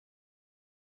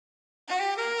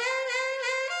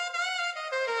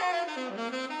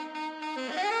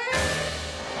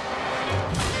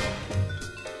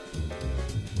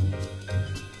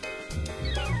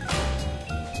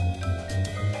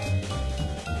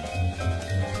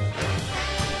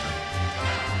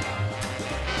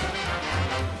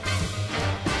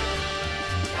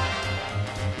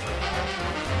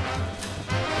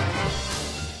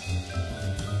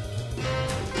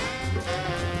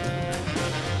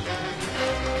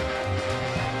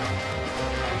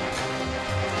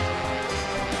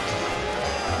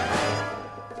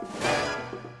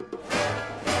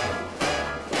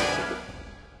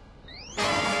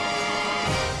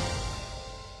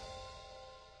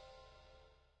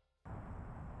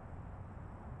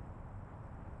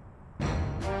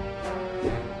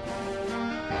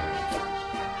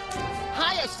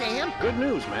Sam. Good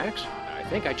news, Max. I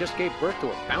think I just gave birth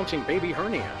to a bouncing baby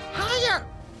hernia. Higher!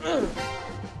 I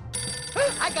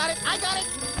got it! I got it!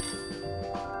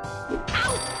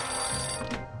 Ow!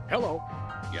 Hello.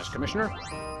 Yes, Commissioner?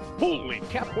 Holy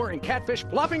cap-wearing catfish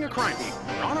flopping a crime beat.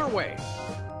 We're on our way.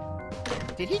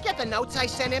 Did he get the notes I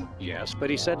sent him? Yes, but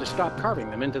he said to stop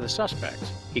carving them into the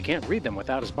suspects. He can't read them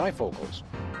without his bifocals.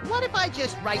 What if I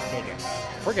just write bigger?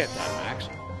 Forget that, Max.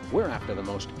 We're after the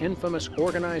most infamous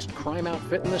organized crime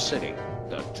outfit in the city,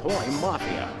 the Toy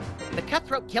Mafia. The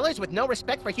cutthroat killers with no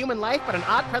respect for human life but an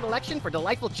odd predilection for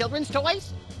delightful children's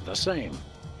toys? The same.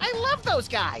 I love those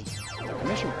guys! The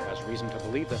Commissioner has reason to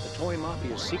believe that the Toy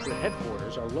Mafia's secret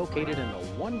headquarters are located in the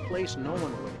one place no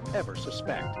one would ever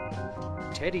suspect.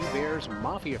 Teddy Bear's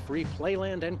Mafia-free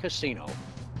playland and casino.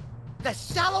 The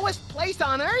shallowest place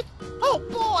on Earth? Oh,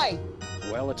 boy!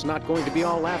 Well, it's not going to be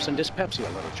all laughs and dyspepsia,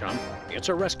 little chum. It's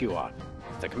a rescue op.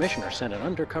 The Commissioner sent an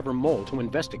undercover mole to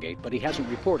investigate, but he hasn't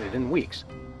reported in weeks.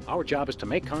 Our job is to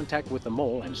make contact with the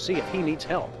mole and see if he needs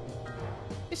help.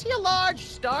 Is he a large,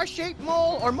 star-shaped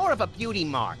mole, or more of a beauty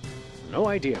mark? No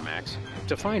idea, Max.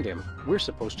 To find him, we're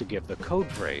supposed to give the code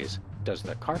phrase, "Does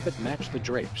the carpet match the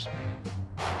drapes?"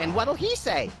 And what'll he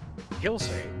say? He'll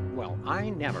say, "Well,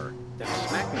 I never," then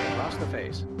smack me across the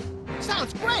face.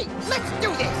 Sounds great! Let's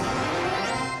do this!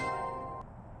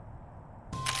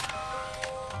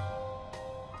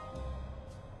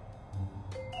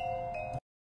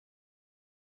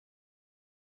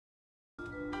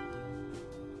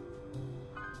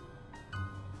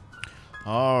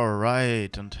 All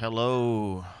right, and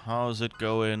hello. How's it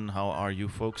going? How are you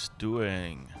folks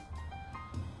doing?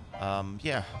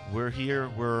 Yeah, we're here.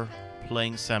 We're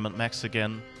playing Sam and Max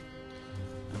again.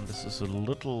 And this is a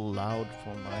little loud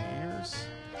for my ears.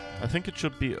 I think it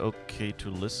should be okay to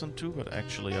listen to, but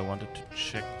actually I wanted to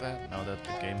check that now that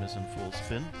the game is in full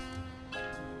spin,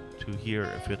 to hear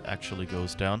if it actually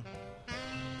goes down.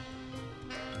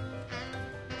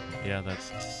 Yeah, that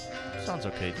sounds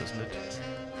okay, doesn't it?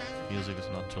 Music is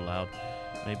not too loud.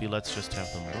 Maybe let's just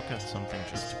have them look at something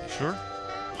just to be sure.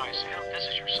 Hi, Sam. This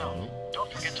is your cell.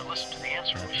 Don't forget to listen to the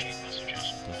answering machine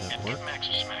messages. Does that and work? give Max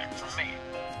a smack from me.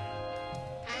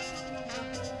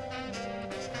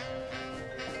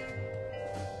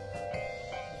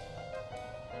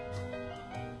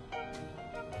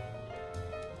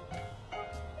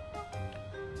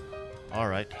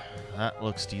 Alright, that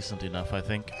looks decent enough, I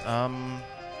think. Of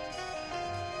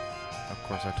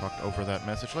course, I talked over that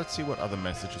message. Let's see what other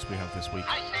messages we have this week.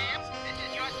 Hi, Sam. This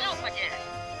is yourself again.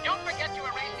 Don't forget to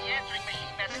erase the answering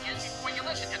machine messages before you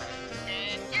listen to them.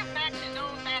 And give Max his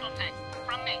own battle tank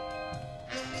from me.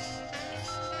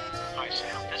 Hi,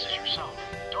 Sam. This is your cell.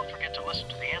 Don't forget to listen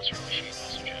to the answering machine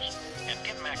messages. And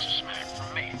give Max a smack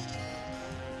from me.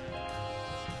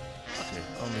 Okay,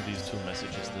 only these two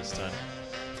messages this time.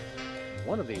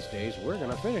 One of these days, we're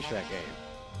gonna finish that game.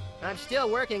 I'm still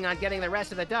working on getting the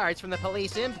rest of the darts from the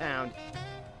police impound.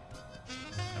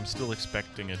 I'm still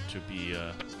expecting it to be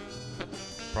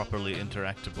properly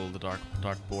interactable, the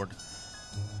dartboard.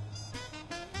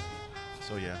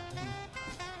 So yeah.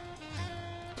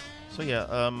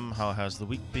 How has the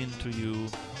week been to you?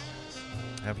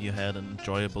 Have you had an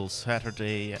enjoyable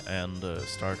Saturday and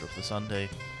start of the Sunday?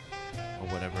 Or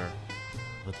whatever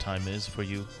the time is for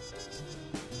you?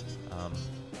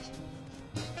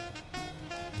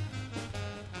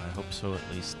 I hope so, at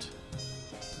least.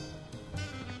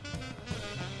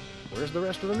 Where's the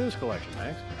rest of the news collection,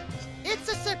 Max? It's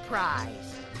a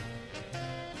surprise.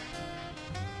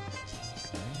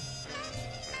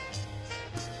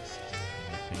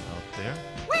 Anything out there?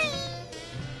 Whee!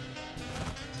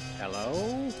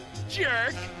 Hello?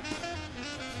 Jerk!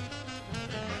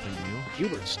 Nothing new?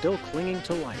 Hubert's still clinging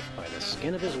to life by the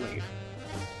skin of his leaf.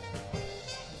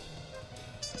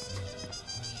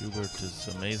 Hubert is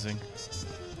amazing.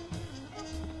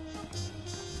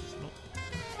 Oh,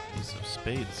 Ace of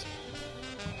Spades.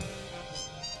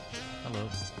 Hello.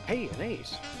 Hey, an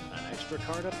ace. An extra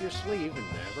card up your sleeve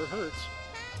never hurts.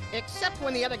 Except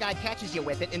when the other guy catches you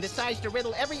with it and decides to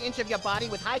riddle every inch of your body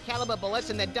with high-caliber bullets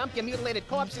and then dump your mutilated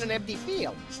corpse in an empty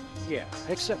field. Yeah,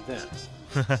 except then.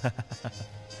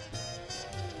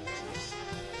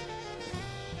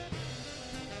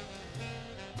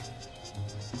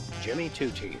 Jimmy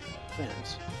Two-Teeth,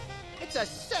 fence. It's a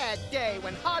sad day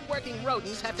when hard-working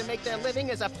rodents have to make their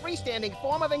living as a freestanding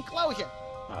form of enclosure.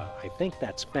 I think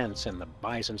that's fence in the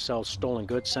buys and sells stolen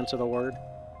goods sense of the word.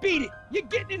 Beat it! You're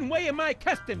getting in the way of my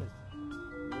customers!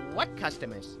 What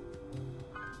customers?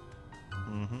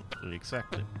 Mm-hmm,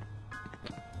 exactly.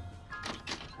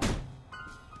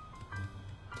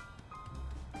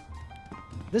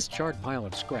 This charred pile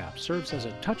of scrap serves as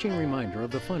a touching reminder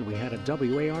of the fun we had at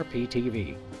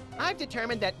WARP-TV. I've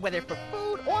determined that whether for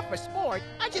food or for sport,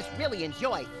 I just really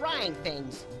enjoy frying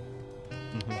things.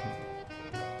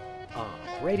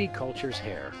 Brady Culture's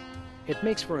hair. It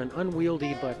makes for an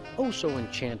unwieldy but oh-so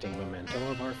enchanting memento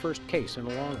of our first case in a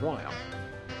long while.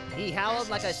 He howled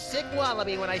like a sick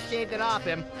wallaby when I shaved it off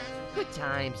him. Good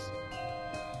times.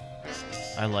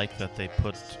 I like that they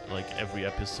put, like, every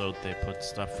episode they put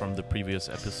stuff from the previous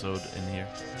episode in here.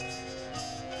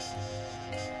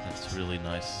 That's really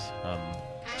nice.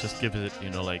 Just give it, you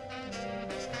know, like,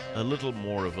 a little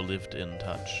more of a lived-in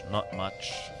touch. Not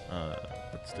much,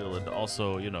 but still, it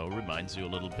also, you know, reminds you a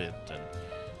little bit and,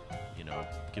 you know,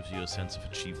 gives you a sense of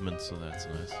achievement, so that's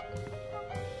nice.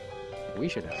 We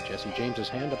should have Jesse James's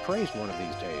hand appraised one of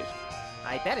these days.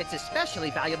 I bet it's especially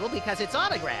valuable because it's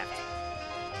autographed.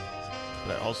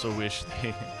 But I also wish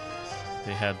they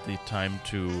had the time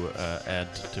to add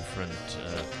different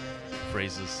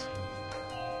phrases.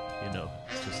 You know,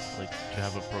 just like to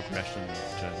have a progression,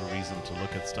 to have a reason to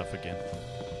look at stuff again.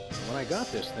 When I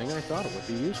got this thing, I thought it would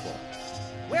be useful.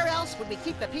 Where else would we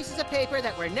keep the pieces of paper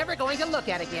that we're never going to look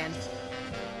at again?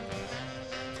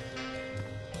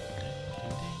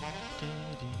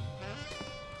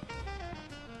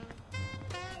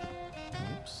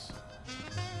 Oops.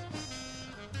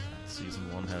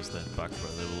 Season 1 has that bug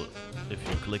where they will, if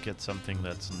you click at something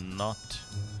that's not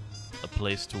a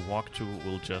place to walk to,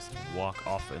 will just walk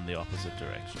off in the opposite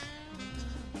direction.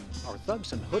 Our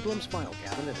thugs and hoodlums file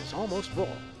cabinet is almost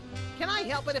full. Can I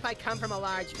help it if I come from a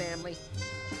large family?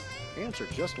 Ants are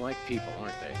just like people,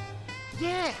 aren't they?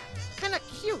 Yeah, kinda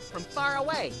cute from far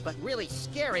away, but really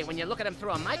scary when you look at them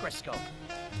through a microscope.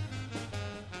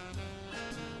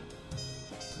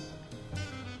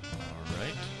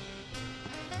 Alright.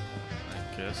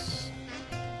 I guess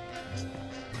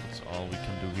that's all we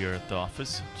can do here at the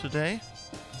office today.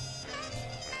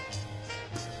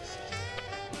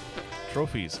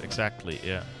 Trophies, exactly,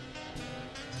 yeah.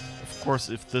 Of course,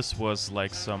 if this was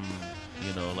like some,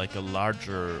 you know, like a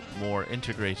larger, more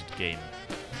integrated game,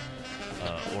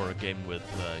 or a game with,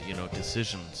 you know,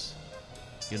 decisions,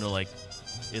 you know, like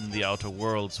in the Outer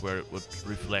Worlds where it would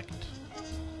reflect,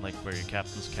 like where your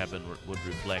captain's cabin would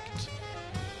reflect,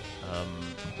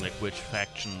 like which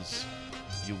factions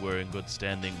you were in good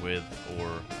standing with, or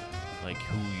like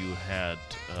who you had,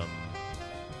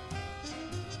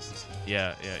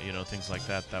 yeah, you know, things like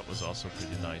that. That was also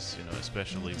pretty nice, you know,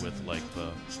 especially with like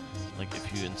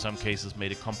if you in some cases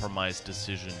made a compromise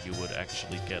decision, you would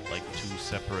actually get like 2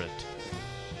 separate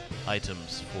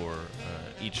items for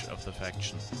each of the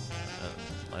faction.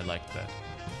 I like that.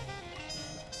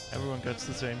 Everyone gets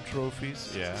the same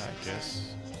trophies? Yeah, I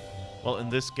guess. Well, in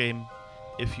this game,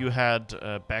 if you had,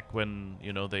 back when,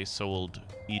 you know, they sold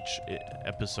each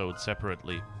episode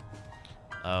separately,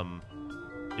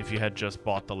 if you had just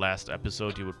bought the last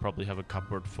episode, you would probably have a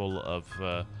cupboard full of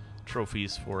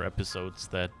trophies for episodes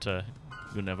that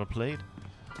you never played.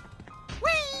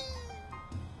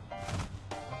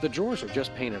 The drawers are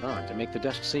just painted on to make the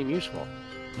desk seem useful.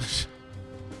 It's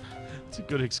a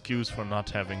good excuse for not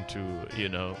having to, you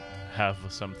know, have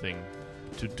something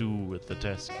to do with the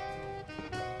desk.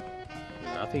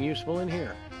 Nothing useful in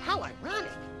here. How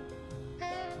ironic.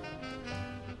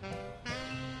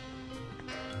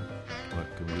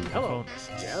 What, can we do with Hello. the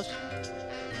phone? Yes?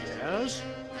 Yes?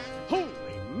 Holy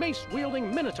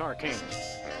mace-wielding Minotaur Kings!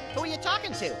 Who are you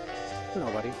talking to?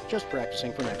 Nobody. Just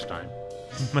practicing for next time.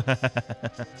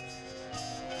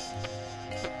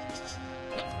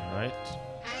 Alright.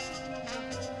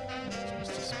 Is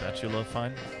Mr. Spatula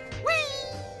fine?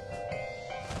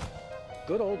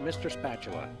 Good old Mr.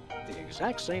 Spatula. The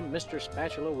exact same Mr.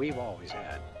 Spatula we've always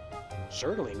had.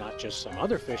 Certainly not just some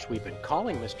other fish we've been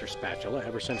calling Mr. Spatula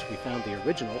ever since we found the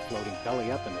original floating belly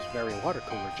up in this very water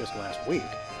cooler just last week.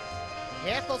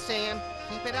 Careful, Sam.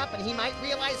 Keep it up and he might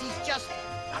realize he's just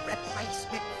a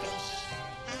replacement fish.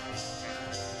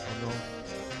 Oh no.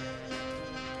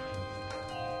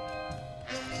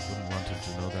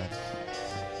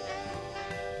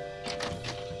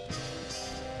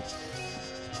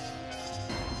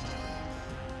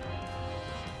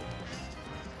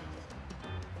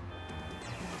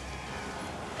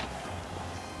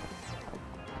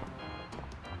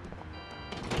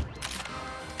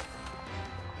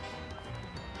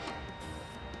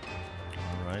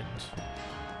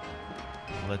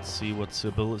 Let's see what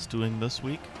Sybil is doing this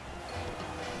week.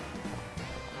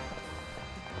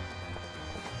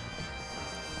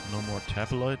 No more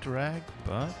tabloid drag,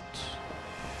 but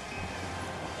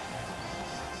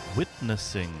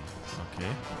witnessing. Okay.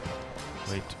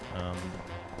 Wait,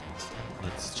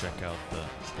 let's check out the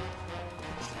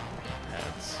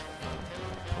ads,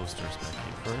 posters back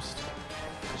here first.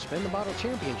 The Spin the Bottle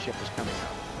Championship is coming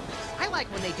up. I like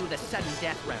when they do the sudden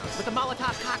death round with the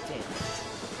Molotov cocktail.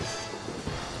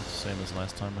 Same as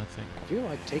last time, I think. Feel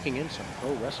like taking in some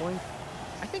pro wrestling?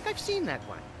 I think I've seen that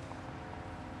one.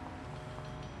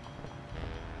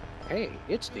 Hey,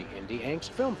 it's the Indie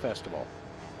Angst Film Festival.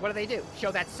 What do they do?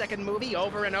 Show that second movie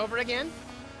over and over again?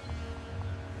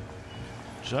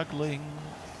 Juggling,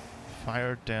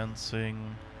 fire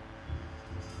dancing.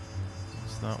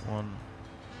 What's that one?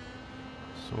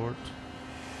 Sword.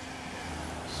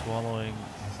 Swallowing.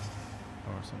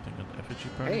 Or something at effigy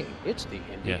burn. Hey, it's the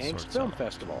Indie Angst Film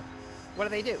Festival. What do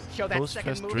they do? Show that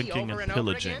second Post-fest movie drinking over and and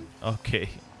over pillaging. again? Okay.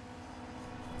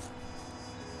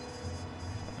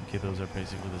 Okay, those are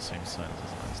basically the same signs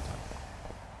as last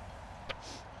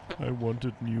time. I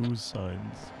wanted new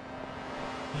signs.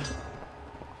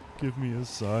 Give me a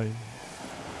sign.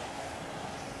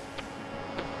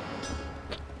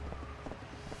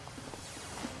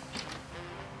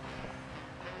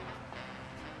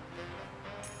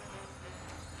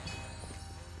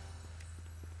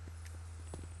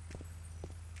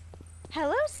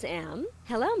 Hello, Sam.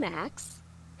 Hello, Max.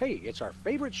 Hey, it's our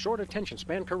favorite short attention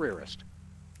span careerist.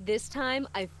 This time,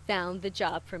 I've found the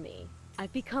job for me.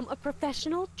 I've become a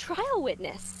professional trial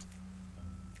witness.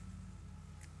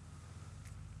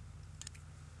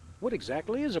 What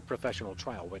exactly is a professional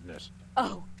trial witness?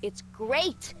 Oh, it's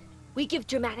great! We give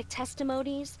dramatic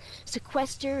testimonies,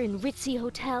 sequester in ritzy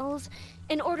hotels,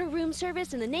 and order room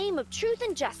service in the name of truth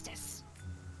and justice.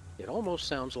 It almost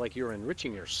sounds like you're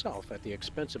enriching yourself at the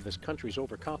expense of this country's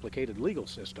overcomplicated legal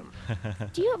system.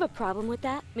 Do you have a problem with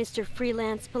that, Mr.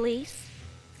 Freelance Police?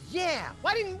 Yeah,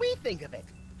 why didn't we think of it?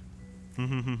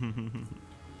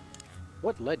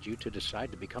 What led you to decide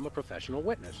to become a professional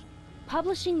witness?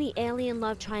 Publishing the Alien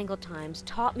Love Triangle Times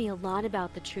taught me a lot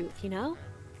about the truth, you know?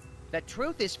 The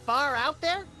truth is far out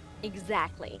there?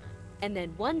 Exactly. And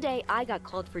then one day I got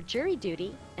called for jury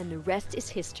duty, and the rest is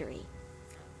history.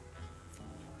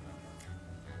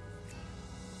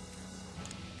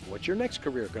 What's your next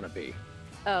career gonna be?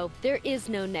 Oh, there is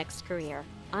no next career.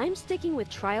 I'm sticking with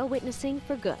trial witnessing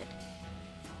for good.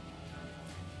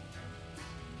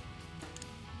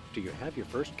 Do you have your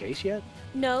first case yet?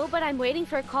 No, but I'm waiting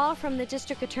for a call from the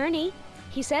district attorney.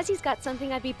 He says he's got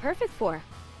something I'd be perfect for.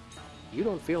 You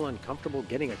don't feel uncomfortable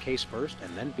getting a case first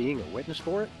and then being a witness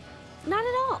for it? Not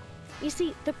at all. You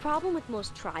see, the problem with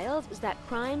most trials is that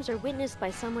crimes are witnessed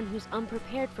by someone who's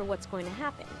unprepared for what's going to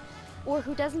happen, or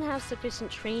who doesn't have sufficient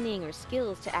training or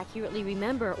skills to accurately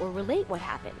remember or relate what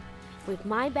happened. With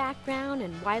my background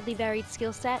and widely varied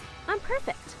skill set, I'm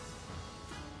perfect.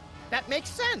 That makes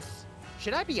sense.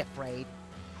 Should I be afraid?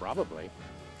 Probably.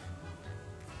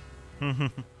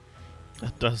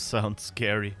 That does sound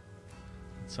scary.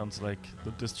 It sounds like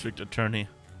the district attorney.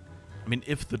 I mean,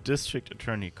 if the district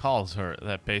attorney calls her,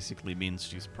 that basically means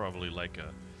she's probably like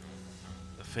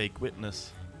a fake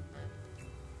witness.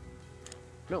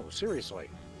 No, seriously.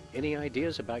 Any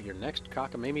ideas about your next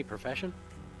cockamamie profession?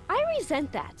 I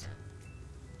resent that.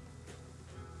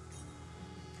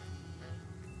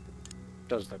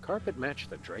 Does the carpet match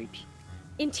the drapes?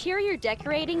 Interior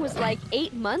decorating was like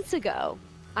 8 months ago.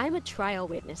 I'm a trial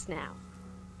witness now.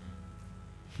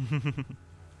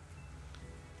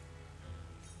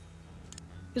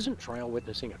 Isn't trial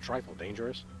witnessing a trifle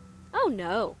dangerous? Oh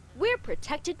no, we're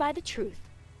protected by the truth.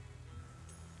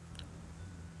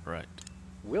 Right.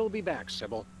 We'll be back,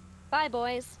 Sybil. Bye,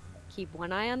 boys. Keep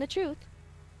one eye on the truth.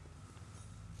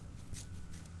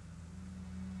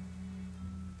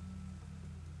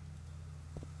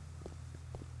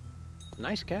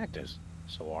 Nice cactus.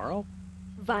 Saguaro?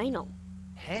 Vinyl.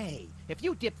 Hey, if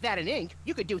you dip that in ink,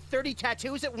 you could do 30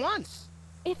 tattoos at once.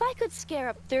 If I could scare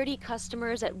up 30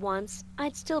 customers at once,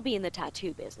 I'd still be in the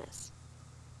tattoo business.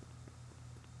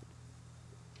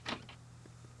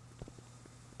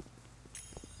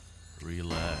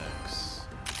 Relax.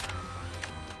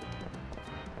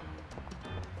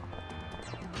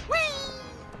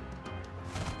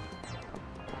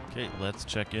 Okay, let's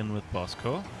check in with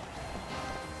Bosco.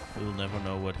 We'll never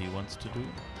know what he wants to do.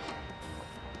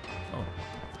 Oh,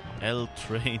 L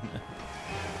train.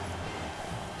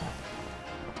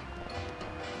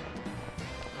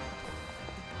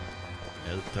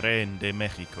 El Tren de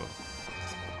Mexico.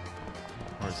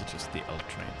 Or is it just the L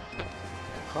train?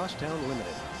 Crosstown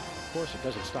Limited. Of course, it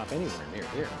doesn't stop anywhere near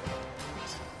here.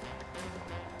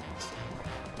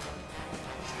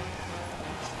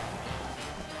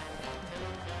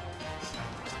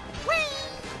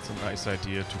 It's a nice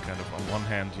idea to kind of, on one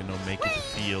hand, you know, make it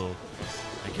feel...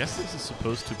 I guess this is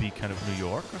supposed to be kind of New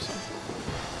York or something.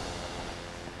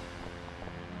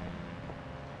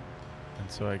 And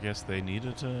so I guess they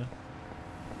needed a...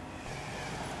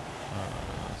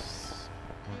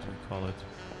 what do we call it?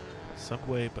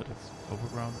 Subway, but it's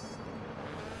overground.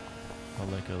 Or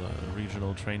like a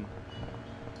regional train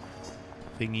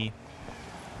thingy.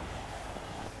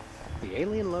 The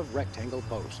Alien Love Rectangle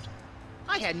Post.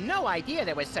 I had no idea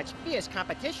there was such fierce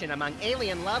competition among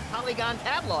Alien Love Polygon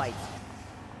tabloids.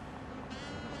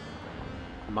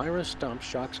 Myra Stump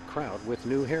shocks crowd with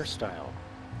new hairstyle.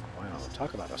 Wow,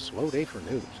 talk about a slow day for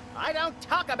news. I don't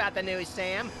talk about the news,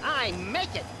 Sam. I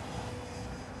make it.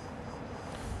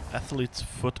 Athlete's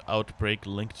foot outbreak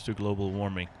linked to global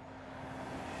warming.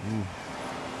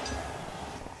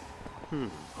 Ooh.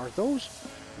 Are those?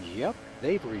 Yep,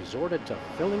 they've resorted to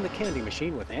filling the candy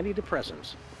machine with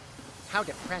antidepressants. How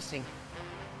depressing.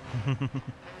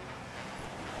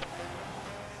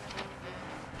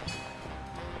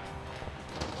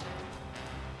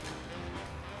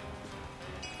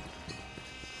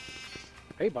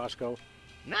 Hey, Bosco.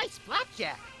 Nice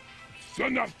flapjack.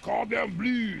 Son of Cordon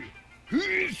Bleu! Who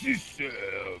is this,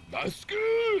 Bosco?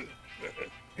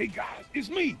 Hey guys, it's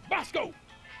me, Bosco!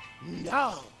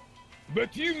 No.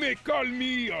 But you may call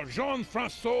me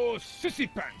Jean-François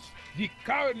Sissy-Pants, the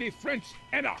cowardly French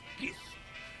anarchist.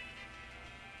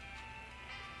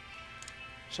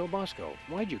 So, Bosco,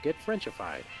 why'd you get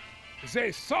Frenchified?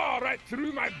 They saw right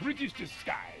through my British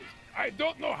disguise. I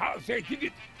don't know how they did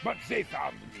it, but they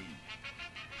found me.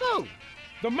 Who?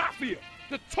 The Mafia!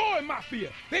 The Toy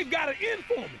Mafia! They've got it in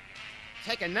for me!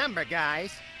 Take a number,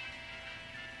 guys.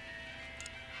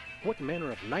 What manner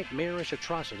of nightmarish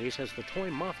atrocities has the Toy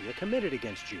Mafia committed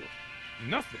against you?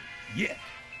 Nothing yet.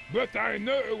 But I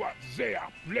know what they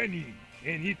are planning,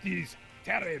 and it is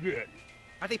terrible.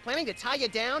 Are they planning to tie you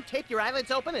down, tape your eyelids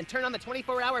open, and turn on the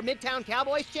 24-hour Midtown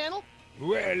Cowboys channel?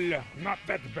 Well, not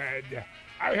that bad.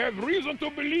 I have reason to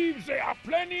believe they are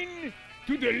planning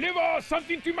to deliver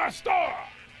something to my store.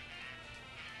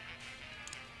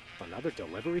 Another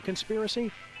delivery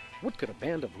conspiracy? What could a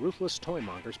band of ruthless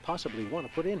toymongers possibly want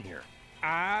to put in here?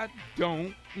 I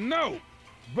don't know.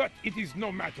 But it is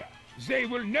no matter. They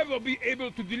will never be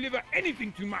able to deliver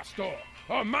anything to my store.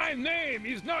 Or my name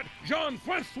is not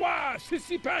Jean-François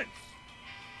Sissy-Pants.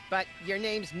 But your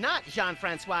name's not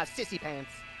Jean-François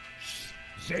Sissy-Pants.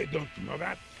 They don't know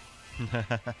that.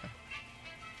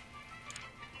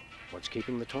 What's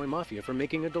keeping the Toy Mafia from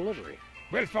making a delivery?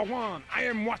 Well, for one, I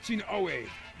am watching always.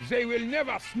 They will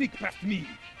never sneak past me.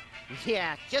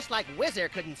 Yeah, just like Whizzer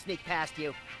couldn't sneak past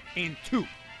you. And two,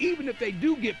 even if they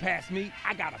do get past me,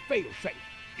 I got a fail-safe.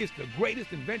 It's the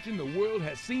greatest invention the world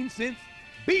has seen since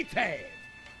BTAD.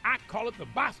 I call it the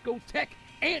Bosco Tech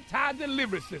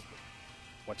Anti-Delivery System.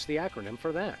 What's the acronym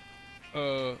for that?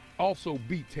 Also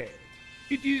BTAD.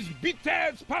 It is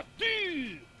BTAD's Part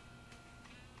 2.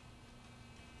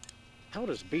 How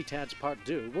does BTAD's Part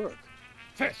 2 work?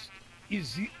 First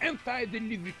is the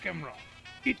anti-delivery camera.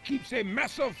 It keeps a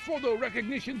massive photo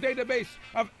recognition database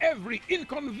of every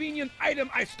inconvenient item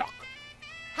I stock.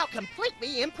 How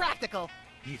completely impractical.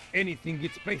 If anything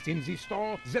gets placed in the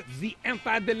store that the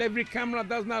anti-delivery camera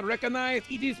does not recognize,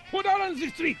 it is put out on the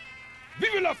street.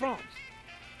 Vive la France!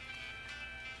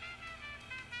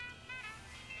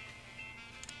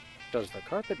 Does the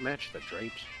carpet match the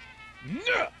drapes?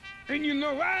 No! And you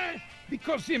know why?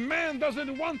 Because the man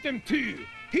doesn't want them to.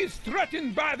 He's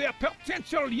threatened by their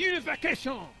potential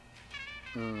unification.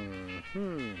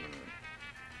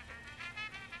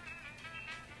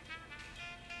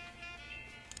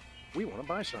 We want to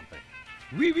buy something.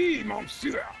 Oui, oui,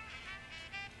 monsieur.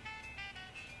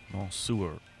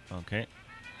 Monsieur. Okay.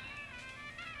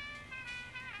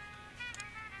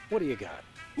 What do you got?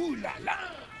 Ooh la la!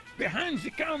 Behind the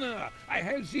counter, I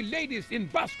have the latest in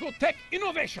Bosco Tech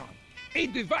innovation. A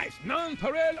device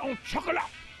non-pareil en chocolat.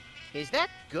 Is that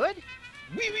good?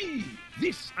 Oui, oui.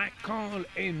 This I call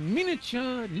a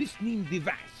miniature listening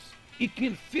device. It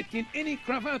can fit in any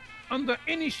cravat under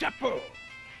any chapeau.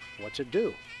 What's it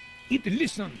do? It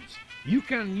listens. You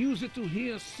can use it to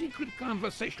hear secret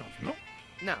conversations, no?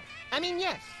 No. I mean,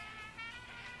 yes.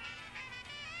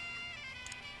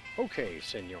 Okay,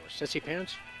 Senor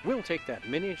Sissy-Pants. We'll take that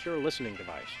miniature listening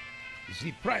device.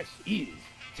 The price is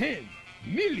 $10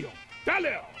 million.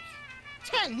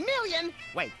 10 million?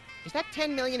 Wait, is that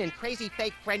 10 million in crazy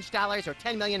fake French dollars or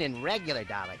 10 million in regular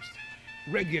dollars?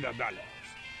 Regular dollars.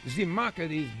 The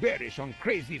market is bearish on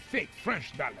crazy fake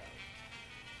French dollars.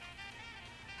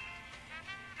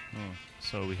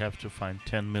 So we have to find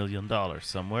 $10 million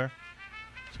somewhere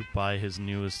to buy his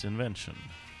newest invention.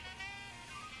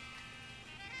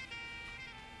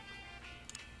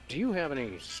 Do you have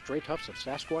any stray tufts of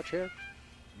Sasquatch hair?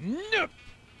 Nope.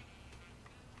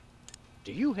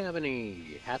 Do you have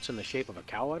any hats in the shape of a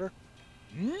cow udder?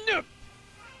 Nope.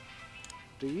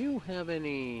 Do you have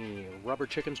any rubber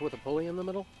chickens with a pulley in the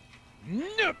middle?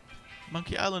 Nope.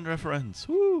 Monkey Island reference.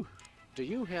 Woo! Do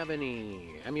you have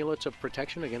any amulets of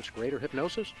protection against greater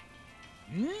hypnosis?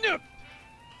 Nope.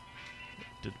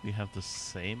 Did we have the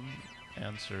same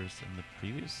answers in the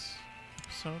previous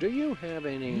episode? Do you have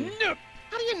any... Nope.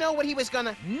 How do you know what he was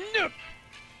gonna... Nope.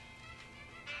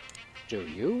 Do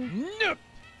you? Nope.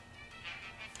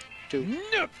 Do...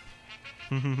 Nope.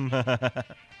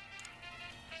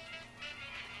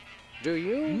 Do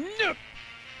you? Nope.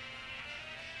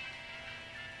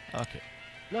 Okay.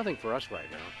 Nothing for us right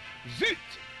now. Zit.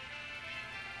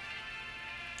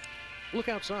 Look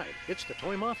outside. It's the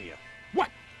toy mafia. What?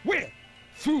 Where?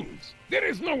 Fools. There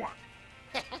is no one.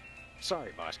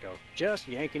 Sorry, Bosco. Just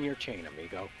yanking your chain,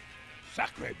 amigo.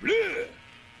 Sacre bleu.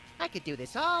 I could do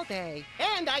this all day,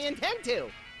 and I intend to.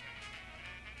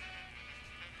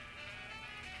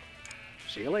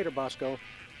 See you later, Bosco.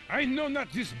 I know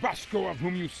not this Bosco of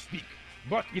whom you speak,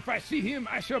 but if I see him,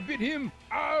 I shall bid him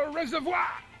au reservoir.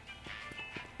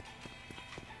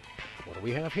 What do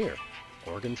we have here?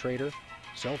 Organ Trader?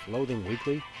 Self-Loathing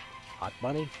Weekly? Hot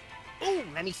Bunny? Ooh,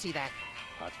 let me see that.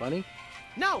 Hot Bunny?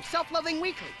 No, Self-Loathing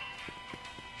Weekly.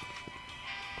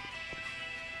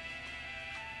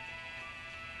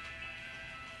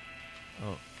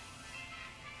 Oh.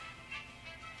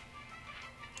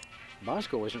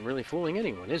 Bosco isn't really fooling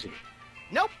anyone, is he?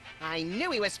 Nope, I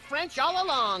knew he was French all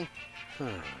along.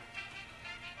 Huh.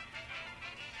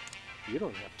 You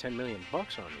don't have 10 million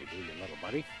bucks on you, do you, little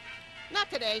buddy? Not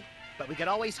today, but we could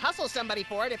always hustle somebody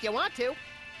for it if you want to.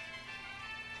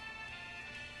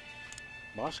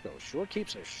 Bosco sure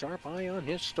keeps a sharp eye on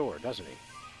his store, doesn't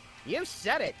he? You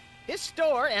said it. His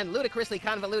store and ludicrously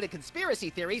convoluted conspiracy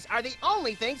theories are the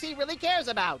only things he really cares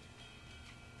about.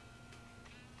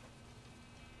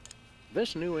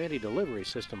 This new anti-delivery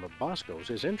system of Bosco's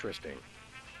is interesting.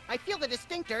 I feel the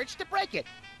distinct urge to break it,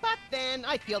 but then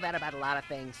I feel that about a lot of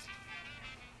things.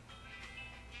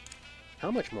 How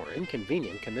much more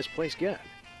inconvenient can this place get?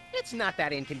 It's not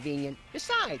that inconvenient.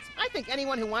 Besides, I think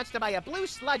anyone who wants to buy a blue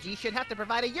sludgy should have to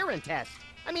provide a urine test.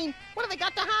 I mean, what have they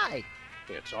got to hide?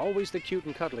 It's always the cute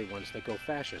and cuddly ones that go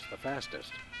fascist the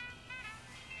fastest.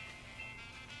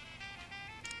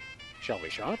 Shall we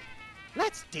shop?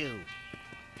 Let's do.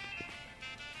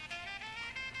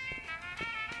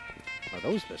 Are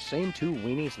those the same two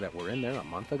weenies that were in there a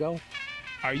month ago?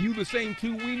 Are you the same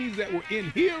two weenies that were in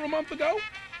here a month ago?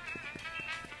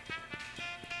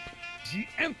 The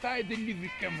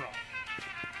anti-delivery camera.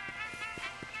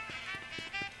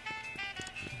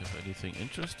 Do you have anything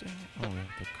interesting? Oh, we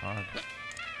have the card.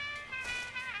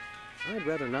 I'd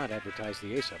rather not advertise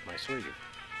the ace up my sleeve.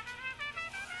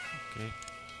 Okay.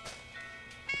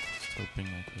 Just hoping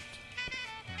I could.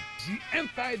 The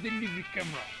anti-delivery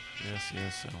camera.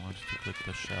 Yes, I wanted to click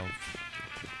the shelf.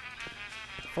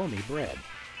 Foamy bread.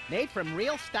 Made from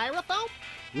real styrofoam?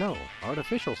 No,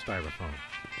 artificial styrofoam.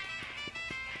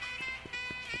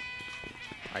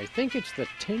 I think it's the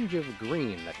tinge of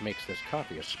green that makes this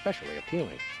coffee especially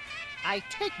appealing. I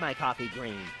take my coffee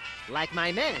green, like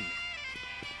my men.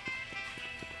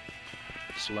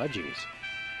 Sludgies.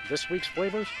 This week's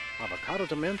flavors, avocado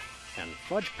de mint and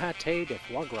fudge pâté de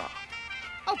foie gras.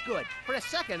 Oh, good. For a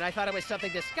second, I thought it was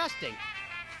something disgusting.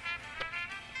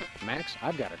 Max,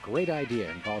 I've got a great idea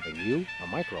involving you, a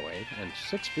microwave, and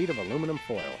 6 feet of aluminum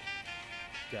foil.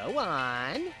 Go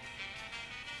on.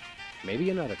 Maybe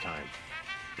another time.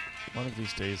 One of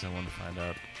these days I want to find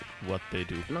out what they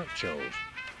do. Nachos.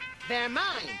 They're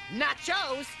mine,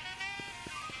 nachos.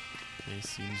 Okay,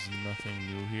 seems nothing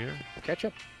new here.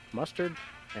 Ketchup, mustard,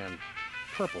 and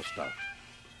purple stuff.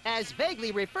 As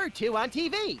vaguely referred to on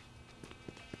TV.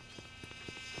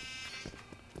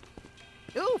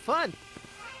 Ooh, fun.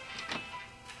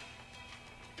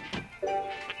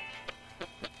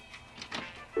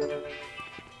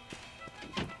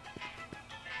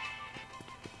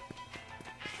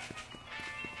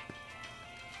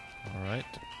 Alright.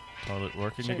 Toilet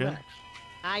working Say, again? Max,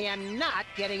 I am not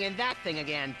getting in that thing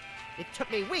again. It took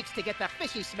me weeks to get the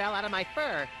fishy smell out of my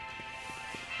fur.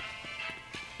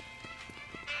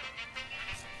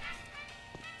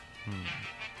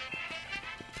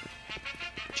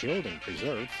 chilled and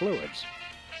preserved fluids.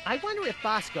 I wonder if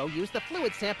Bosco used the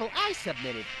fluid sample I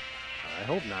submitted. I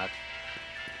hope not.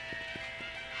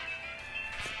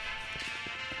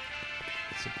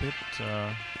 It's a bit,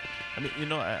 I mean, you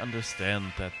know, I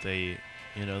understand that they,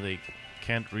 you know, they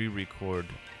can't re-record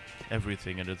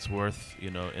everything, and it's worth,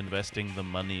 you know, investing the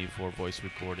money for voice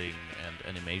recording and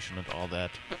animation and all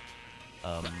that,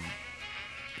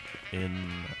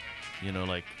 in, you know,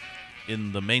 like,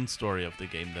 in the main story of the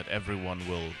game that everyone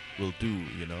will do,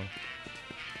 you know.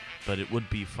 But it would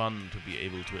be fun to be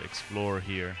able to explore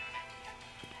here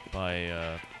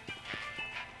by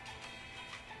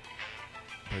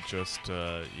just,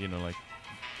 you know, like,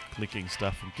 clicking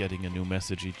stuff and getting a new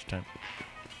message each time.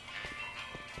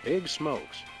 Big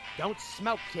smokes. Don't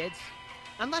smoke, kids.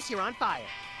 Unless you're on fire.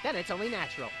 Then it's only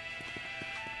natural.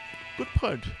 Good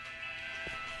point.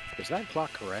 Is that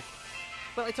clock correct?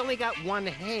 Well, it's only got one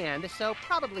hand, so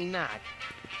probably not.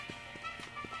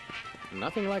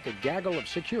 Nothing like a gaggle of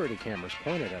security cameras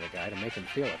pointed at a guy to make him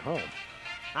feel at home.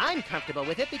 I'm comfortable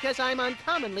with it because I'm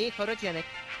uncommonly photogenic.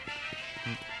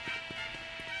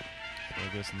 So I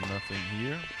guess nothing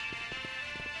here.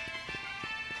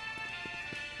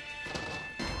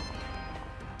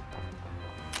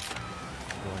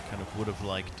 Though I kind of would have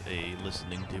liked a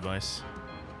listening device.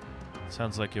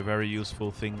 Sounds like a very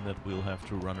useful thing that we'll have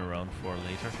to run around for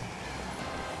later.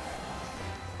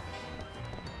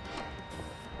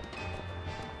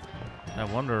 I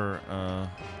wonder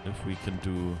if we can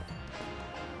do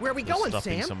Where are we going,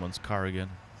 stopping Sam? someone's car again.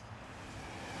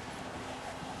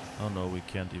 Oh no, we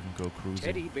can't even go cruising.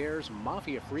 Teddy Bear's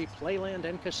mafia-free playland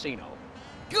and casino.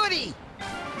 Goody!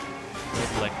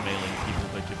 They're blackmailing people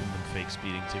by giving them fake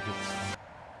speeding tickets.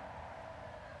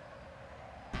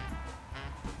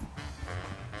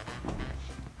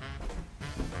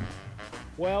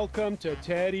 Welcome to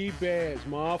Teddy Bear's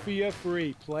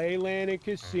Mafia-Free Playland and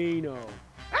Casino.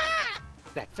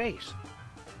 That face.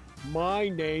 My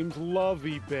name's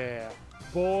Lovey Bear.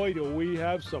 Boy, do we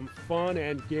have some fun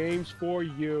and games for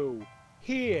you.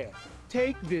 Here,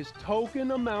 take this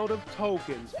token amount of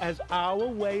tokens as our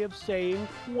way of saying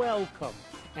welcome,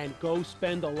 and go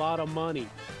spend a lot of money.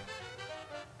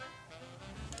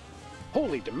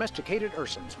 Holy domesticated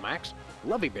Ursins, Max.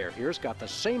 Lovey Bear here's got the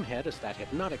same head as that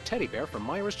hypnotic teddy bear from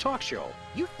Myra's talk show.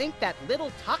 You think that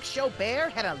little talk show bear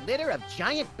had a litter of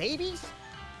giant babies?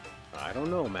 I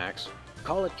don't know, Max.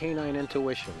 Call it canine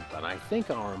intuition, but I think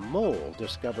our mole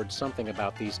discovered something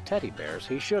about these teddy bears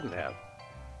he shouldn't have.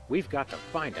 We've got to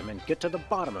find him and get to the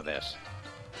bottom of this.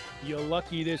 You're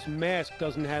lucky this mask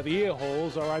doesn't have ear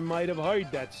holes, or I might have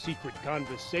heard that secret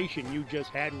conversation you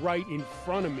just had right in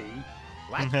front of me.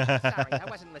 What? Sorry, I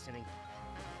wasn't listening.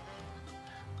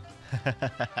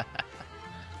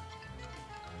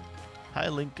 Hi,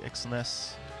 Link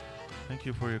XNS. Thank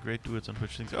you for your great duets on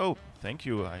Twitch things. Oh, thank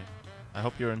you. I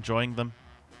hope you're enjoying them.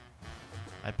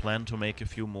 I plan to make a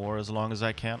few more as long as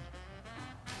I can.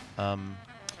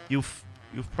 You've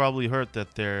probably heard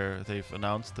that they've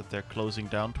announced that they're closing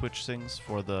down Twitch things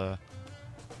for the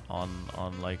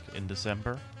on like in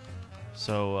December.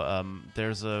 So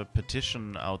there's a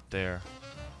petition out there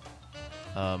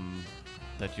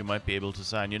that you might be able to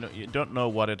sign. You know, you don't know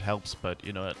what it helps, but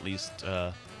you know, at least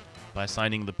by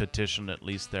signing the petition, at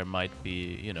least there might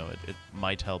be, you know, it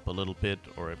might help a little bit,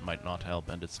 or it might not help,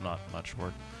 and it's not much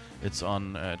work. It's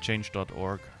on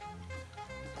change.org.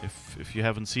 If you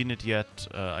haven't seen it yet,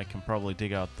 I can probably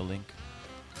dig out the link.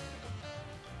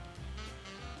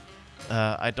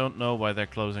 I don't know why they're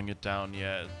closing it down.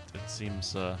 Yeah, it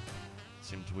seems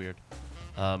weird.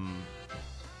 Hi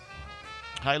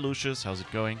Lucius, how's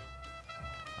it going?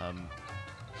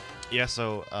 Yeah,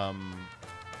 so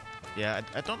yeah,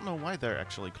 I don't know why they're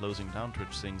actually closing down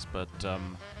Twitch things, but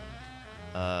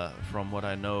from what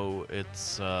I know,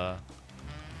 it's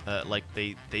like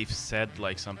they've said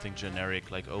like something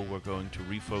generic, like, oh, we're going to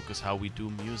refocus how we do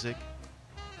music.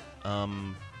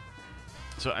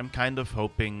 So I'm kind of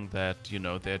hoping that, you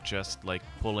know, they're just like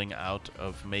pulling out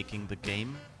of making the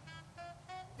game.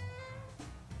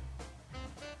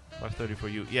 5:30 for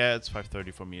you. Yeah, it's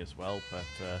 5:30 for me as well, but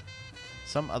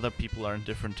some other people are in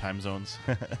different time zones.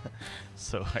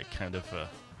 So I kind of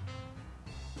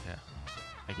yeah,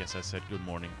 I guess I said good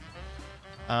morning.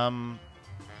 Yeah,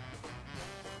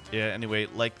 anyway,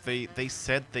 like they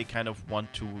said they kind of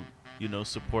want to, you know,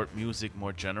 support music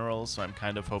more general, so I'm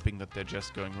kind of hoping that they're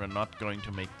just going, we're not going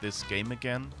to make this game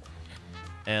again.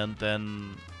 And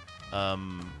then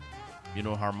you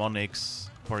know, Harmonix,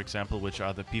 for example, which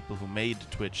are the people who made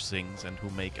Twitch Sings and who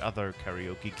make other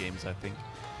karaoke games, I think.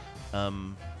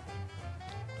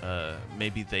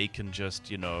 Maybe they can just,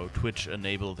 you know, Twitch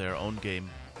enable their own game,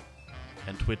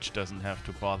 and Twitch doesn't have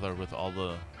to bother with all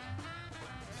the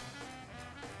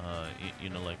you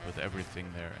know, like with everything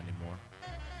there anymore.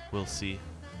 We'll see.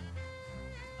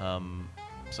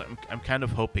 So I'm kind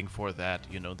of hoping for that,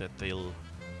 you know, that they'll,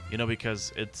 you know,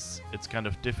 because it's kind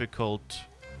of difficult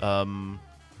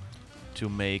to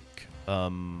make,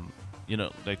 you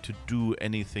know, like to do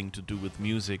anything to do with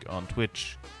music on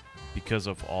Twitch because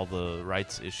of all the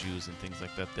rights issues and things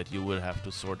like that you would have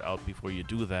to sort out before you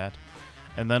do that.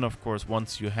 And then, of course,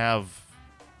 once you have,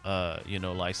 you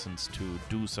know, license to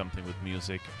do something with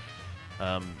music,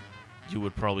 you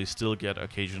would probably still get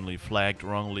occasionally flagged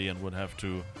wrongly and would have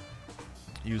to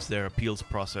use their appeals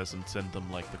process and send them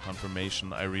like the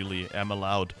confirmation I really am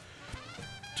allowed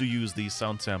to use these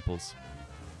sound samples.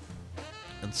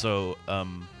 And so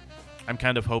I'm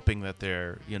kind of hoping that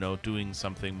they're, you know, doing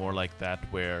something more like that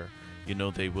where, you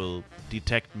know, they will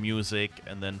detect music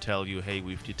and then tell you, hey,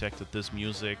 we've detected this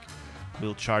music,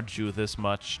 we'll charge you this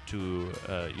much to,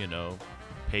 you know,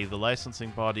 pay the licensing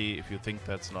body. If you think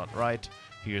that's not right,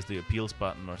 here's the appeals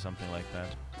button or something like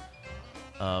that.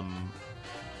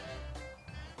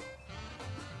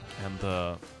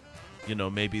 And you know,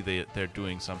 maybe they're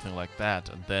doing something like that,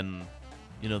 and then,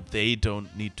 you know, they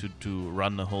don't need to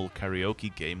run a whole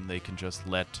karaoke game. They can just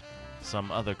let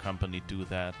some other company do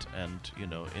that and, you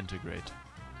know, integrate.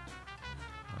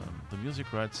 The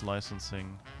music rights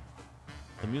licensing.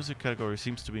 The music category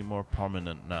seems to be more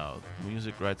prominent now.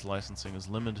 Music rights licensing is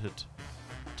limited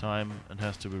time and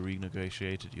has to be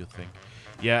renegotiated, you think?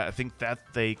 Yeah, I think that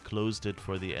they closed it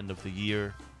for the end of the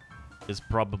year is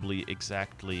probably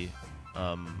exactly,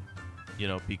 you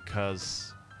know,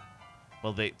 because,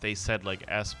 well, they said, like,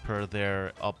 as per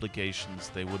their obligations,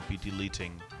 they would be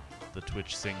deleting the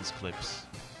Twitch Sings clips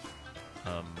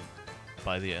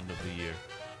by the end of the year.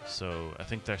 So I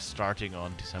think they're starting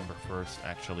on December 1st,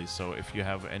 actually. So if you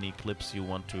have any clips you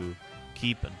want to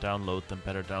keep and download them,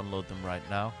 better download them right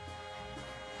now.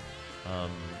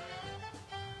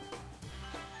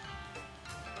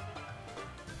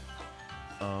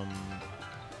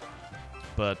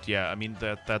 But yeah, I mean,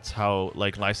 that's how,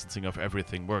 like, licensing of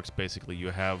everything works. Basically,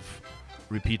 you have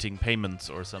repeating payments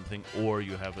or something, or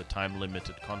you have a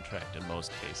time-limited contract in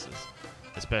most cases,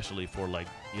 especially for, like,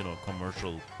 you know,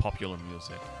 commercial popular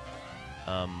music.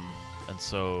 And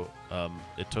so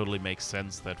it totally makes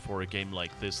sense that for a game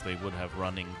like this, they would have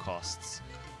running costs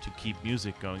to keep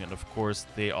music going. And of course,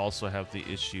 they also have the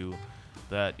issue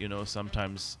that, you know,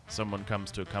 sometimes someone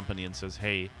comes to a company and says,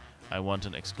 hey, I want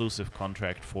an exclusive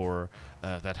contract for,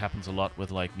 that happens a lot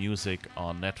with, like, music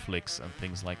on Netflix and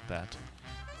things like that.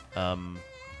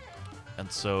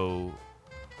 And so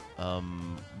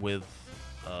with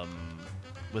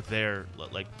their,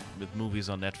 like, with movies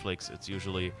on Netflix, it's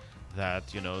usually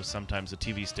that, you know, sometimes a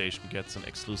TV station gets an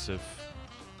exclusive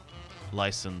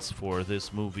license for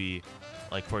this movie,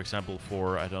 like, for example,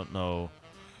 for, I don't know,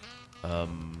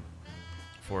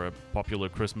 for a popular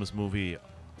Christmas movie,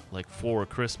 like, for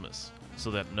Christmas,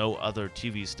 so that no other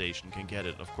TV station can get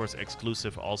it. Of course,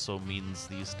 exclusive also means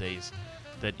these days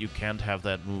that you can't have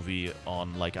that movie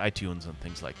on, like, iTunes and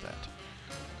things like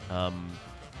that.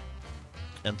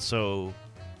 And so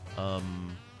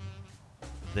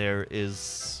there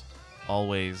is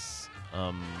always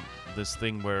this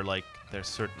thing where, like, there's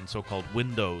certain so-called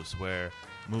windows where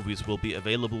movies will be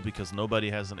available because nobody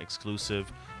has an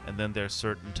exclusive, and then there's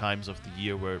certain times of the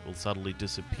year where it will suddenly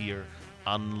disappear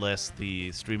unless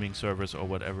the streaming service or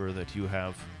whatever that you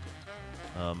have,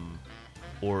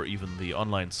 or even the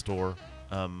online store,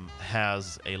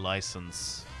 has a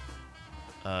license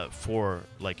for,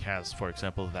 like, has, for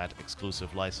example, that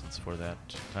exclusive license for that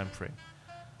time frame.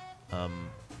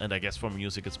 And I guess for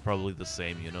music it's probably the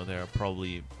same, you know, there are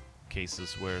probably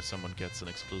cases where someone gets an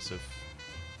exclusive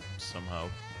somehow,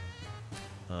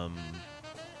 and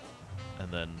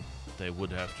then they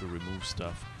would have to remove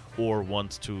stuff, or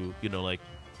want to, you know, like,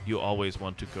 you always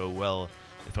want to go, well,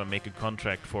 if I make a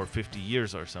contract for 50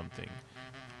 years or something,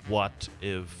 what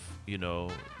if, you know,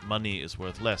 money is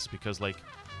worth less? Because, like,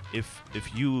 if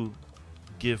you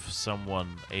give someone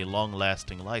a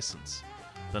long-lasting license,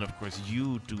 then of course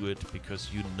you do it because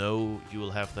you know you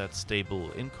will have that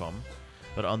stable income,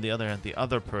 but on the other hand, the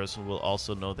other person will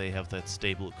also know they have that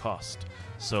stable cost.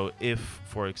 So if,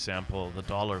 for example, the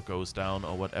dollar goes down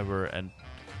or whatever, and,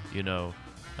 you know,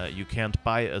 you can't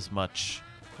buy as much,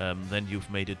 then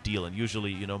you've made a deal. And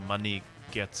usually, you know, money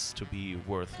gets to be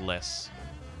worth less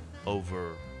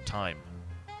over time.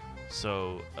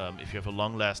 So if you have a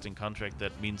long-lasting contract,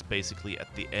 that means basically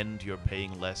at the end you're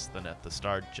paying less than at the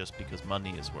start, just because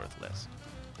money is worth less.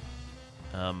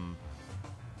 And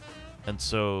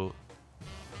so,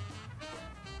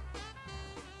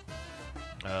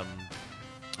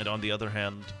 and on the other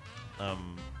hand,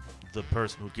 the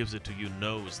person who gives it to you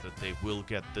knows that they will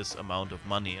get this amount of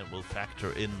money and will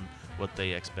factor in what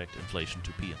they expect inflation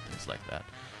to be and things like that.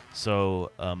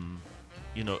 So,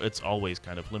 you know, it's always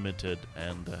kind of limited.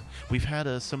 And we've had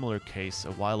a similar case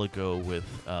a while ago with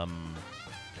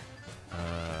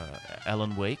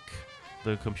Alan Wake,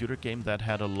 the computer game that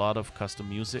had a lot of custom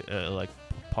music, like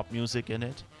pop music in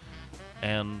it.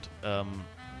 And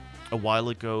a while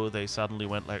ago they suddenly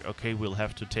went like, okay, we'll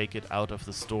have to take it out of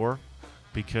the store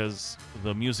because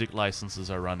the music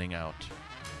licenses are running out.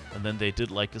 And then they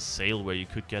did like a sale where you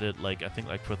could get it like, I think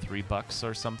like for $3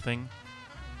 or something,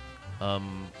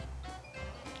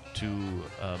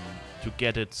 to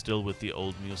get it still with the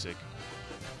old music.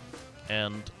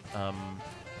 And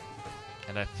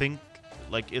I think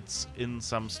like it's in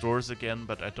some stores again,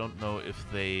 but I don't know if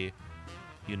they,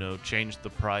 you know, changed the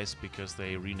price because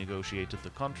they renegotiated the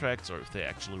contracts, or if they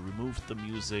actually removed the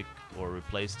music or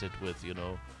replaced it with, you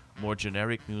know, more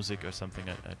generic music or something.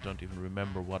 I don't even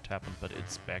remember what happened, but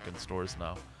it's back in stores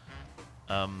now.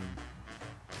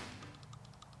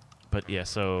 But yeah,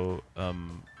 so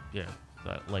yeah,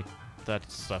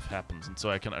 that stuff happens, and so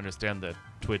I can understand that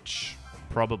Twitch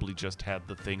probably just had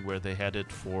the thing where they had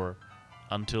it for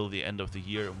until the end of the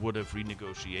year, would have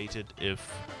renegotiated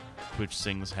if Twitch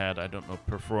Sings had, I don't know,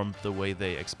 performed the way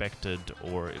they expected,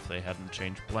 or if they hadn't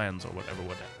changed plans, or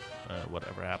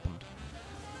whatever happened.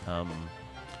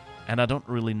 And I don't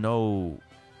really know,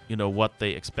 you know, what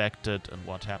they expected and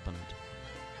what happened.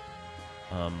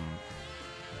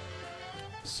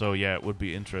 So yeah, it would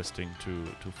be interesting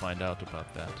to find out about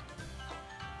that.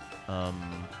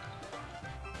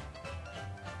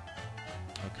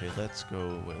 Okay, let's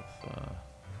go with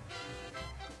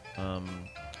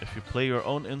if you play your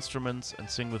own instruments and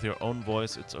sing with your own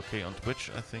voice, it's okay on Twitch,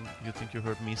 I think you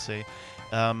heard me say.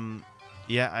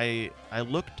 Yeah, I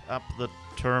looked up the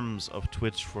terms of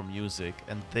Twitch for music,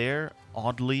 and they're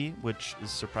oddly, which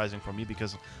is surprising for me,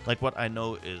 because like what I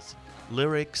know is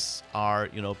lyrics are,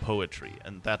 you know, poetry,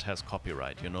 and that has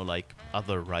copyright, you know, like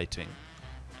other writing,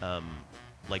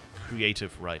 like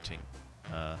creative writing.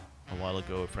 A while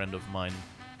ago, a friend of mine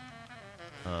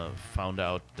found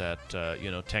out that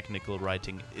you know, technical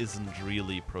writing isn't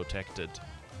really protected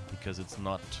because it's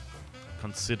not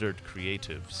considered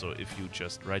creative. So if you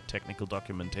just write technical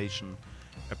documentation,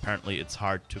 apparently it's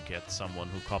hard to get someone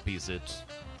who copies it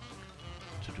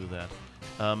to do that.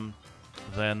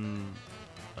 Then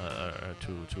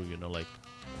to you know, like,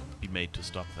 be made to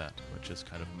stop that, which is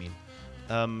kind of mean.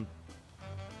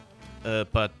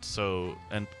 But so,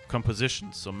 and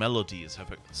compositions, so melodies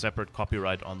have a separate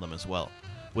copyright on them as well,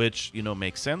 which, you know,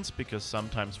 makes sense because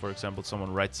sometimes, for example,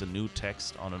 someone writes a new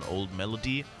text on an old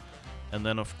melody, and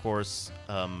then of course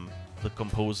the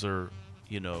composer,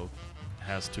 you know,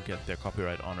 has to get their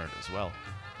copyright honored as well.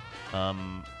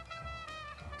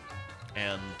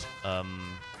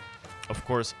 Of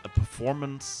course a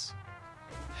performance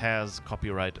has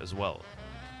copyright as well.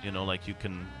 You know, like you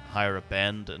can hire a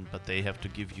band, but they have to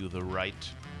give you the right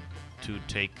to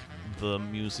take the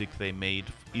music they made,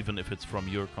 even if it's from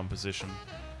your composition.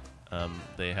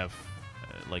 They have,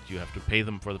 like, you have to pay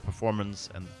them for the performance,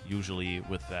 and usually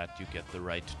with that you get the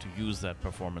right to use that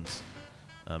performance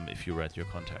if you read your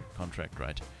contract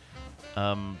right.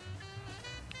 And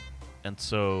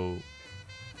so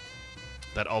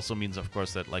that also means, of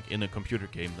course, that like in a computer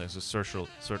game there's a certain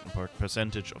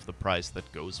percentage of the price that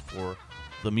goes for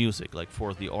the music, like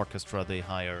for the orchestra they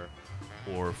hire,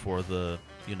 or for the,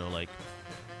 you know, like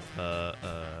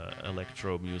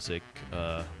electro music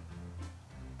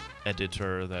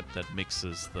editor that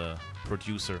mixes, the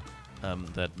producer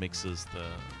that mixes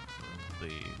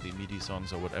the MIDI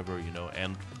songs or whatever, you know,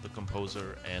 and the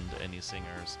composer and any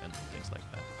singers and things like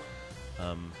that.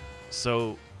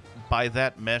 So by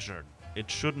that measure, it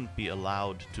shouldn't be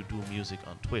allowed to do music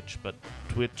on Twitch, but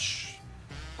Twitch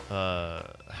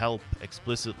help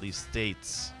explicitly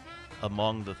states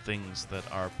among the things that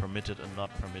are permitted and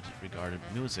not permitted regarding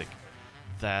music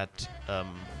that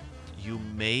you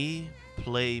may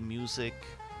play music.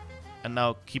 And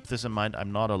now keep this in mind,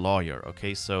 I'm not a lawyer,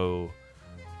 okay, so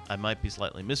I might be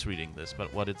slightly misreading this,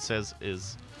 but what it says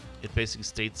is it basically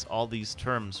states all these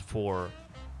terms for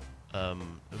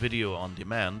video on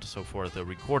demand, so for the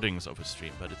recordings of a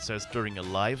stream, but it says during a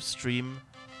live stream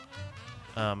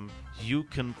you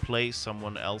can play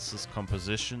someone else's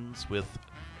compositions with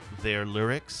their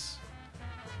lyrics,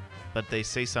 but they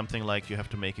say something like you have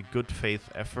to make a good faith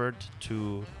effort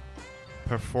to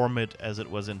perform it as it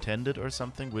was intended or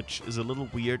something, which is a little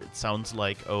weird. It sounds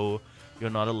like, oh, you're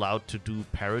not allowed to do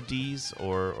parodies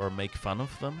or make fun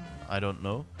of them. I don't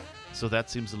know. So that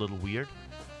seems a little weird.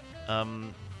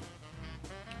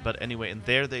 But anyway, in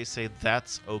there they say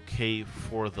that's okay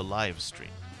for the live stream.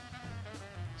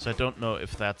 So I don't know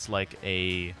if that's like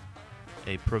a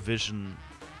provision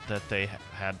that they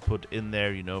had put in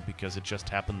there, you know, because it just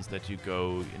happens that you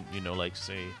go, you know, like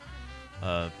say,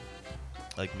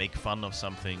 like make fun of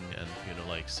something and, you know,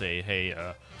 like say, hey,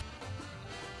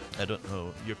 I don't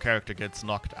know, your character gets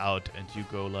knocked out and you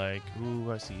go like,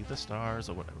 ooh, I see the stars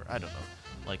or whatever. I don't know,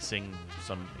 like sing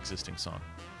some existing song.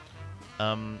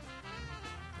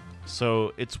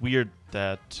 So it's weird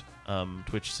that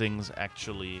Twitch Sings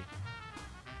actually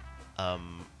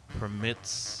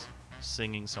permits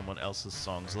singing someone else's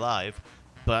songs live,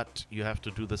 but you have to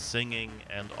do the singing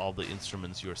and all the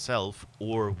instruments yourself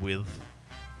or with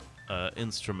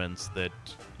instruments that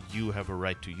you have a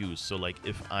right to use. So like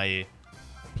if I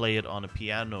play it on a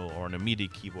piano or on a MIDI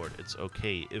keyboard, it's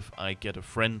okay. If I get a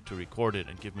friend to record it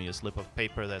and give me a slip of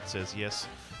paper that says, yes,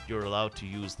 you're allowed to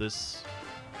use this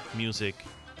music,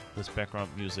 this background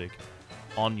music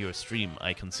on your stream,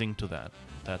 I can sing to that.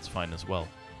 That's fine as well.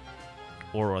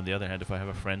 Or on the other hand, if I have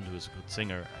a friend who is a good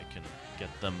singer, I can get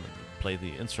them and play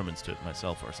the instruments to it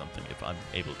myself or something if I'm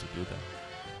able to do that.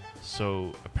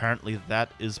 So apparently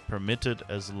that is permitted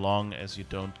as long as you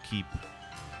don't keep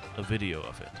a video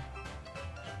of it.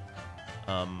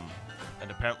 And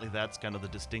apparently that's kind of the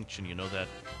distinction, you know, that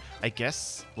I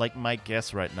guess, like my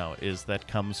guess right now is that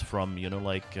comes from, you know,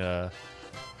 like,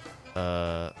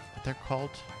 what they're called?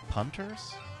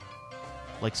 Punters?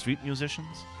 Like street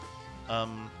musicians?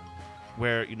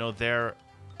 Where, you know, they're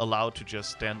allowed to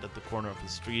just stand at the corner of the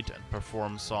street and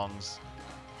perform songs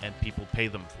and people pay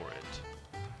them for it.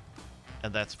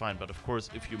 And that's fine. But of course,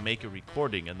 if you make a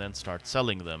recording and then start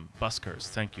selling them, buskers,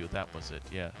 thank you, that was it.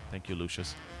 Yeah, thank you,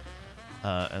 Lucius.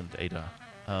 And Ada.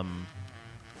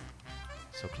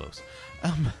 So close.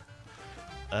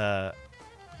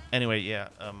 Anyway, yeah.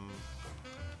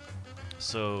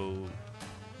 So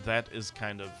that is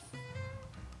kind of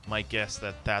my guess,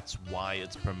 that that's why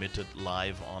it's permitted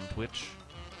live on Twitch.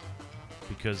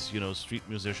 Because, you know, street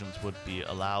musicians would be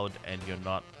allowed and you're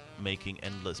not making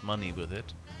endless money with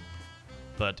it.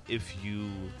 But if you...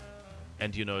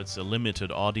 And, you know, it's a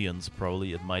limited audience,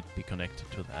 probably it might be connected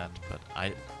to that. But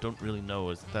I don't really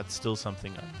know. That's still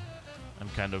something I'm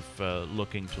kind of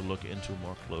looking to look into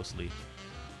more closely.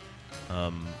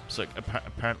 So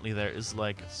apparently there is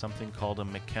like something called a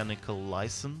mechanical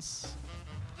license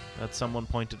that someone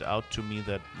pointed out to me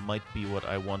that might be what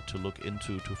I want to look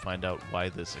into to find out why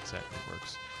this exactly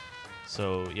works.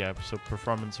 So yeah, so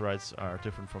performance rights are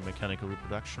different from mechanical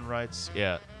reproduction rights.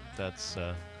 Yeah, that's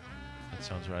that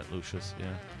sounds right, Lucius.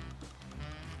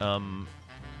 Yeah.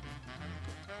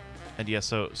 And yeah,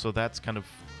 so that's kind of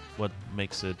what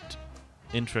makes it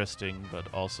interesting,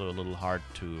 but also a little hard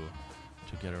to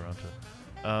get around to.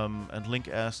 And Link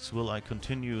asks, will I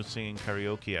continue singing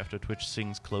karaoke after Twitch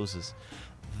Sings closes?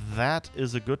 That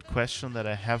is a good question that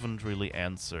I haven't really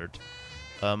answered.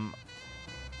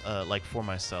 Like for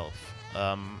myself.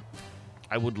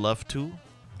 I would love to.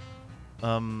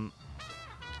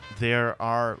 There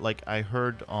are, like I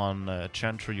heard on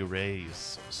Chantry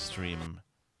Ray's stream.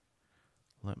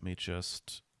 Let me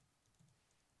just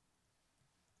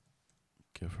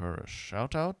give her a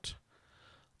shout out.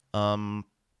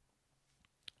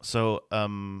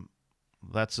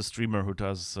 That's a streamer who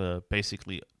does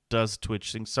basically does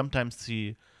Twitch things. Sometimes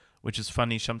which is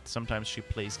funny, sometimes she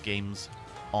plays games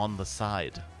on the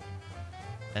side.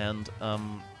 And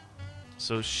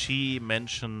so she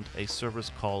mentioned a service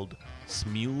called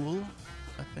Smule,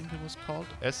 I think it was called,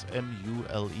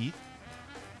 S-M-U-L-E.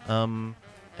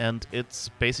 And it's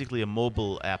basically a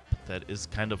mobile app that is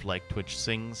kind of like Twitch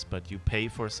Sings, but you pay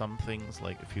for some things.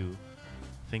 Like if you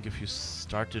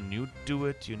start a new Do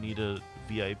It, you need a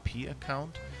VIP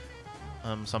account,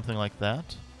 something like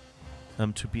that,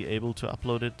 to be able to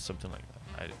upload it, something like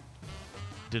that.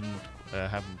 I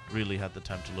haven't really had the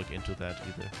time to look into that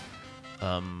either.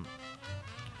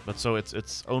 But so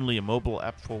it's only a mobile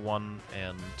app for one,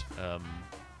 and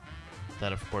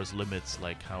that of course limits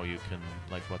like how you can,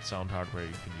 like what sound hardware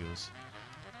you can use.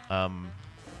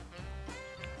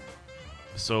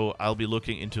 So I'll be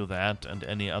looking into that and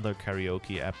any other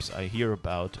karaoke apps I hear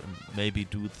about and maybe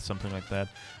do something like that.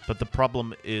 But the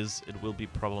problem is it will be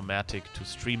problematic to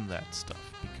stream that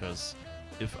stuff, because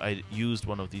if I used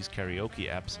one of these karaoke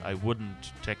apps, I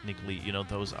wouldn't technically, you know,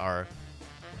 those are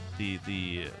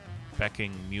the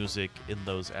backing music in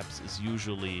those apps is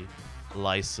usually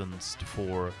licensed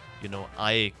for, you know,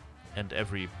 I and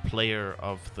every player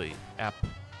of the app,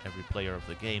 every player of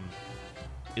the game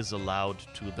is allowed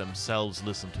to themselves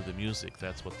listen to the music.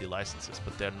 That's what the license is,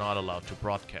 but they're not allowed to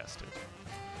broadcast it.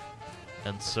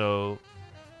 And so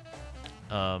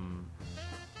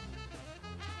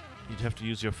You'd have to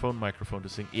use your phone microphone to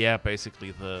sing. Yeah,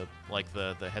 basically the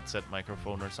headset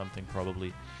microphone or something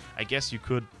probably. I guess you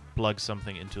could plug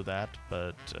something into that,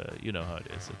 but you know how it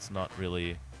is. It's not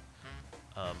really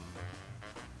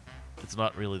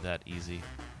that easy.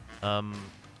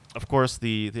 Of course,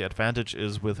 the advantage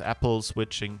is with Apple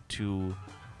switching to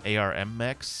ARM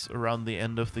Macs around the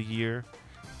end of the year.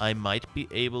 I might be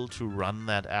able to run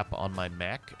that app on my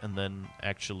Mac and then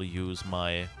actually use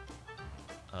my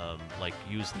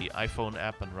use the iPhone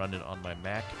app and run it on my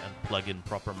Mac and plug in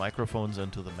proper microphones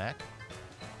into the Mac.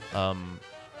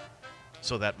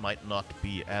 So that might not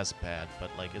be as bad, but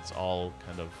like it's all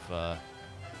kind of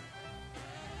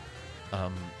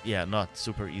yeah, not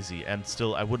super easy. And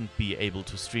still, I wouldn't be able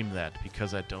to stream that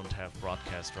because I don't have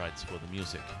broadcast rights for the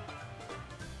music.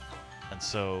 And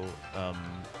so,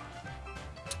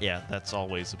 yeah, that's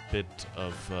always a bit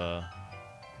of...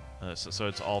 so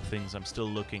it's all things I'm still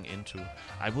looking into.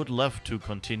 I would love to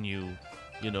continue,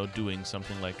 you know, doing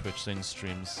something like Twitch Sing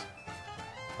streams.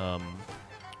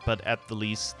 But at the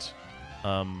least,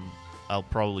 I'll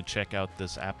probably check out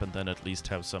this app and then at least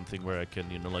have something where I can,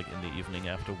 you know, like in the evening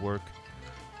after work,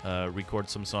 record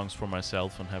some songs for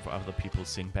myself and have other people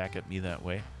sing back at me that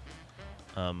way.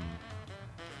 And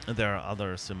there are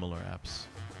other similar apps.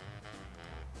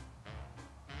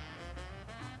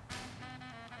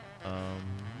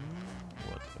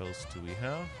 What else do we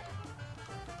have?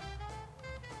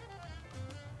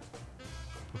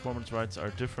 Performance rights are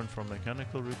different from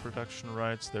mechanical reproduction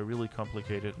rights. They're really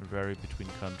complicated and vary between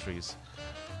countries.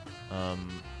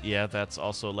 Yeah, that's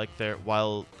also like there.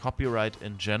 While copyright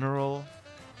in general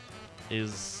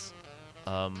is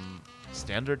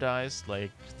standardized,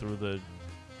 like through the,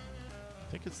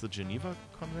 I think it's the Geneva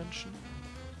Convention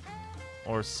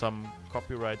or some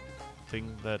copyright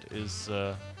thing that is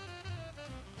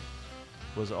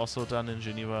was also done in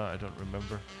Geneva. I don't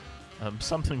remember.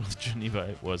 Something with Geneva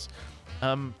it was.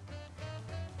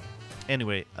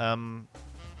 Anyway,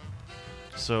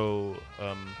 so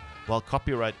while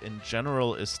copyright in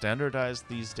general is standardized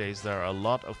these days, there are a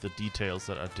lot of the details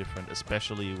that are different,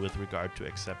 especially with regard to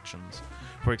exceptions.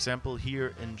 For example,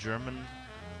 here in German,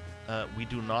 we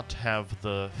do not have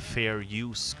the fair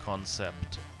use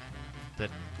concept that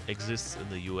exists in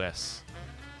the US.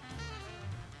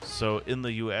 So in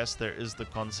the US, there is the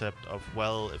concept of,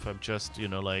 well, if I'm just, you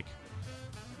know, like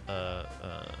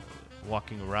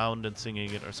walking around and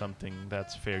singing it or something,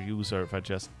 that's fair use, or if I'm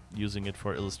just using it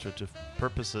for illustrative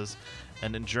purposes.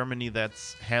 And in Germany,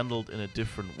 that's handled in a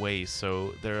different way.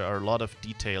 So there are a lot of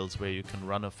details where you can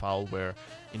run afoul where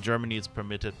in Germany it's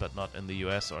permitted but not in the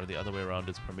US, or the other way around,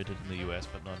 it's permitted in the US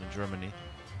but not in Germany.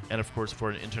 And of course,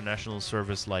 for an international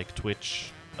service like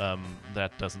Twitch,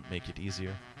 that doesn't make it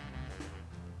easier.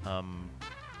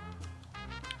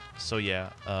 So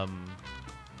yeah,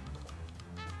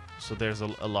 so there's a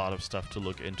lot of stuff to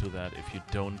look into that if you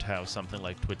don't have something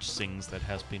like Twitch Sings that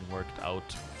has been worked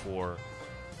out for,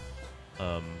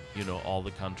 you know, all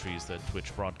the countries that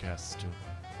Twitch broadcasts to.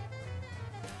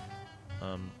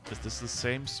 Is this the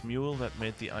same Smule that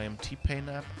made the IMT Pain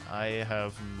app? I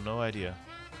have no idea.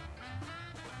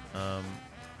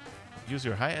 Use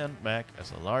your high-end Mac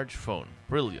as a large phone.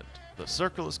 Brilliant. The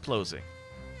circle is closing.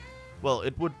 Well,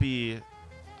 it would be,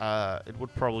 it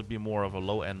would probably be more of a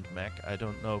low-end Mac. I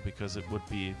don't know, because it would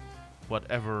be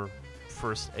whatever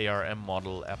first ARM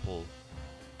model Apple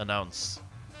announce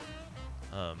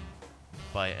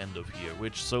by end of year,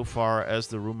 which so far as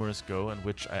the rumors go, and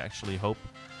which I actually hope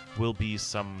will be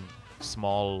some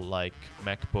small like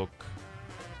MacBook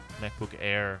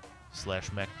Air /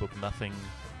 MacBook Nothing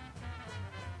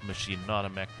machine, not a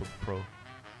MacBook Pro.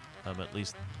 At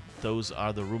least those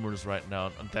are the rumors right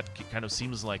now, and that kind of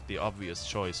seems like the obvious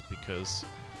choice, because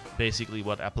basically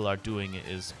what Apple are doing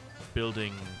is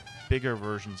building bigger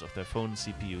versions of their phone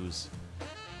CPUs,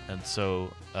 and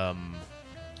so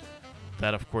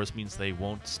that of course means they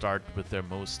won't start with their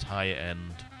most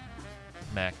high-end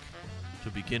Mac to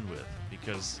begin with,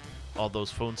 because all those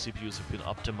phone CPUs have been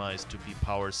optimized to be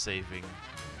power saving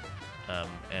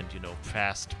and, you know,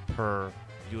 fast per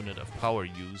unit of power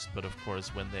used. But of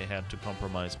course, when they had to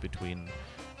compromise between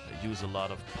use a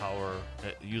lot of power,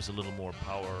 use a little more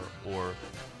power, or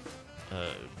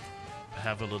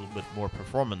have a little bit more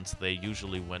performance, they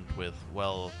usually went with,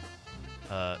 well,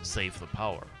 save the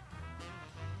power.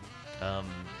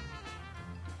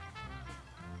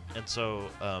 And so,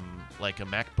 like a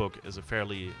MacBook is a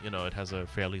fairly, you know, it has a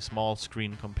fairly small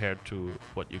screen compared to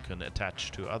what you can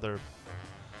attach to other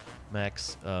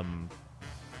Macs.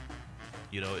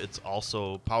 You know, it's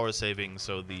also power saving,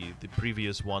 so the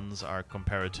previous ones are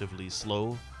comparatively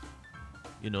slow.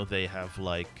 You know, they have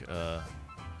like a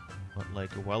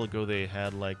while ago they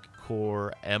had like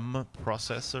Core M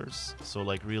processors, so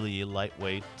like really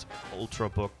lightweight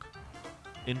ultrabook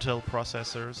Intel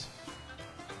processors,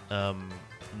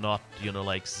 not, you know,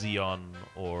 like Xeon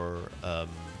or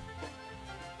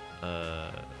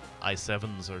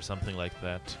i7s or something like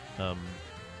that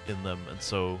in them, and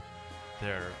so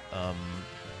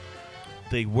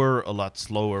they were a lot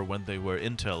slower when they were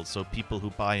Intel. So people who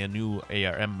buy a new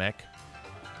ARM Mac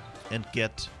and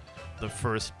get the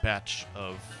first batch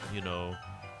of, you know,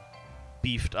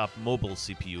 beefed up mobile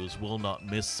CPUs will not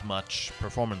miss much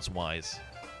performance-wise.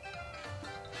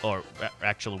 Or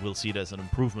actually we'll see it as an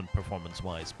improvement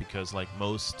performance-wise, because like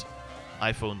most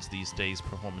iPhones these days,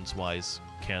 performance-wise,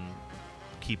 can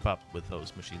keep up with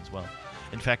those machines well.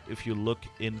 In fact, if you look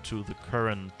into the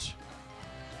current,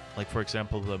 like for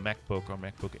example the MacBook or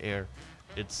MacBook Air,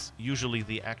 it's usually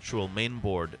the actual main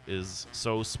board is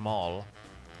so small,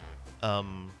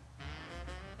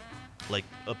 like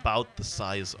about the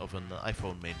size of an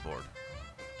iPhone mainboard,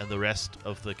 and the rest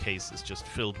of the case is just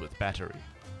filled with battery.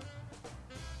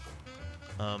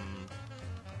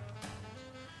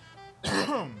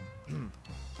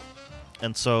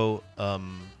 And so,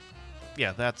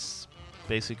 yeah, that's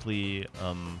basically,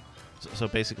 so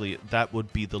basically that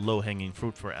would be the low-hanging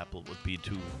fruit for Apple, would be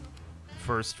to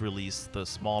first release the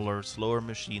smaller, slower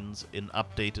machines in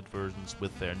updated versions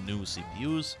with their new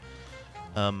CPUs.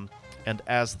 And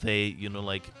as they, you know,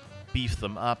 like beef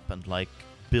them up and like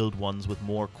build ones with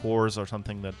more cores or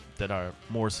something that are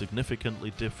more significantly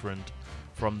different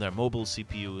from their mobile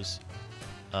CPUs,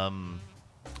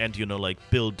 and, you know, like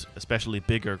build especially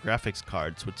bigger graphics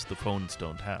cards, which the phones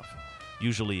don't have.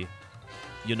 Usually,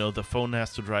 you know, the phone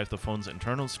has to drive the phone's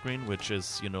internal screen, which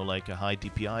is, you know, like a high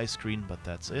DPI screen, but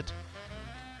that's it.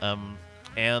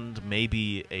 And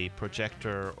maybe a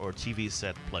projector or TV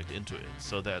set plugged into it,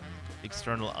 so that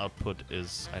external output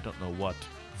is, I don't know what,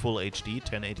 full HD,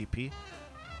 1080p,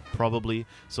 probably.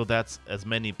 So that's as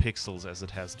many pixels as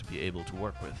it has to be able to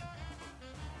work with.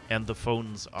 And the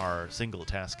phones are single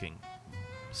tasking,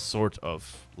 sort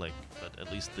of, like, but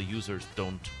at least the users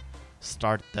don't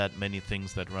start that many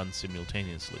things that run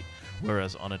simultaneously.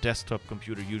 Whereas on a desktop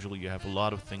computer, usually you have a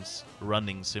lot of things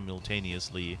running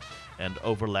simultaneously and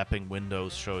overlapping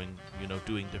windows showing, you know,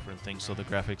 doing different things. So the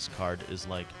graphics card is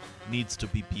like, needs to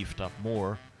be beefed up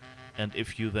more. And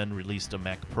if you then released a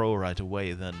Mac Pro right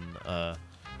away, then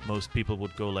most people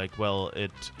would go like, well,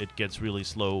 it gets really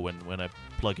slow when I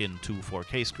plug in 2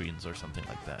 4K screens or something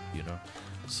like that, you know.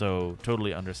 So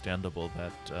totally understandable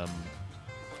that,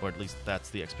 or at least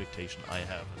that's the expectation I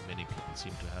have, and many people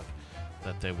seem to have,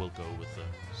 that they will go with the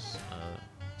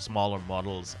smaller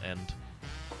models, and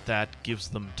that gives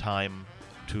them time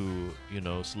to, you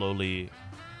know, slowly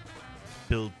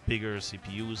build bigger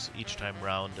CPUs each time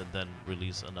round and then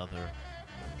release another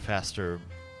faster,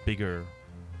 bigger,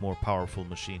 more powerful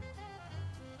machine.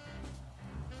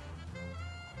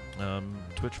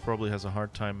 Twitch probably has a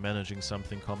hard time managing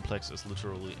something complex as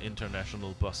literally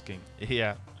international busking.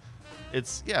 Yeah.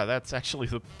 Yeah, that's actually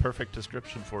the perfect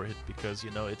description for it, because,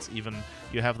 you know, it's even,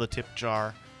 you have the tip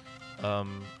jar,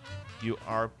 you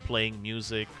are playing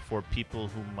music for people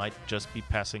who might just be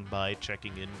passing by,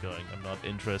 checking in, going, I'm not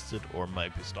interested, or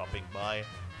might be stopping by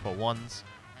for once,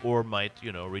 or might,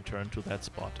 you know, return to that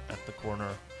spot at the corner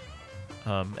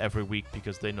every week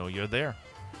because they know you're there,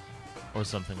 or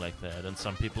something like that. And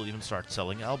some people even start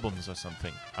selling albums or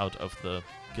something out of the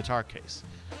guitar case.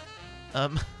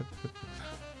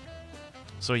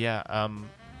 So yeah,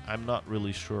 I'm not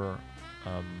really sure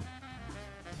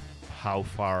how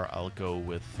far I'll go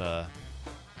with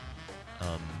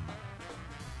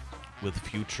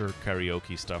future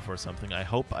karaoke stuff or something. I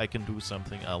hope I can do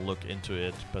something. I'll look into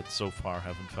it, but so far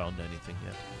haven't found anything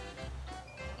yet.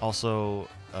 Also,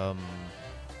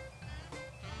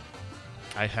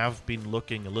 I have been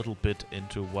looking a little bit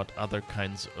into what other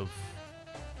kinds of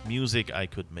music I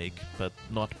could make, but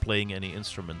not playing any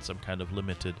instruments. I'm kind of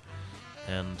limited.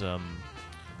 And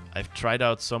I've tried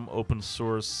out some open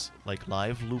source, like,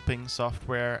 live looping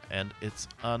software, and it's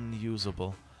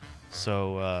unusable.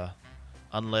 So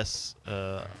unless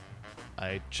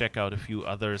I check out a few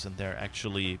others and they're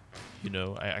actually, you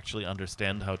know, I actually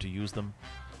understand how to use them,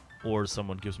 or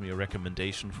someone gives me a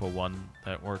recommendation for one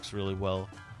that works really well,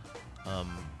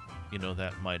 you know,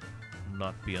 that might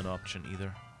not be an option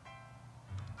either.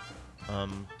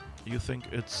 You think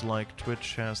it's like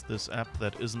Twitch has this app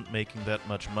that isn't making that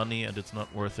much money and it's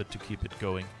not worth it to keep it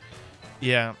going?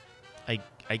 Yeah,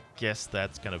 I guess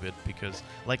that's kind of it, because,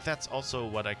 like, that's also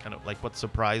what I kind of, like, what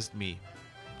surprised me.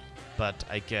 But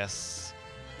I guess,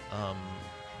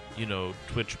 you know,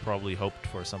 Twitch probably hoped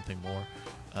for something more.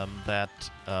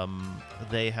 that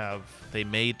they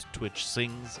made Twitch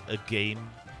Sings a game,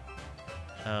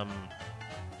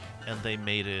 and they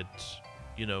made it,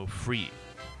 you know, free.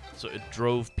 So it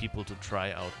drove people to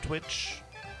try out Twitch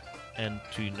and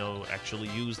to, you know, actually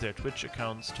use their Twitch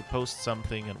accounts to post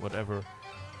something and whatever.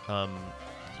 So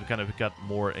kind of got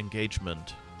more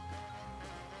engagement.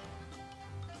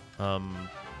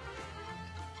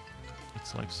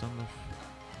 It's like some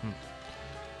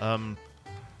of...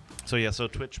 So yeah, so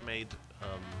Twitch made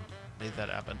that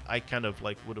app, and I kind of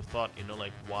like would have thought, you know,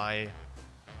 like why,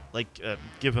 like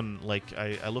given like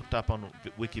I looked up on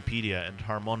Wikipedia, and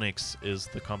Harmonix is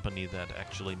the company that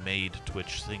actually made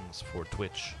Twitch Things for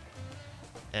Twitch,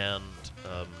 and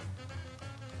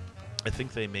I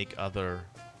think they make other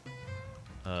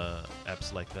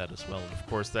apps like that as well. And of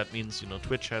course, that means, you know,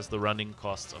 Twitch has the running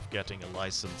costs of getting a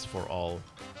license for all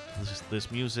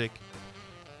this music,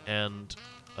 and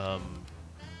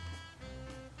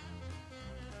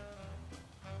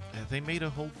they made a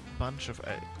whole bunch of...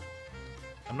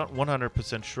 I'm not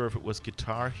 100% sure if it was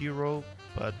Guitar Hero,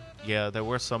 but yeah, there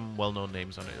were some well-known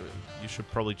names on it. You should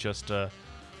probably just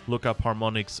look up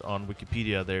Harmonix on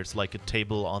Wikipedia. There's like a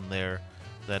table on there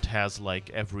that has like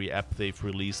every app they've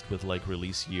released with like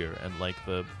release year, and like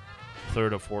the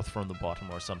third or fourth from the bottom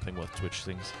or something with Twitch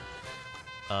Things.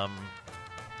 And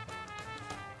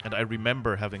I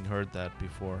remember having heard that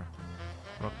before.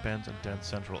 Rock Band and Dance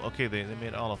Central. Okay, they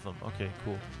made all of them. Okay,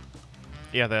 cool.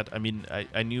 Yeah, that, I mean,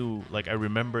 I knew, like, I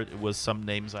remembered it was some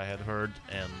names I had heard,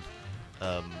 and,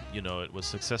 you know, it was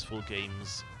successful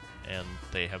games, and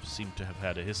they seemed to have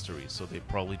had a history, so they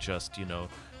probably just, you know,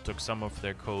 took some of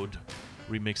their code,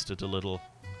 remixed it a little.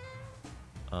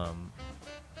 Yeah,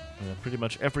 pretty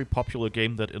much every popular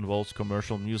game that involves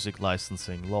commercial music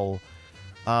licensing, lol.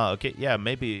 Okay, yeah,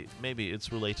 maybe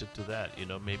it's related to that, you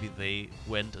know, maybe they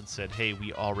went and said, hey,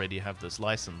 we already have this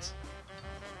license.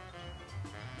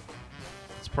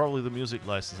 It's probably the music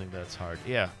licensing that's hard.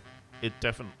 Yeah, it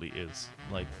definitely is.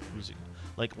 Like, music,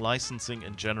 like licensing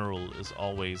in general is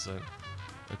always a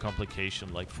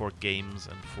complication, like for games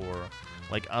and for,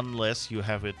 like, unless you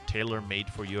have it tailor-made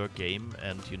for your game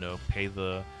and, you know, pay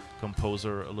the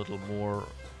composer a little more,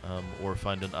 or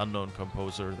find an unknown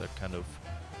composer that kind of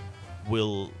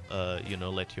will, you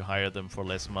know, let you hire them for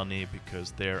less money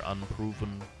because they're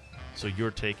unproven, so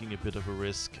you're taking a bit of a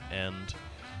risk, and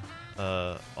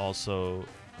also,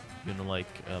 you know, like,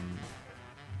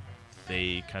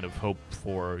 they kind of hope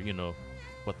for, you know,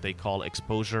 what they call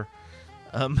exposure.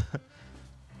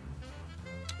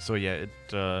 So yeah,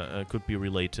 it could be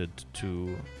related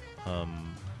to,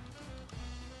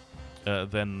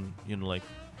 then, you know, like,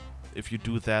 if you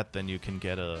do that, then you can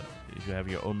get if you have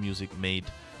your own music made,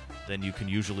 then you can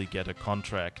usually get a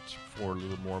contract for a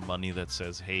little more money that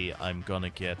says, hey, I'm gonna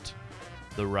get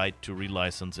the right to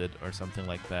relicense it or something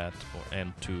like that,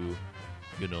 and to,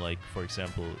 you know, like, for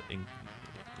example,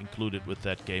 include it with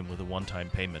that game with a one-time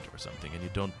payment or something, and you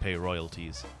don't pay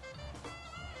royalties.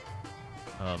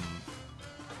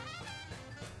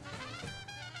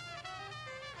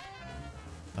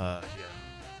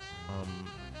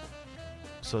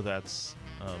 So that's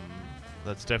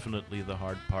definitely the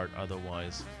hard part.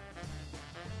 Otherwise,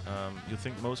 you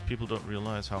think most people don't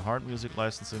realize how hard music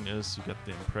licensing is. You get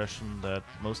the impression that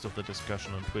most of the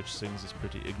discussion on Twitch Sings is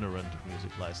pretty ignorant of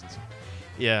music licensing.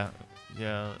 Yeah,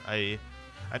 I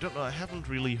don't know, I haven't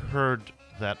really heard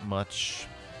that much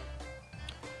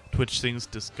Twitch Sings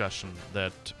discussion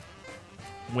that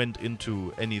went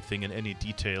into anything in any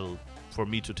detail for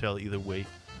me to tell either way.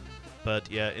 But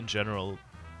yeah, in general,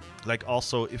 like,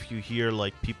 also if you hear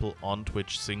like people on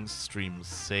Twitch Sings streams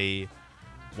say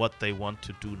what they want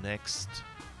to do next,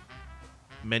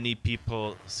 many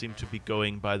people seem to be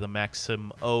going by the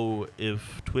maxim, oh,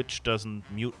 if Twitch doesn't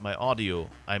mute my audio,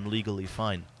 I'm legally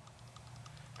fine.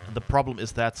 And the problem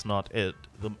is that's not it.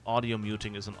 The audio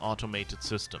muting is an automated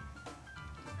system,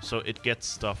 so it gets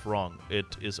stuff wrong.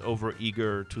 It is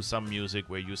over-eager to some music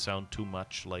where you sound too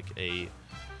much like a,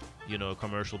 you know,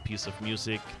 commercial piece of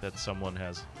music that someone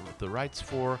has the rights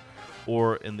for,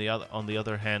 or on the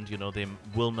other hand, you know, they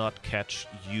will not catch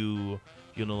you,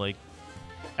 you know, like,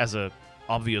 as a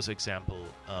obvious example,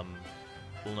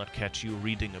 will not catch you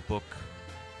reading a book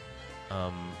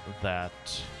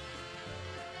that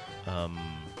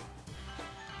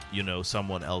you know,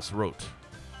 someone else wrote,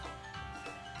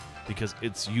 because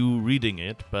it's you reading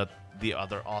it, but the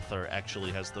other author actually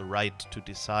has the right to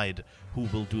decide who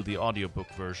will do the audiobook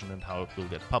version and how it will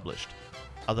get published.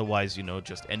 Otherwise, you know,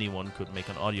 just anyone could make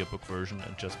an audiobook version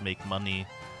and just make money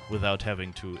without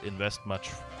having to invest much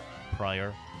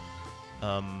prior.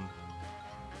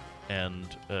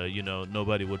 and you know,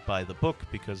 nobody would buy the book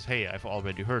because, hey, I've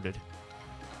already heard it.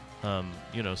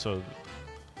 You know, so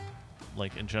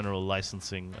like in general,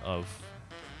 licensing of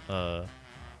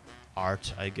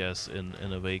art, I guess, in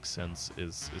a vague sense,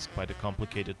 is quite a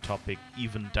complicated topic,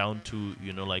 even down to,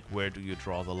 you know, like, where do you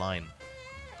draw the line?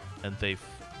 And they've,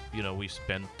 you know, we've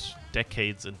spent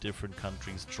decades in different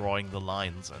countries drawing the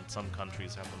lines, and some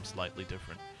countries have them slightly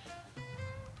different.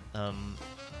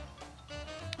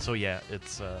 So yeah,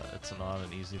 it's not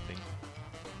an easy thing.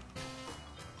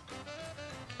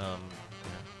 Yeah.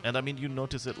 And I mean, you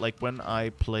notice it, like, when I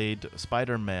played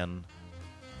Spider-Man,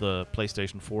 the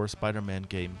PlayStation 4 Spider-Man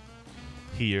game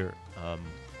here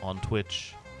on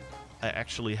Twitch, I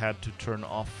actually had to turn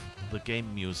off the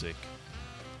game music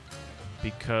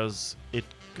because it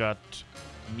got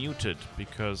muted,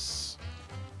 because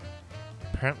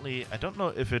apparently, I don't know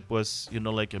if it was, you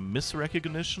know, like a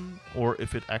misrecognition, or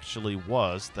if it actually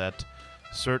was that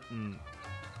certain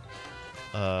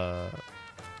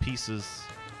pieces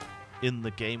in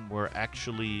the game were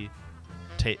actually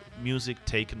music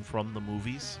taken from the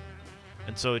movies.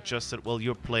 And so it just said, well,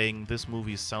 you're playing this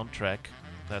movie's soundtrack,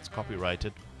 that's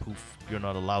copyrighted, poof, you're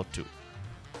not allowed to.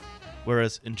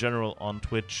 Whereas in general on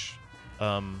Twitch,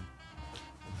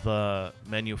 the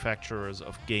manufacturers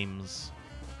of games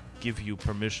give you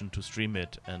permission to stream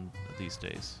it, and these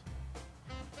days.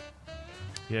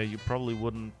 Yeah, you probably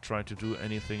wouldn't try to do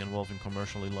anything involving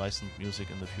commercially licensed music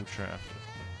in the future after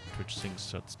Twitch things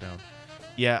shuts down.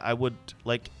 Yeah, I would,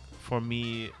 like, for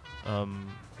me,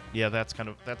 yeah, that's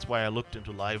why I looked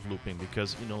into live looping,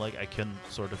 because, you know, like, I can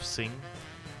sort of sing,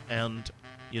 and,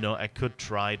 you know, I could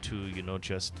try to, you know,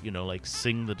 just, you know, like,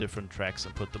 sing the different tracks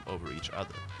and put them over each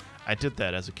other. I did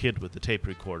that as a kid with the tape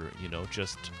recorder, you know,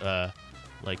 just,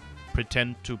 like,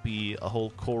 pretend to be a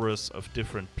whole chorus of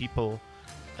different people,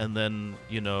 and then,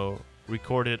 you know,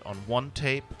 record it on one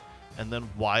tape, and then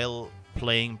while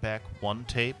playing back one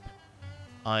tape,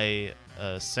 I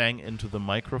sang into the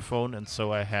microphone, and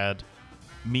so I had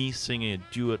me singing a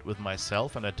duet with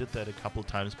myself, and I did that a couple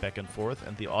times back and forth,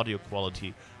 and the audio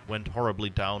quality went horribly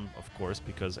down, of course,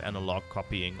 because analog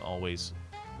copying always,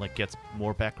 like, gets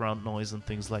more background noise and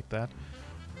things like that.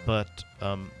 But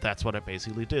that's what I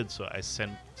basically did. So I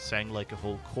sang like a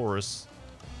whole chorus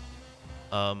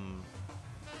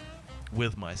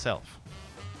with myself.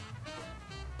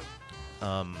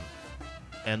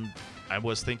 And I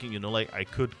was thinking, you know, like, I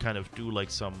could kind of do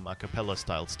like some a cappella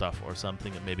style stuff or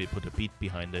something and maybe put a beat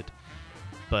behind it.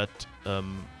 But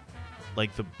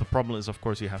like, the problem is, of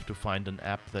course, you have to find an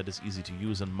app that is easy to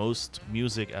use, and most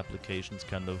music applications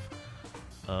kind of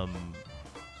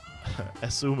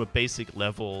assume a basic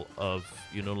level of,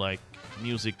 you know, like,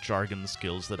 music jargon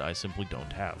skills that I simply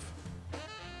don't have.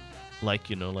 Like,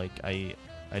 you know, like, I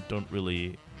don't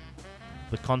really...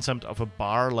 The concept of a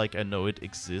bar, like, I know it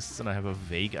exists and I have a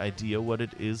vague idea what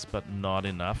it is, but not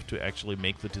enough to actually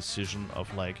make the decision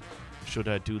of, like, should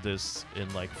I do this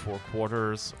in, like,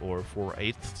 4/4 or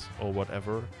 4/8 or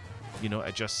whatever. You know,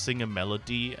 I just sing a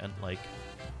melody and, like,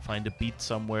 find a beat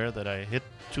somewhere that I hit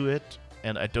to it,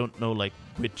 and I don't know, like,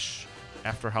 which,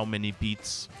 after how many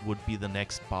beats would be the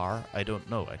next bar. I don't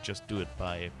know. I just do it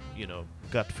by, you know,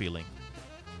 gut feeling.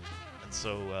 And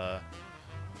so,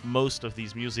 most of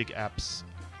these music apps,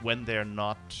 when they're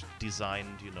not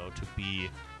designed, you know, to be,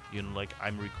 you know, like,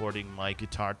 I'm recording my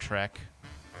guitar track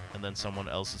and then someone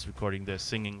else is recording their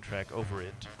singing track over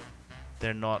it,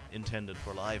 they're not intended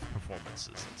for live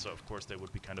performances. And so, of course, they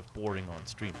would be kind of boring on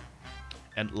stream.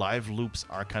 And live loops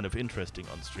are kind of interesting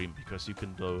on stream, because you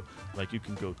can go, like, you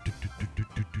can go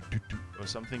or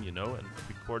something, you know, and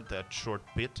record that short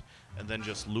bit and then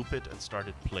just loop it and start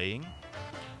it playing.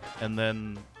 And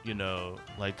then, you know,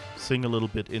 like, sing a little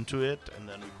bit into it and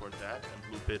then record that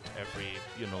and loop it every,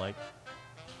 you know, like,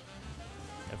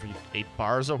 every 8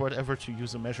 bars or whatever, to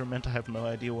use a measurement. I have no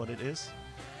idea what it is.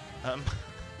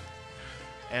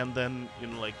 And then, you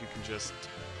know, like, you can just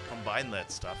combine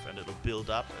that stuff and it'll build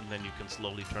up, and then you can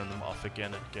slowly turn them off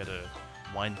again and get a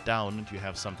wind down, and you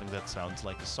have something that sounds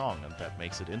like a song, and that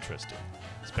makes it interesting,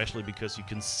 especially because you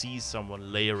can see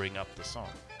someone layering up the song.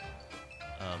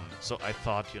 So I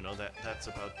thought, you know, that's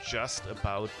just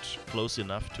about close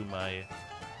enough to my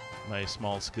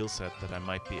small skill set that I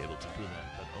might be able to do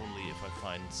that, but only if I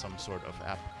find some sort of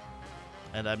app.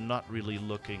 And I'm not really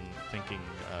thinking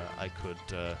I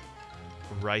could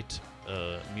write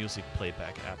a music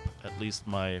playback app. At least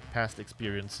my past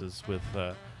experiences with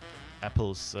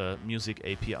Apple's music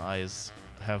APIs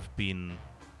have been,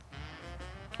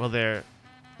 well, they're,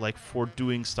 like, for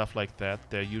doing stuff like that,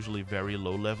 they're usually very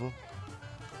low level.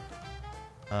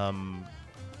 And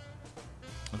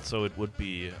so it would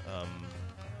be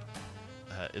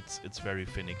it's very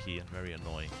finicky and very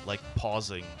annoying. Like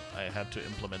pausing, I had to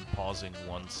implement pausing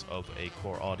once of a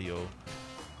Core Audio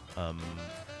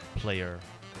player,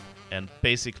 and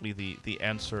basically the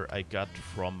answer I got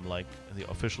from, like, the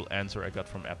official answer I got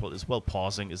from Apple is, well,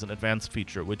 pausing is an advanced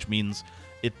feature, which means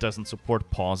it doesn't support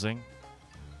pausing.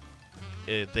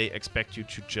 They expect you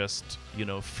to just, you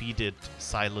know, feed it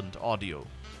silent audio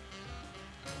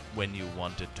when you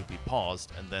want it to be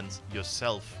paused, and then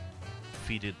yourself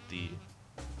feed it the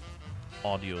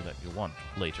audio that you want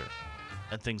later,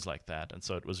 and things like that. And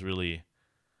so it was really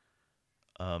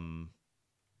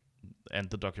and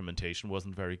the documentation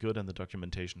wasn't very good, and the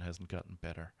documentation hasn't gotten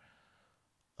better.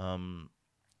 Oh,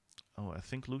 I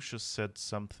think Lucius said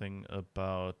something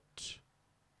about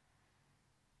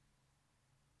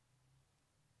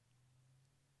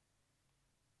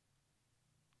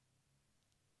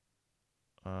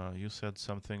you said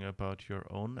something about your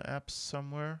own apps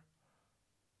somewhere.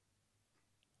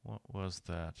 What was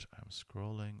that? I'm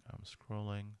scrolling.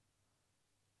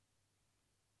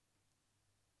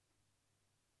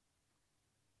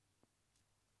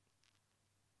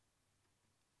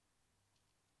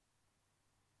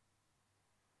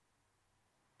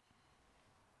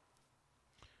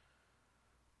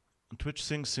 Twitch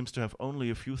Sings seems to have only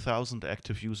a few thousand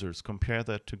active users. Compare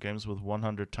that to games with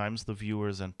 100 times the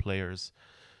viewers and players.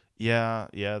 Yeah,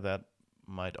 that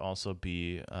might also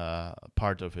be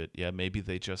part of it. Yeah, maybe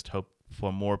they just hoped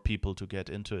for more people to get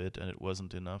into it, and it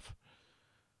wasn't enough.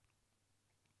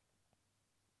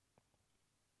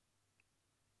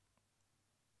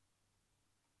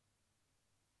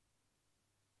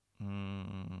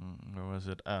 Where was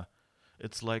it?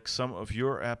 It's like some of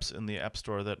your apps in the App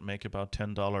Store that make about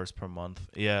 $10 per month.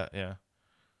 Yeah.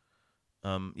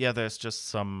 Yeah, there's just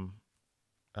some...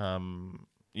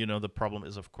 you know, the problem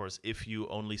is, of course, if you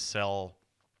only sell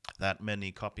that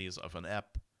many copies of an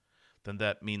app, then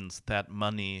that means that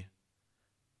money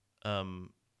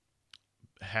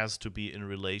has to be in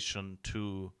relation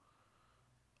to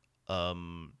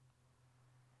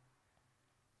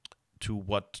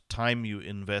what time you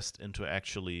invest into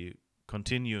actually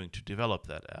continuing to develop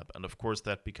that app. And of course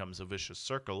that becomes a vicious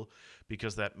circle,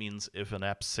 because that means if an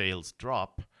app sales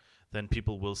drop, then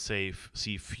people will see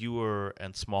fewer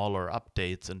and smaller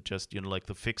updates, and just, you know, like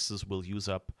the fixes will use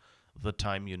up the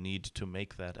time you need to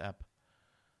make that app.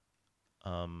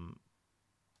 To,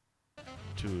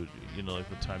 you know, like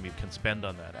the time you can spend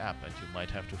on that app, and you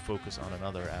might have to focus on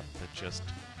another app that just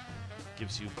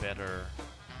gives you better,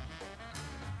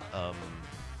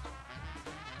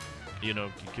 you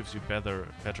know, gives you better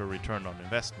return on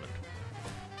investment.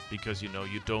 Because, you know,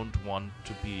 you don't want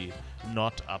to be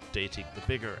not updating the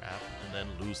bigger app and then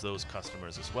lose those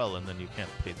customers as well, and then you can't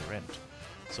pay the rent.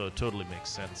 So it totally makes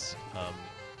sense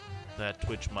that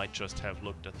Twitch might just have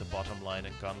looked at the bottom line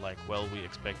and gone like, well, we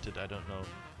expected, I don't know,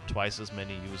 twice as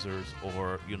many users,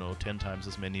 or, you know, 10 times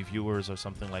as many viewers or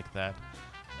something like that,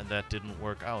 and that didn't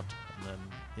work out. And then,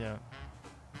 yeah.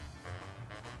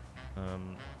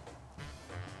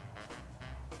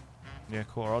 Yeah,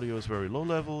 Core Audio is very low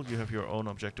level. You have your own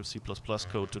Objective-C++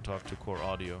 code to talk to Core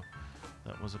Audio.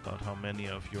 That was about how many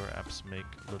of your apps make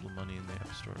little money in the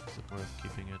App Store. Is it worth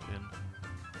keeping it in?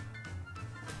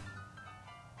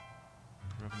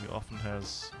 Revenue often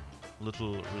has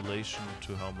little relation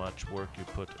to how much work you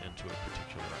put into a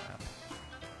particular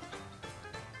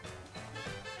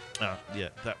app. Yeah,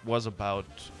 that was about...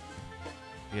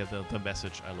 Yeah, the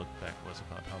message I looked back was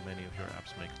about how many of your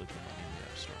apps make little money in the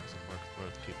App Store. Is it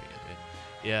worth keeping it in?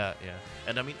 Yeah.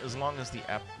 And I mean, as long as the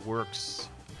app works,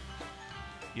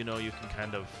 you know, you can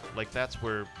kind of, like, that's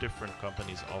where different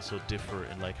companies also differ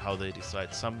in, like, how they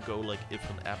decide. Some go, like, if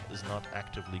an app is not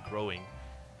actively growing,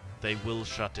 they will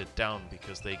shut it down,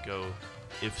 because they go,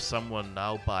 if someone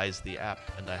now buys the app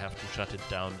and I have to shut it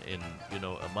down in, you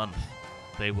know, a month,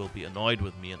 they will be annoyed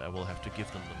with me and I will have to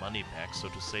give them the money back. So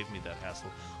to save me that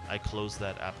hassle, I close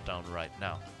that app down right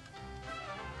now.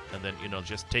 And then, you know,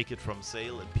 just take it from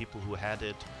sale, and people who had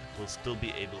it will still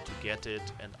be able to get it,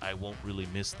 and I won't really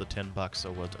miss the $10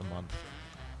 or what a month.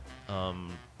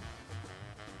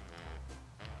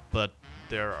 But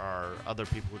there are other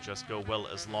people who just go, well,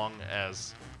 as long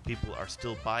as people are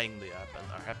still buying the app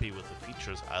and are happy with the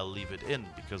features, I'll leave it in,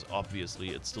 because obviously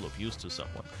it's still of use to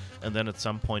someone. And then at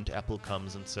some point Apple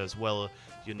comes and says, well,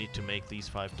 you need to make these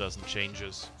 5 dozen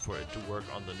changes for it to work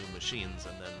on the new machines.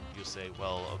 And then you say,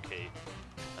 well, okay,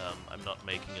 I'm not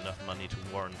making enough money to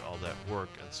warrant all that work.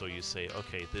 And so you say,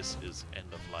 okay, this is end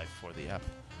of life for the app.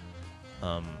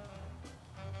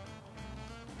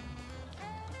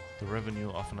 The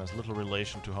revenue often has little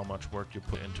relation to how much work you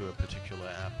put into a particular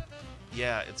app.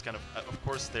 yeah, it's kind of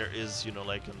course there is, you know,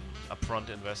 like an upfront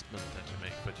investment that you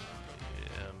make,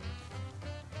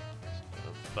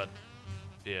 but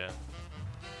yeah,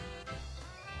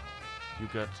 you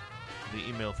got the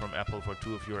email from Apple for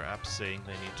 2 of your apps saying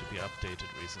they need to be updated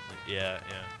recently. Yeah,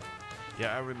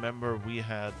 I remember we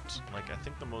had, like, I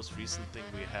think the most recent thing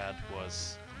we had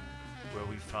was where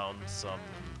we found some,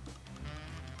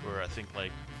 where I think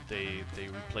like they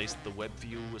replaced the web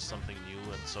view with something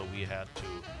new, and so we had to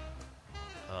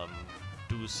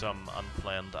do some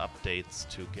unplanned updates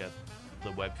to get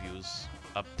the web views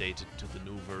updated to the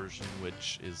new version,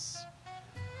 which is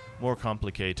more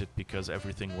complicated because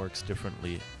everything works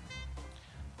differently.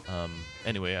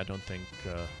 Anyway, I don't think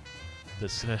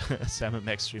this Salmon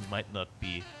Max stream might not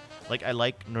be... Like, I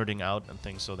like nerding out and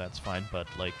things, so that's fine, but,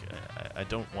 like, I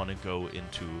don't want to go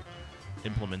into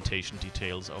implementation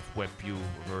details of WebView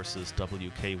versus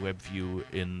WK WebView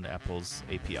in Apple's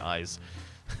APIs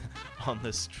on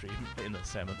this stream, in a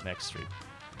Salmon Max stream.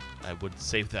 I would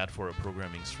save that for a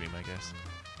programming stream, I guess.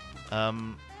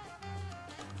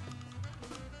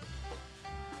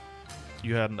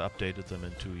 You hadn't updated them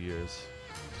in 2 years.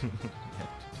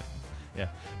 Yeah,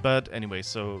 but anyway,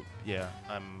 so yeah,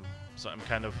 I'm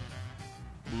kind of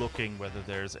looking whether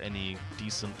there's any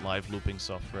decent live looping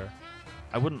software.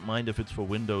 I wouldn't mind if it's for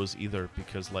Windows either,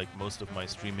 because like most of my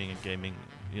streaming and gaming,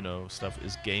 you know, stuff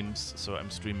is games, so I'm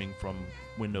streaming from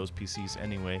Windows PCs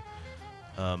anyway.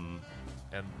 And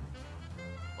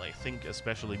I think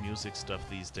especially music stuff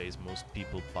these days, most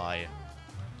people buy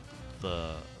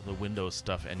the Windows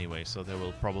stuff anyway, so there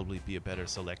will probably be a better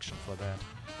selection for that.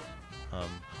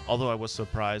 Although I was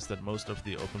surprised that most of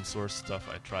the open source stuff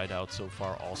I tried out so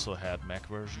far also had Mac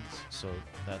versions, so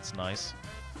that's nice.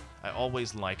 I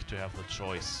always like to have the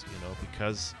choice, you know,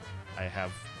 because I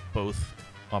have both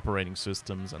operating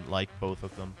systems and like both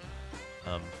of them.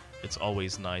 It's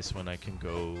always nice when I can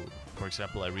go, for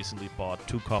example, I recently bought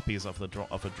 2 copies of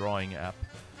a drawing app,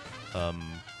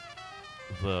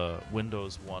 the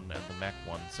Windows one and the Mac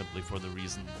one, simply for the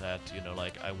reason that, you know,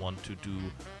 like I want to do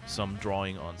some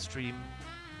drawing on stream,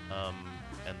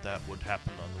 and that would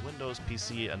happen on the Windows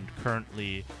PC, and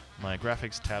currently my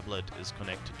graphics tablet is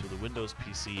connected to the Windows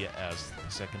PC as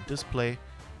the second display,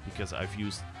 because I've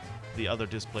used the other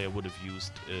display I would have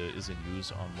used is in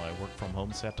use on my work from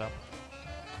home setup.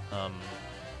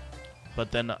 But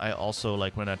then I also,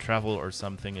 like when I travel or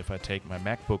something, if I take my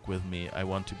MacBook with me, I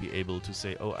want to be able to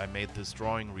say, oh, I made this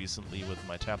drawing recently with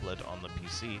my tablet on the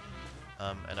PC,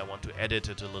 and I want to edit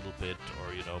it a little bit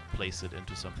or, you know, place it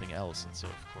into something else. And so,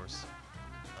 of course,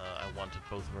 I wanted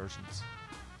both versions.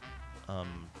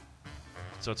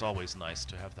 So it's always nice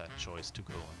to have that choice to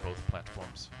go on both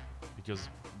platforms, because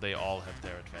they all have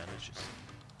their advantages.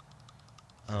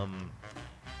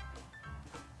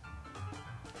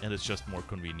 And it's just more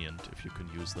convenient if you can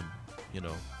use them, you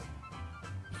know,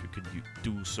 if you can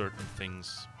do certain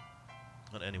things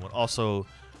on anyone. Also,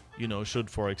 you know, should,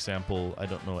 for example, I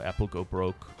don't know, Apple go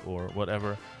broke or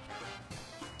whatever,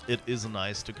 it is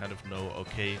nice to kind of know,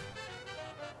 okay,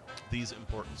 these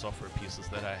important software pieces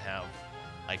that I have,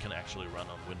 I can actually run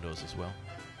on Windows as well.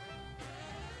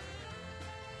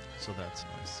 So that's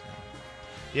nice.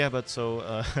 Yeah, but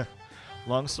so,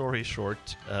 long story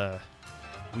short,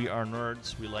 we are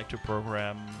nerds, we like to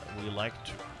program, we like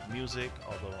music,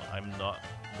 although I'm not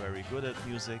very good at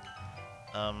music,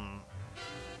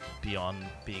 beyond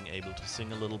being able to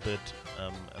sing a little bit,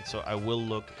 and so I will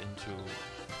look into,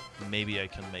 maybe I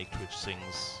can make Twitch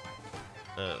Sings,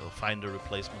 find a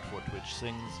replacement for Twitch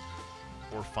Sings,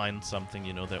 or find something,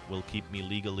 you know, that will keep me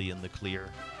legally in the clear,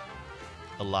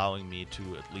 allowing me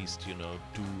to at least, you know,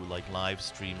 do like live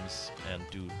streams and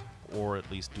or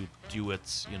at least do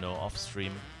duets, you know, off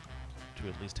stream, to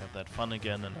at least have that fun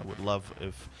again. And I would love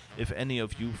if any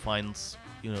of you finds,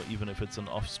 you know, even if it's an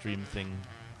off stream thing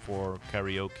for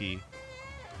karaoke,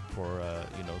 for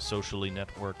you know, socially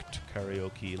networked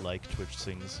karaoke like Twitch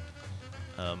Sings,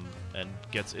 and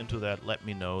gets into that, let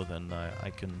me know. Then I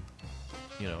can,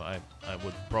 you know, I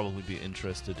would probably be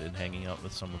interested in hanging out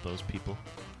with some of those people.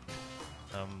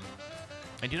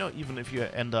 And you know, even if you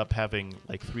end up having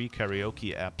like 3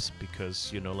 karaoke apps,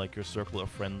 because, you know, like your circle of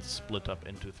friends split up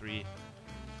into 3,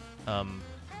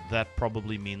 that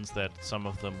probably means that some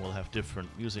of them will have different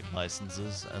music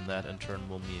licenses, and that in turn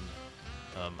will mean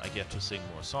I get to sing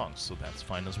more songs, so that's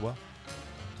fine as well.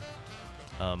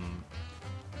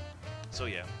 So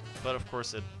yeah, but of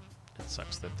course it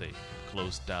sucks that they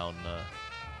closed down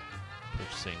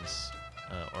Twitch Sings,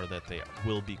 or that they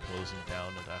will be closing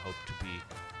down, and I hope to be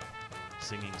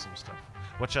singing some stuff.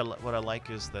 What I like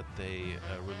is that they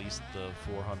released the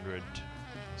 400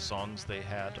 songs they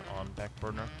had on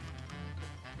Backburner,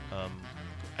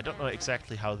 I don't know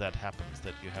exactly how that happens,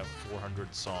 that you have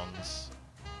 400 songs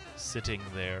sitting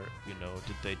there, you know.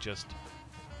 Did they just,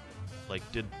 like,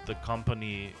 did the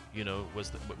company, you know,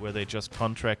 were they just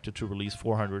contracted to release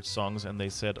 400 songs and they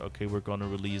said, okay, we're going to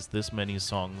release this many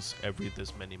songs every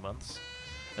this many months?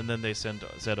 And then they said,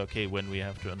 okay, when we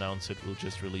have to announce it, we'll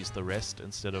just release the rest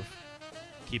instead of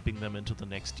keeping them into the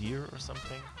next year or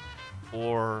something?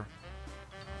 Or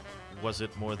was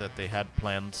it more that they had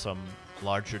planned some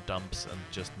larger dumps and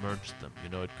just merged them? You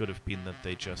know, it could have been that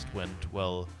they just went,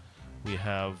 well, we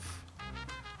have...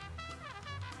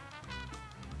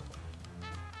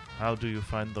 How do you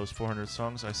find those 400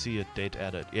 songs? I see a date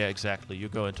added. Yeah, exactly. You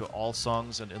go into all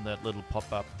songs, and in that little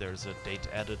pop-up, there's a date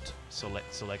added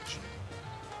selection.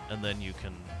 And then you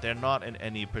can... They're not in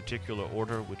any particular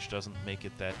order, which doesn't make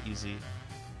it that easy.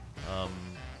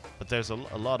 But there's a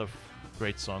lot of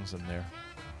great songs in there.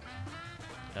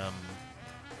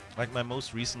 Like my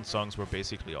most recent songs were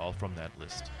basically all from that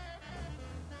list.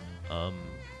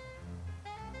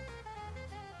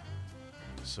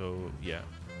 So yeah,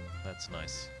 that's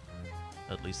nice.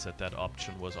 At least that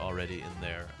option was already in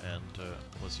there and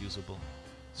was usable.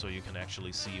 So you can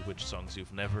actually see which songs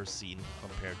you've never seen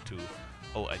compared to,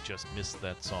 oh, I just missed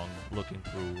that song looking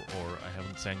through, or I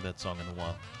haven't sang that song in a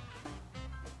while.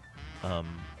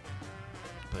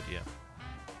 But yeah.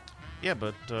 Yeah,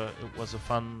 but it was a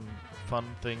fun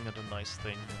thing and a nice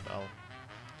thing, and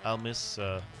I'll miss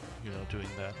you know, doing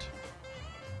that.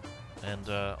 And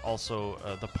also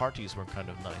the parties were kind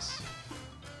of nice.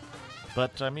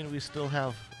 But I mean, we still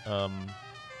have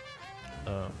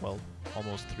well,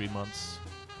 almost 3 months.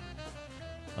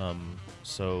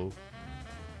 So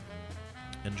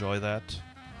enjoy that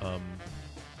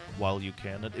while you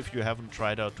can. And if you haven't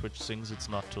tried out Twitch Sings, it's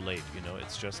not too late. You know,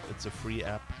 it's a free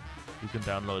app. You can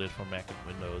download it for Mac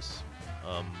and Windows.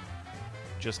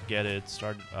 Just get it,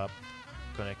 start it up,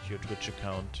 connect your Twitch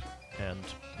account, and,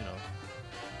 you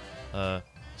know,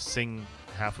 sing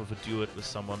half of a duet with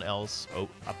someone else,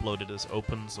 upload it as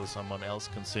open so someone else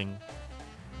can sing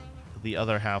the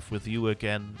other half with you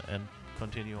again, and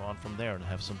continue on from there and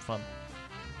have some fun.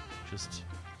 Just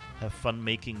have fun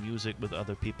making music with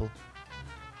other people.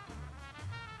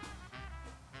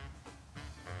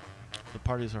 The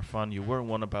parties are fun. You were in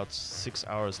one about 6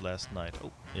 hours last night.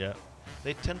 Oh, yeah.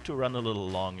 They tend to run a little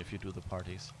long if you do the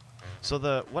parties. So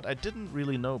what I didn't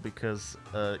really know, because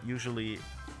usually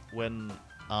when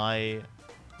I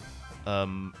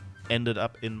ended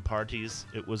up in parties,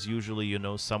 it was usually, you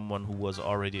know, someone who was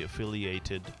already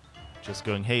affiliated just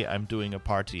going, hey, I'm doing a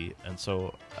party. And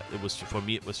so it was, for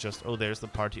me, it was just, oh, there's the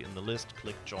party in the list,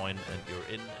 click join, and you're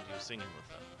in and you're singing with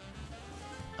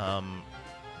them.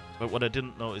 But what I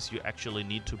didn't know is you actually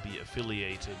need to be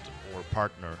affiliated or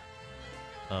partner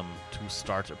to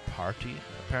start a party,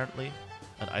 apparently.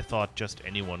 And I thought just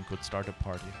anyone could start a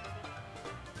party.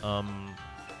 And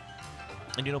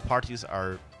you know, parties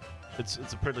are... It's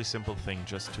a pretty simple thing,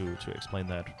 just to explain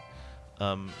that.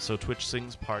 So Twitch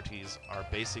Sings parties are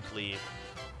basically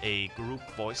a group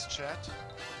voice chat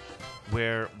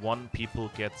where one people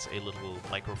gets a little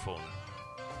microphone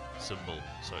symbol.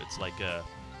 So it's like a,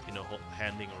 you know,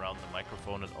 handing around the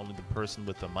microphone, and only the person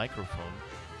with the microphone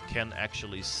can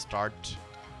actually start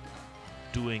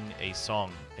doing a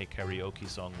song, a karaoke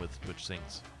song with Twitch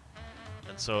Sings.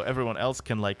 And so everyone else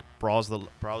can like browse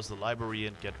the library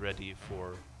and get ready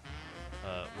for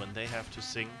when they have to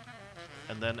sing.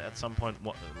 And then at some point,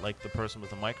 like the person with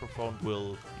the microphone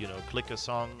will, you know, click a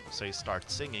song, say start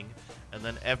singing, and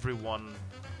then everyone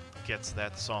gets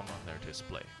that song on their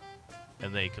display.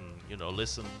 And they can, you know,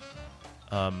 listen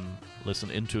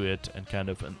into it, and kind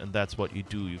of, and that's what you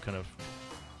do. You kind of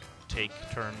take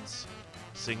turns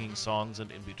singing songs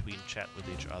and in between chat with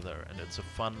each other. And it's a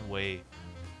fun way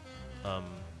of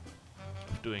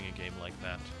doing a game like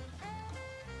that.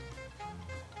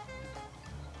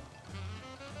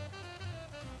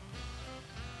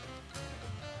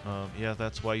 Yeah,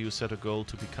 that's why you set a goal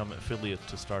to become affiliate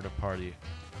to start a party.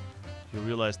 You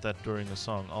realize that during a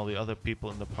song, all the other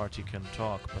people in the party can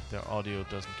talk, but their audio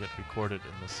doesn't get recorded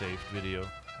in the saved video.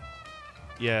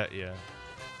 Yeah.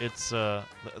 It's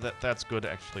that's good,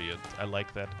 actually. I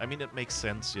like that. I mean, it makes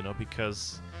sense, you know,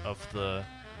 because of the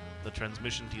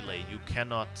transmission delay. You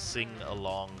cannot sing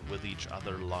along with each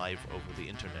other live over the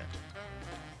internet,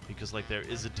 because like there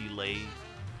is a delay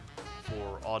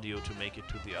for audio to make it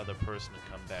to the other person and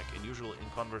come back. And usually in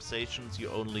conversations you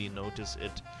only notice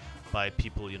it by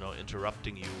people, you know,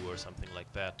 interrupting you or something like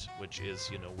that, which is,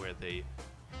 you know, where they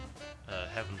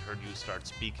haven't heard you start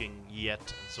speaking yet,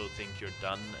 and so think you're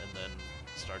done, and then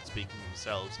start speaking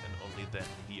themselves, and only then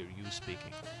hear you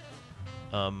speaking.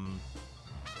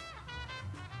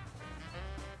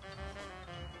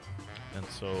 And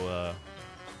so,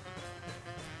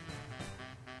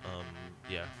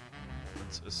 yeah.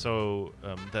 So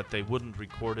that they wouldn't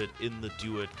record it in the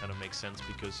duet kind of makes sense,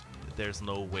 because there's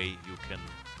no way you can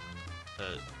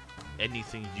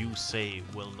anything you say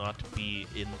will not be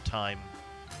in time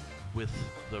with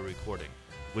the recording,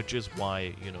 which is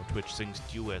why, you know, Twitch Sings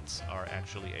duets are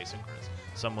actually asynchronous.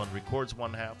 Someone records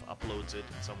one half, uploads it,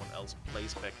 and someone else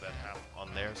plays back that half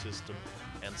on their system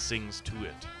and sings to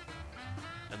it,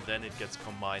 and then it gets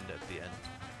combined at the end.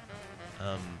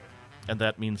 And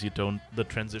that means the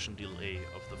transition delay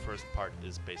of the first part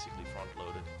is basically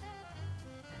front-loaded.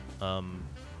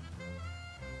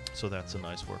 So that's a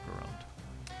nice workaround.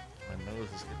 My nose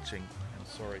is itching. I'm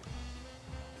sorry.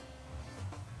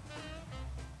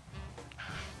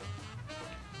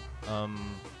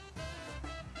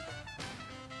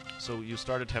 So you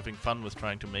started having fun with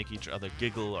trying to make each other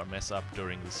giggle or mess up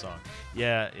during the song.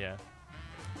 Yeah,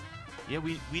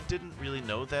 we didn't really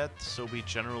know that, so we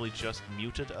generally just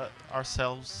muted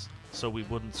ourselves so we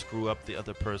wouldn't screw up the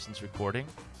other person's recording.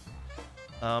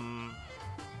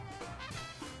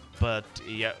 But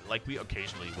yeah, like we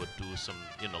occasionally would do some,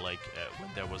 you know, like when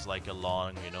there was like a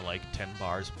long, you know, like 10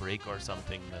 bars break or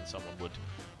something, then someone would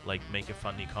like make a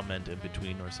funny comment in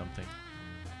between or something.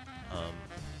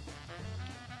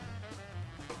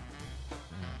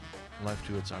 Live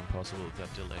duets aren't possible with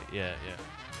that delay. Yeah.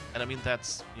 And I mean,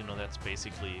 that's, you know, that's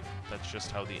just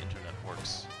how the internet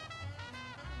works.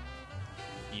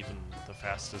 Even the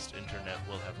fastest internet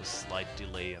will have a slight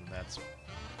delay, and that's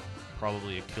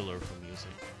probably a killer for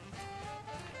music.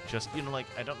 Just, you know, like,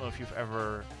 I don't know if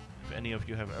any of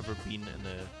you have ever been in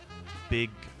a big,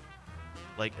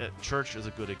 like, a church is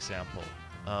a good example.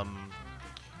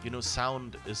 You know,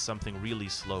 sound is something really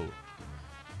slow.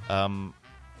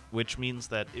 Which means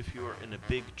that if you're in a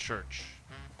big church,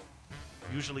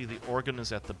 usually the organ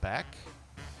is at the back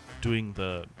doing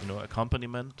the, you know,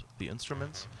 accompaniment, the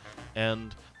instruments,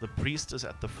 and the priest is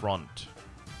at the front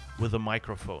with a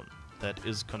microphone that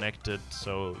is connected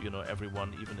so, you know,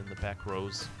 everyone, even in the back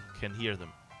rows, can hear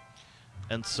them.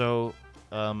 And so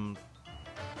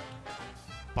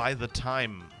by the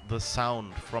time the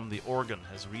sound from the organ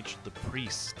has reached the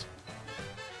priest,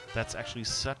 that's actually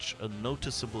such a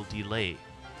noticeable delay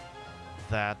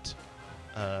that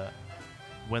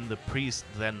when the priest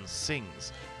then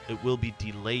sings, it will be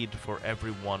delayed for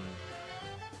everyone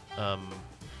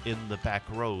in the back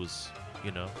rows,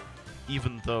 you know,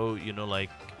 even though, you know,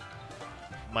 like,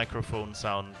 microphone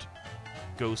sound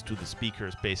goes to the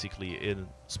speakers basically in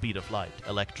speed of light,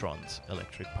 electrons,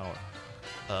 electric power.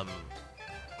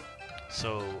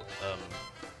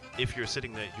 If you're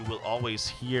sitting there, you will always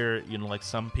hear, you know, like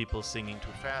some people singing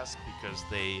too fast because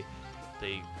they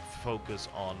focus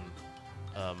on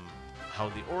how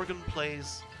the organ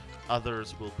plays.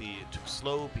 Others will be too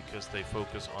slow because they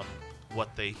focus on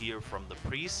what they hear from the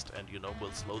priest, and, you know,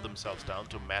 will slow themselves down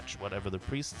to match whatever the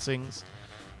priest sings.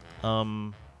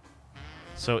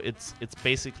 So it's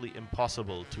basically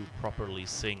impossible to properly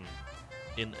sing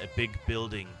in a big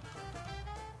building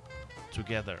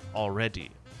together already.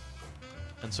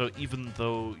 And so even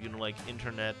though, you know, like,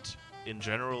 internet in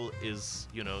general is,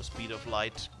 you know, speed of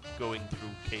light going through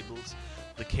cables,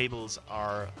 the cables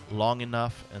are long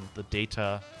enough and the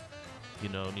data, you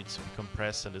know, needs to be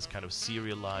compressed and is kind of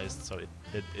serialized, so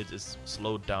it is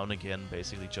slowed down again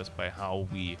basically just by how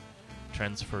we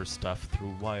transfer stuff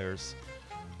through wires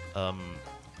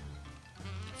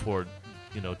for,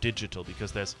 you know, digital,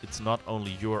 because it's not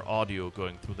only your audio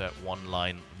going through that one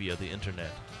line via the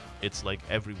internet, it's like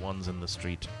everyone's in the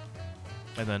street,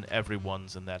 and then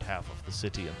everyone's in that half of the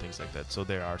city and things like that. So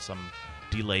there are some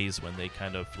delays when they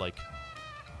kind of like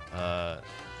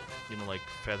you know, like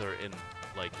feather in,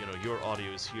 like, you know, your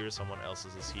audio is here, someone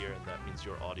else's is here, and that means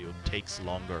your audio takes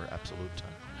longer absolute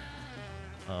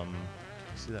time.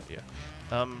 See that? Yeah.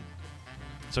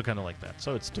 So kind of like that.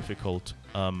 So it's difficult,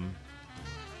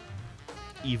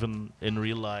 even in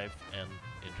real life, and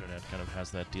internet kind of has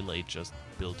that delay just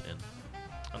built in.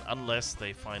 And unless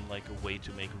they find like a way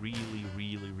to make really,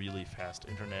 really, really fast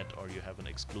internet, or you have an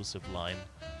exclusive line,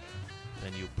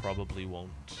 then you probably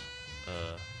won't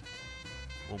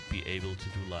be able to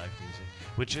do live music.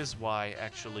 Which is why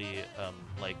actually,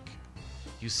 like,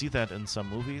 you see that in some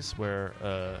movies where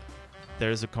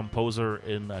there's a composer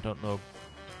in, I don't know,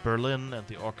 Berlin, and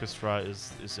the orchestra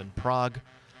is in Prague.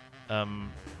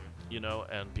 You know,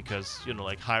 and because, you know,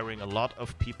 like, hiring a lot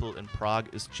of people in Prague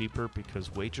is cheaper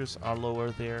because wages are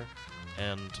lower there,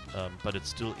 and but it's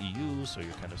still EU, so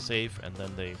you're kind of safe. And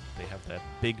then they have that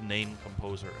big name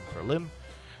composer in Berlin,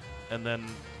 and then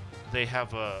they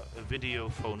have a video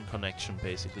phone connection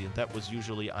basically, and that was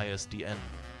usually ISDN,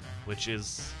 which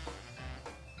is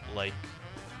like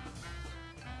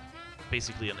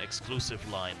basically an exclusive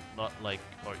line, not like,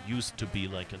 or used to be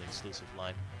like an exclusive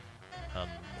line.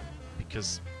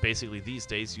 Because basically these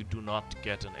days you do not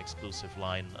get an exclusive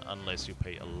line unless you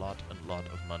pay a lot of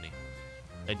money.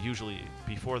 And usually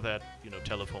before that, you know,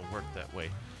 telephone worked that way.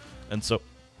 And so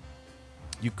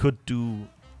you could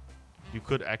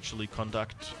actually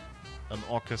conduct an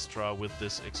orchestra with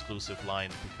this exclusive line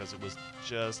because it was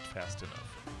just fast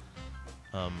enough.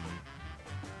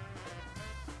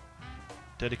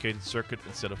 Dedicated circuit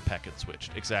instead of packet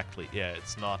switched. Exactly. Yeah,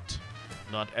 it's not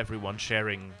everyone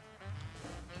sharing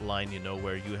line, you know,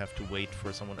 where you have to wait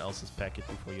for someone else's packet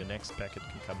before your next packet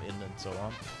can come in and so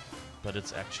on. But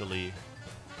it's actually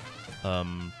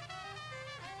okay,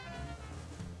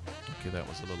 that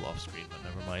was a little off screen, but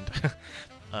never mind.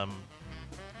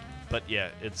 But yeah,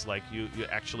 it's like you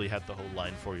actually had the whole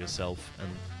line for yourself, and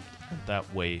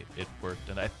that way it worked.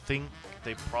 And I think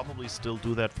they probably still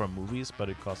do that for movies, but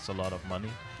it costs a lot of money.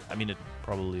 I mean, it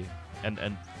probably,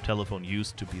 and telephone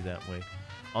used to be that way.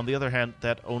 On the other hand,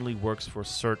 that only works for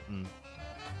certain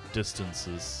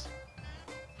distances.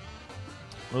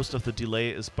 Most of the delay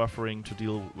is buffering to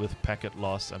deal with packet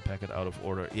loss and packet out of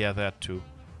order. Yeah, that too.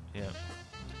 Yeah.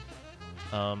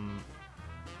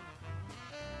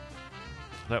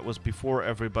 That was before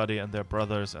everybody and their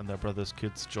brothers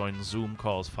kids joined Zoom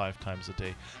calls 5 times a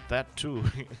day. That too.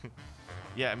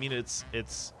 Yeah, I mean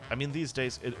I mean these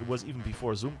days it was even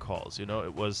before Zoom calls, you know,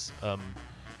 it was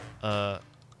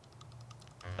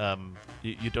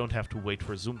you don't have to wait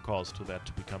for Zoom calls to that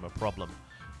to become a problem.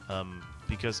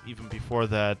 Because even before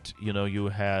that, you know, you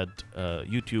had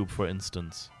YouTube, for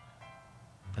instance.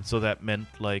 And so that meant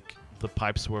like the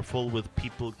pipes were full with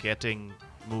people getting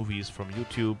movies from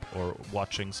YouTube or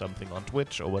watching something on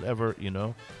Twitch or whatever, you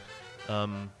know.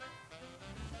 And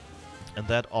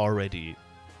that already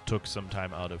took some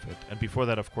time out of it. And before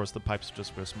that, of course, the pipes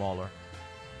just were smaller.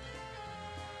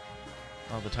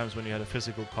 The times when you had a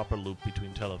physical copper loop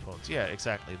between telephones. Yeah,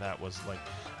 exactly. That was like...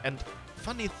 And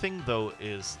funny thing, though,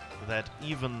 is that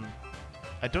even...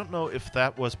 I don't know if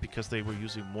that was because they were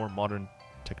using more modern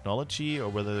technology or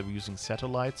whether they were using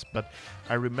satellites, but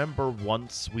I remember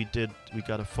once we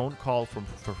got a phone call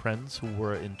for friends who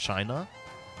were in China.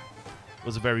 It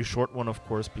was a very short one, of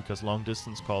course, because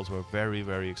long-distance calls were very,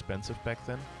 very expensive back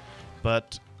then.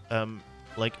 But,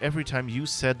 like, every time you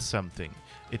said something,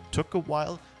 it took a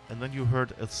while... And then you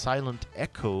heard a silent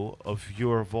echo of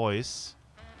your voice,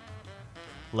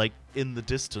 like in the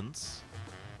distance.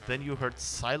 Then you heard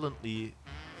silently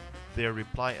their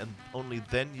reply, and only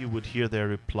then you would hear their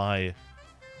reply.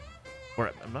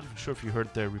 Or I'm not even sure if you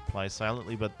heard their reply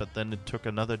silently, but then it took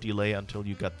another delay until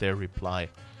you got their reply.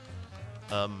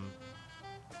 And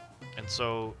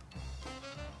so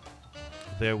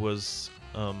there was,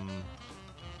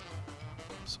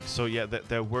 so yeah,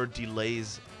 there were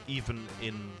delays even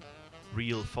in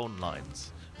real phone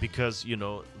lines, because, you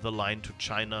know, the line to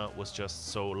China was just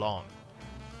so long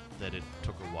that it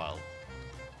took a while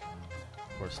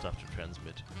for stuff to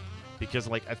transmit. Because,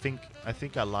 like, I think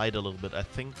I lied a little bit. I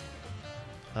think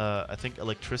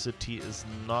electricity is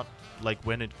not, like,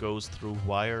 when it goes through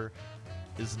wire,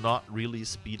 is not really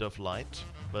speed of light,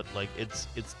 but like it's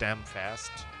damn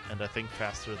fast, and I think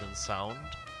faster than sound,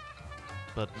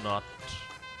 but not.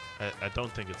 I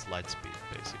don't think it's light speed,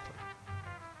 basically.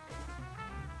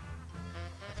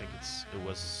 I think it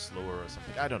was slower or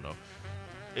something. I don't know.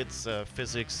 It's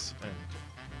physics and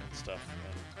stuff,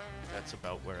 and that's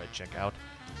about where I check out.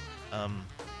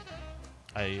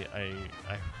 I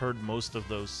heard most of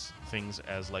those things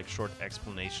as like short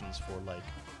explanations for like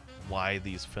why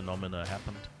these phenomena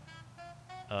happened.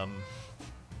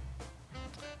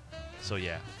 So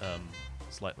yeah,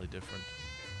 slightly different.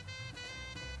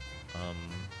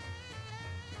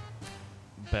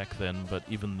 Back then, but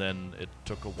even then it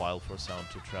took a while for sound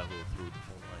to travel through the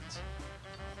phone lines.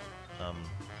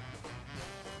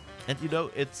 And you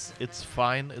know, it's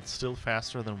fine, it's still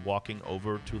faster than walking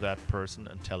over to that person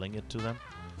and telling it to them.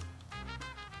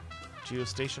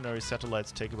 Geostationary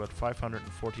satellites take about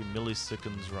 540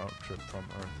 milliseconds round trip from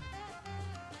Earth.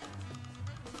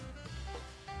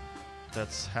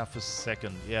 That's half a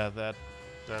second. Yeah, that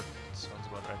sounds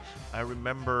about right. I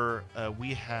remember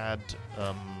we had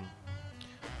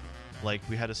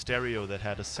we had a stereo that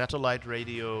had a satellite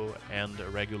radio and a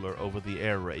regular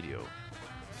over-the-air radio.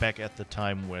 Back at the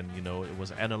time when, you know, it was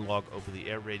analog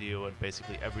over-the-air radio, and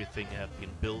basically everything had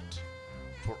been built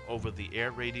for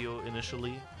over-the-air radio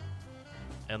initially,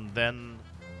 and then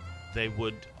they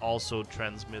would also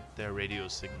transmit their radio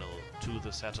signal to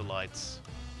the satellites,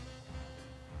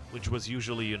 which was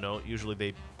usually, you know,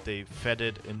 they fed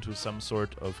it into some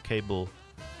sort of cable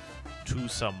to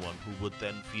someone who would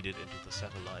then feed it into the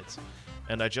satellites.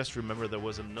 And I just remember there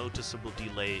was a noticeable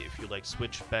delay if you like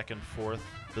switch back and forth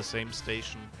the same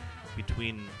station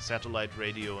between satellite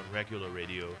radio and regular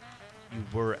radio. You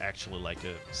were actually like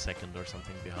a second or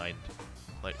something behind.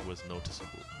 Like, it was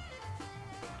noticeable.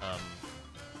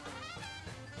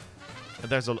 And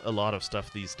there's a lot of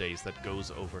stuff these days that goes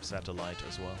over satellite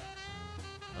as well.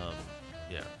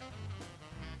 Yeah.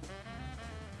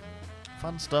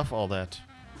 Fun stuff, all that.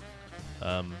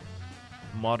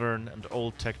 Modern and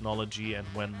old technology, and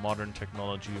when modern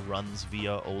technology runs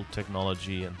via old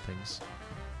technology and things.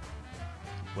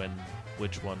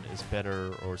 Which one is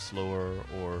better or slower,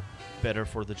 or better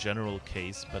for the general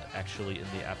case, but actually in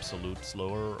the absolute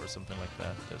slower, or something like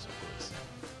that. There's always,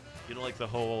 you know, like the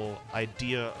whole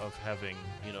idea of having,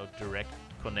 you know, direct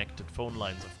connected phone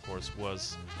lines, of course,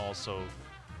 was also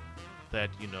that,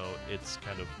 you know, it's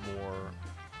kind of more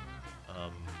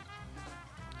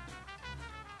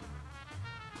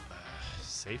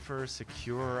safer,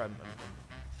 secure. I'm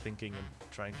thinking and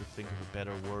trying to think of a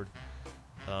better word.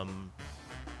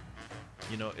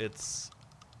 You know, it's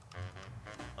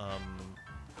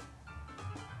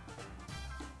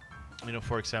you know,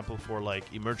 for example, for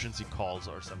like emergency calls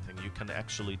or something, you can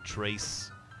actually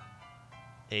trace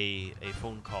a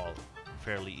phone call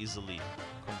fairly easily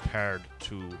compared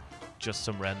to just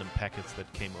some random packets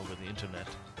that came over the internet.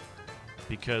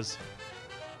 Because,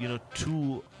 you know,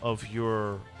 two of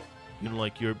your, you know,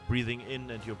 like you're breathing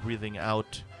in and you're breathing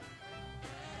out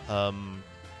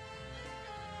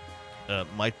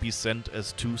might be sent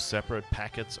as two separate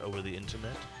packets over the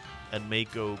internet and may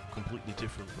go completely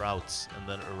different routes and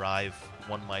then arrive.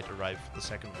 One might arrive, the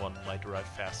second one might arrive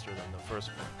faster than the first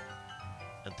one,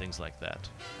 and things like that.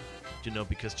 You know,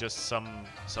 because just some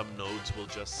nodes will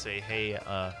just say, hey,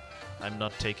 I'm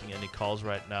not taking any calls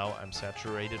right now, I'm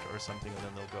saturated or something, and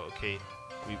then they'll go, okay,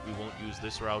 we won't use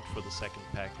this route for the second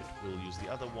packet, we'll use the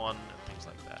other one, and things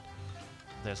like that.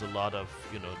 There's a lot of,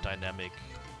 you know, dynamic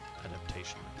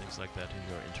adaptation, things like that in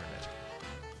your internet.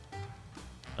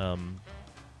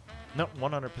 Not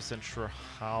 100% sure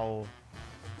how.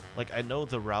 Like, I know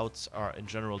the routes are in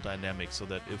general dynamic, so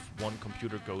that if one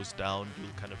computer goes down,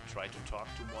 you'll kind of try to talk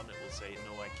to one, it will say,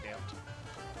 no, I can't,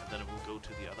 and then it will go to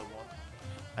the other one.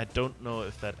 I don't know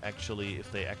if that actually,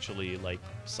 if they actually like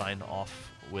sign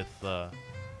off with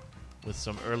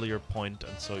some earlier point,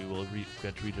 and so you will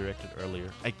get redirected earlier.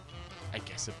 I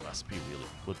guess it must be really,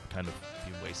 would kind of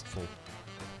be wasteful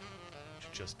to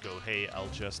just go, hey, I'll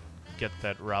just get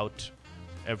that route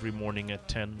every morning at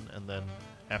 10, and then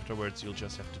afterwards you'll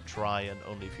just have to try, and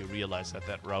only if you realize that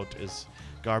that route is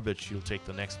garbage, you'll take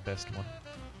the next best one.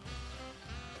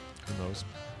 Who knows?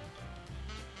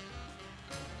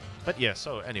 But yeah,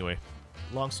 so anyway,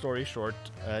 long story short,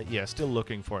 yeah, still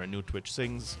looking for a new Twitch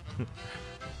Sings.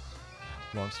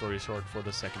 Long story short, for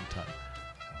the second time.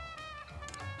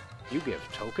 You give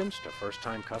tokens to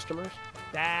first-time customers?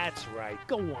 That's right.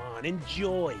 Go on,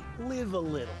 enjoy, live a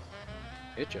little.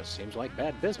 It just seems like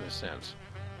bad business sense.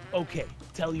 Okay,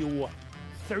 tell you what.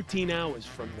 13 hours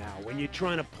from now, when you're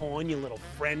trying to pawn your little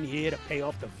friend here to pay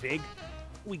off the VIG,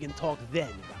 we can talk then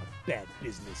about bad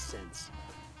business sense.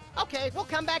 Okay, we'll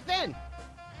come back then.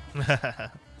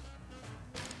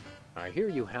 I hear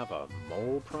you have a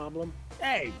mole problem?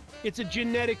 Hey, it's a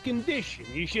genetic condition.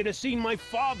 You should have seen my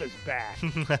father's back.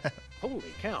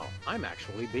 Holy cow, I'm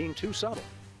actually being too subtle.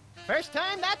 First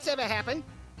time that's ever happened.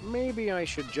 Maybe I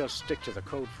should just stick to the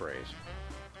code phrase.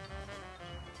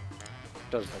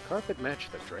 Does the carpet match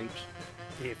the drapes?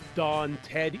 If Don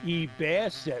Ted E. Bear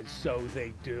says so,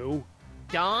 they do.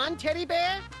 Don Teddy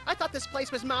Bear? I thought this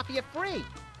place was mafia-free.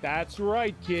 That's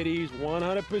right, kiddies.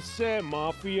 100%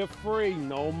 mafia-free.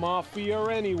 No mafia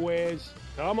anywheres.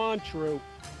 Come on, True.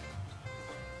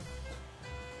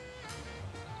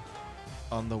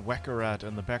 On the Wackarat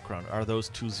in the background, are those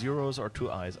 2 zeros or 2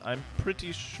 eyes? I'm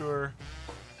pretty sure.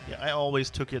 Yeah, I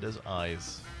always took it as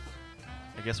eyes.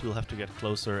 I guess we'll have to get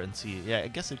closer and see. Yeah, I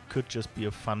guess it could just be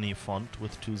a funny font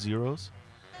with 2 zeros.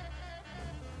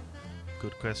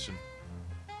 Good question.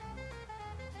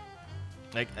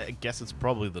 I guess it's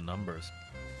probably the numbers.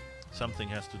 Something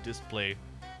has to display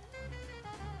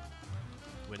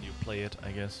when you play it,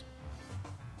 I guess.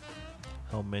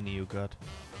 How many you got?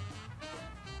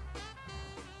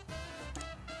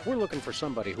 We're looking for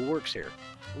somebody who works here.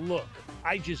 Look,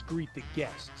 I just greet the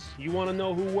guests. You want to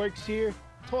know who works here?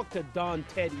 Talk to Don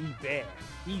Ted E. Bear.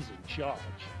 He's in charge.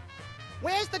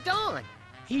 Where's the Don?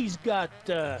 He's got,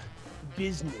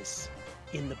 business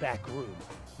in the back room.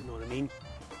 You know what I mean?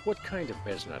 What kind of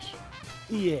business?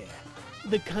 Yeah,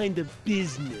 the kind of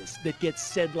business that gets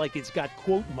said like it's got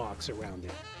quote marks around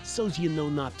it, so's you know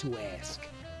not to ask.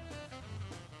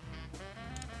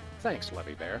 Thanks,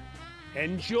 Lovey Bear.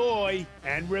 Enjoy,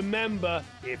 and remember,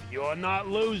 if you're not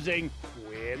losing,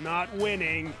 we're not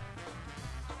winning.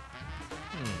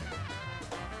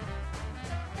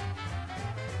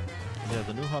 Yeah,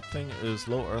 the new hot thing is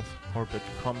low Earth orbit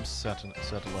comms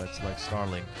satellites like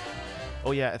Starlink.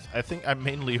 Oh yeah, I think I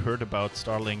mainly heard about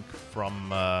Starlink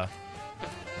from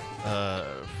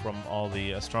all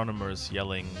the astronomers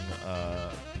yelling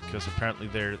because apparently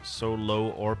they're so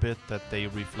low orbit that they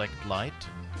reflect light.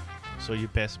 So you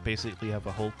basically have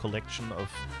a whole collection of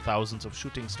thousands of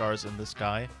shooting stars in the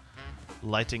sky,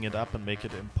 lighting it up and make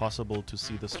it impossible to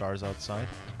see the stars outside.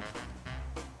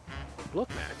 Look,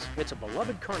 Max, it's a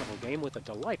beloved carnival game with a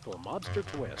delightful mobster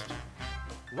twist.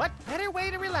 What better way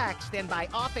to relax than by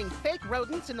offing fake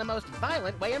rodents in the most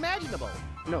violent way imaginable?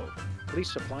 No,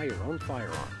 please supply your own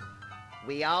firearm.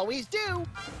 We always do.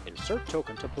 Insert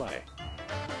token to play.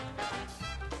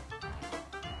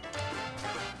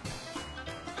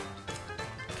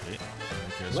 Okay,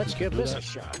 Let's give this a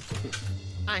shot.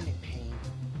 I'm in pain.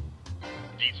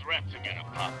 These rats are gonna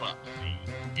pop up,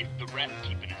 see? If the rat's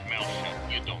keeping his mouth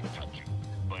shut, you don't touch him.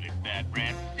 But if that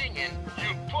rat's singing,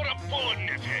 you put a bullet in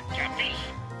his head, capiche?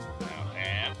 Now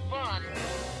have fun.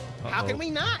 How can we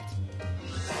not?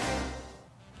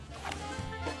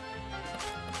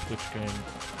 Switch game.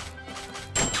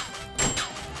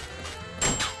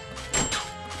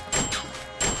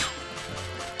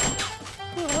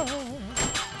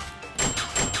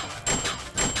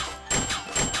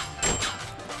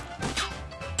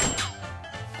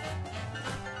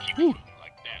 Keep shooting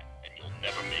like that, and you'll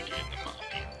never make it in the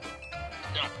mafia.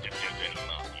 Not that there's any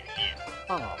mafia here.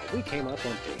 Oh, we came up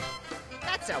empty.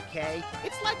 That's okay.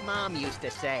 It's like Mom used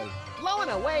to say. Blowing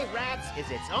away rats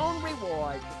is its own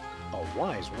reward. A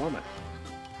wise woman.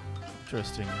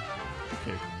 Interesting.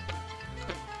 Okay.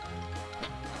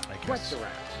 I Wet guess. the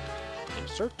rats.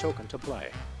 Insert token to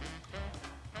play.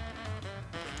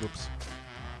 Whoops.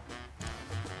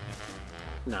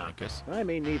 Nah, I guess. I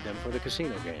may need them for the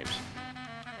casino games.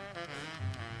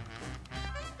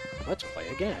 Let's play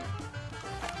again.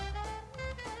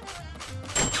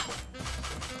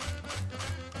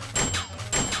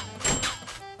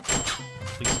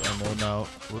 At least I know now.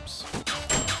 Whoops.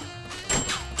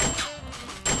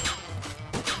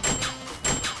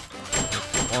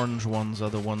 The orange ones are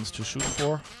the ones to shoot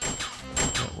for.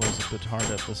 That was a bit hard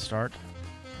at the start.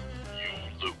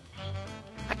 You lose.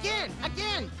 Again!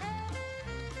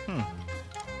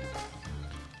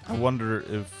 I wonder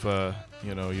if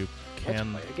you know, you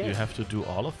can, play again. you have to do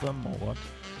all of them or what,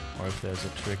 or if there's a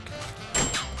trick.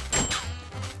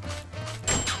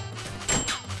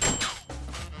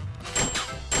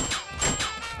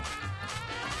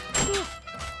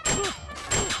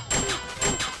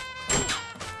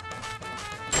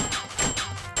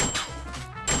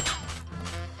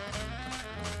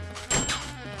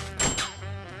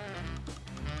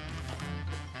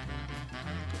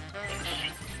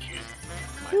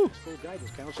 My school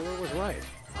guidance counselor was right.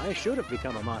 I should have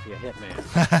become a mafia hitman.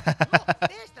 Look,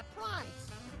 there's the prize.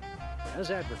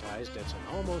 As advertised, it's an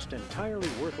almost entirely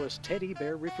worthless teddy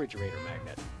bear refrigerator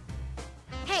magnet.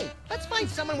 Hey, let's find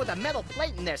someone with a metal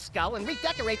plate in their skull and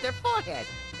redecorate their forehead.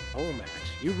 Oh, Max,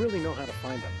 you really know how to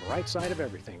find the bright side of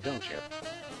everything, don't you?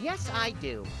 Yes, I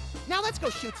do. Now let's go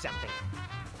shoot something.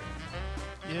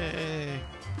 Yay!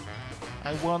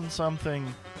 I won something.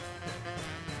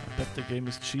 I bet the game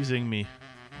is cheesing me.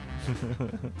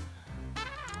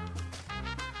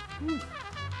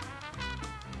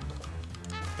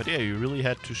 But yeah, you really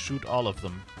had to shoot all of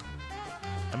them.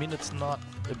 I mean, it's not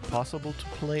impossible to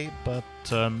play, but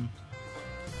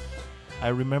I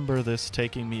remember this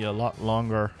taking me a lot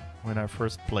longer when I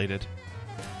first played it.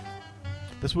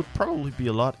 This would probably be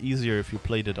a lot easier if you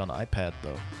played it on iPad,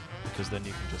 though, because then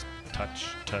you can just touch,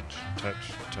 touch,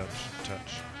 touch, touch,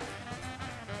 touch.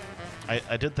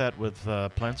 I did that with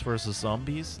Plants vs.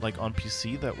 Zombies, like on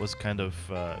PC. That was kind of,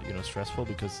 you know, stressful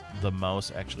because the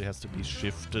mouse actually has to be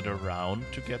shifted around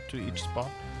to get to each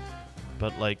spot.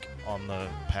 But like on the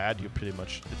pad, you pretty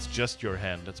much, it's just your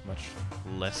hand. It's much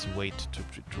less weight to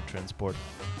transport.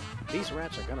 These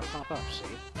rats are gonna pop up, see?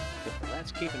 If the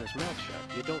rat's keeping his mouth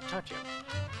shut, you don't touch him.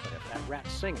 But if that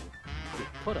rat's singing, you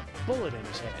put a bullet in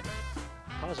his head,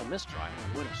 cause a mistrial,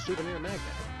 and win a souvenir magnet.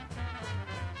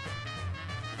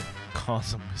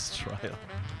 Cause a mistrial.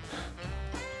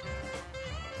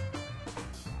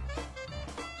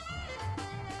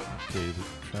 Okay, the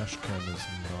trash can is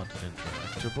not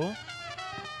interactable.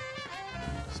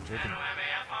 Stripping.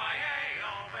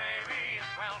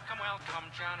 Welcome,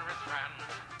 generous friend.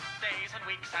 Days and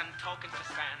weeks and tokens to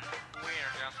spend.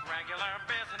 We're just regular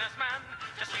businessmen.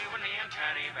 Just you and me and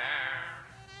Teddy Bear.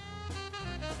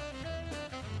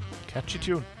 Catchy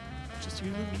tune. Just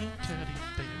you and me, teddy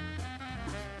bear.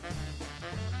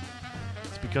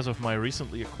 It's because of my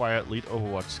recently acquired lead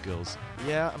Overwatch skills.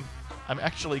 Yeah, I'm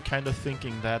actually kind of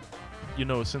thinking that, you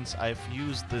know, since I've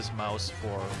used this mouse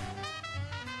for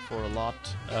a lot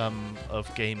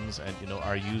of games and, you know,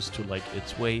 are used to like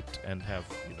its weight and have,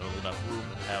 you know, enough room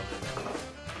and have...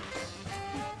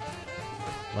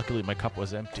 Luckily my cup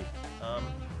was empty.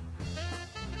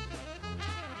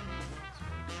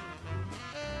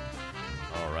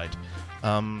 Alright.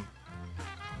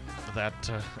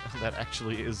 That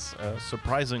actually is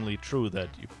surprisingly true that,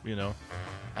 you know,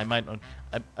 I might not...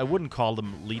 I wouldn't call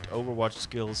them lead Overwatch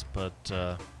skills, but,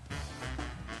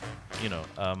 you know,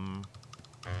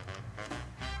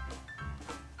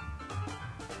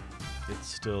 it's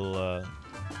still,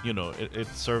 you know, it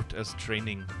served as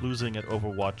training. Losing at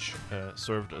Overwatch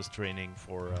served as training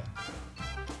for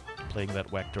playing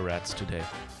that Whack the Rats today.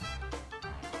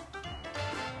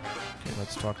 Okay,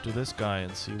 let's talk to this guy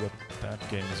and see what that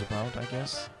game is about, I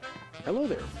guess. Hello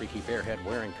there, freaky bearhead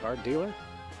wearing card dealer.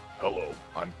 Hello,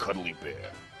 I'm Cuddly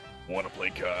Bear. Wanna play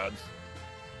cards?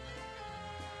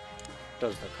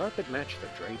 Does the carpet match the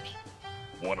drapes?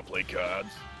 Wanna play cards?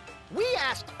 We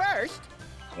asked first.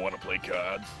 Wanna play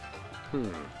cards?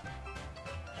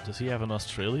 Does he have an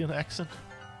Australian accent?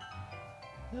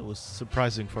 That was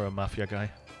surprising for a mafia guy.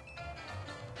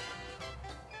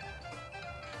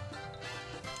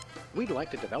 We'd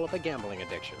like to develop a gambling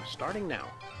addiction, starting now.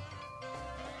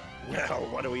 Well,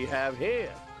 what do we have here?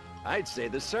 I'd say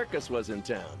the circus was in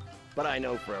town, but I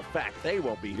know for a fact they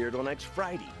won't be here till next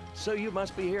Friday, so you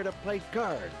must be here to play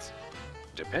cards.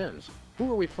 Depends.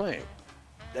 Who are we playing?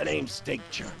 The name's Steak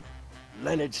Charmer.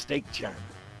 Leonard Steak Charmer.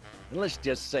 And let's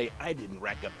just say I didn't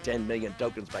rack up 10 million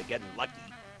tokens by getting lucky.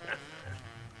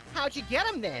 How'd you get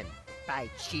him then? By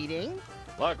cheating?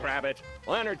 Look, Rabbit,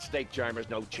 Leonard Steak Charmer's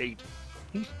no cheat.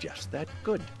 He's just that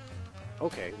good.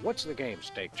 Okay, what's the game,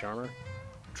 Steak Charmer?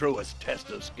 Truest test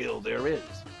of skill there is.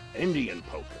 Indian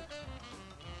poker.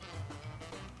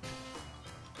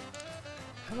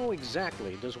 How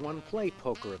exactly does one play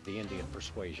poker of the Indian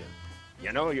persuasion?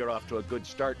 You know you're off to a good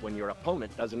start when your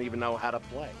opponent doesn't even know how to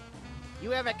play.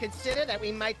 You ever consider that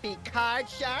we might be card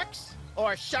sharks?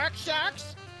 Or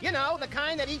sharks? You know, the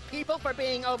kind that eat people for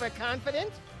being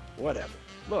overconfident? Whatever.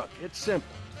 Look, it's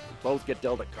simple. We both get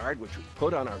dealt a card which we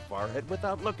put on our forehead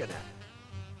without looking at it.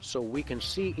 So we can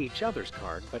see each other's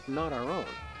card, but not our own.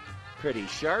 Pretty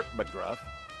sharp, McGruff.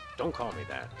 Don't call me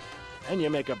that. And you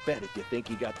make a bet if you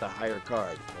think you got the higher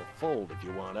card, or fold if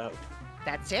you want out.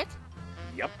 That's it?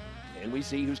 Yep. And we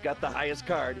see who's got the highest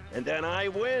card, and then I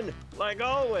win, like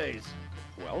always.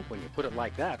 Well, when you put it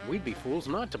like that, we'd be fools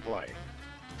not to play.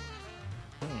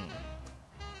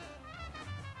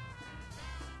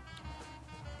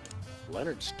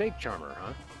 Leonard Steak Charmer,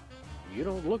 huh? You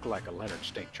don't look like a Leonard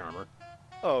Steak Charmer.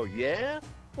 Oh, yeah?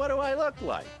 What do I look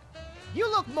like? You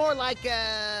look more like,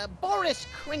 Boris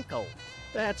Crinkle.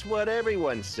 That's what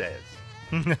everyone says.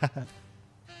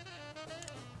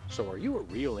 So are you a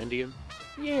real Indian?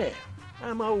 Yeah,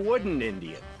 I'm a wooden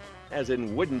Indian. As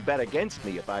in, wouldn't bet against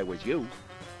me if I was you.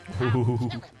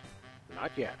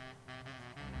 Not yet.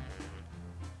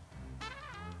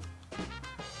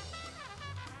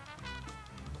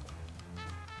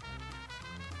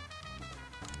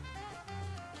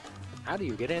 How do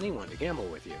you get anyone to gamble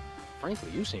with you?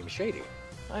 Frankly, you seem shady.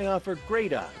 I offer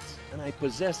great odds, and I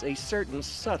possess a certain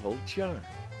subtle charm.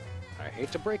 I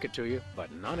hate to break it to you,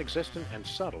 but non-existent and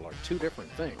subtle are two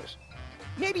different things.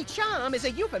 Maybe charm is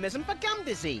a euphemism for gum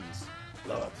disease.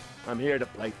 Look, I'm here to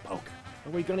play poker.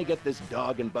 Are we gonna get this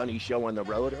dog and bunny show on the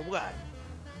road or what?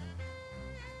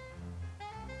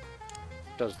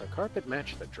 Does the carpet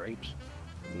match the drapes?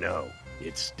 No,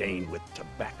 it's stained with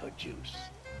tobacco juice.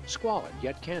 Squalid,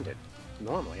 yet candid.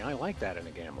 Normally, I like that in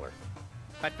a gambler.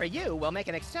 But for you, we'll make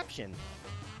an exception.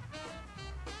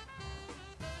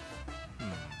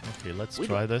 Okay, let's We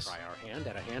try didn't this. Try our hand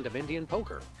at a hand of Indian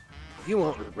poker. You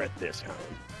won't regret this, Hound.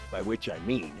 By which I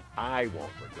mean, I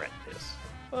won't regret this.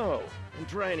 Oh, and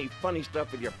try any funny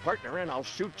stuff with your partner and I'll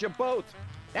shoot you both.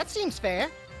 That seems fair.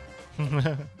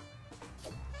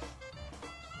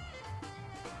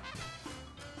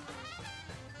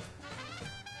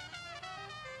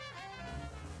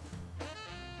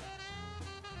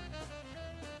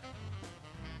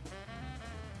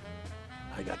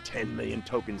 I got 10 million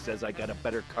tokens says I got a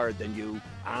better card than you.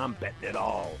 I'm betting it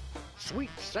all. Sweet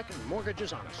second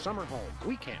mortgages on a summer home.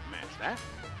 We can't match that.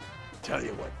 Tell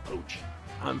you what, Pooch.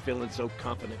 I'm feeling so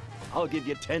confident. I'll give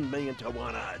you 10 million to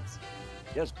 1 odds.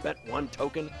 Just bet 1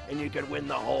 token and you can win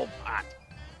the whole pot.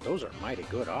 Those are mighty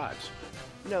good odds.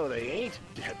 No, they ain't,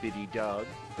 deputy dog,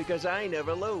 because I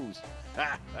never lose.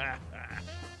 Ha ha ha.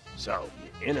 So,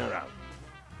 you in or out?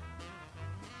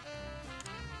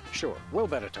 Sure, we'll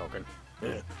bet a token.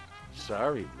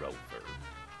 Sorry, Rover.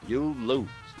 You lose.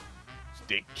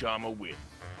 Stick charmer wins.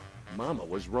 Mama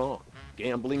was wrong.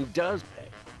 Gambling does pay.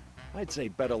 I'd say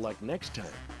better luck next time,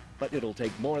 but it'll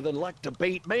take more than luck to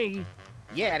beat me.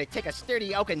 Yeah, it'd take a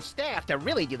sturdy oaken staff to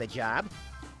really do the job.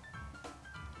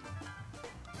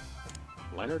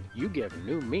 Leonard, you give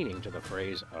new meaning to the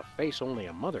phrase, a face only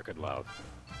a mother could love.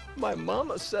 My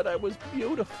mama said I was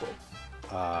beautiful.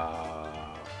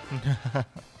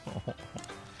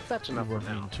 That's enough You were for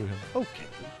now. mean to him. Okay.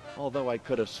 Although I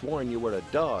could have sworn you were a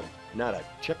dog, not a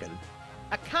chicken.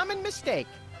 A common mistake.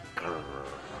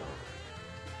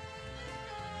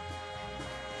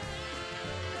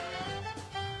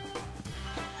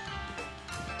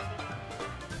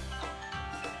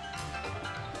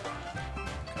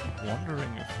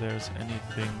 Wondering if there's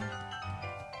anything.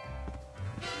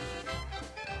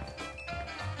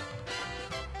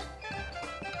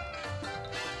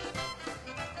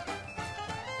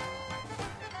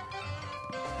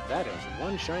 That is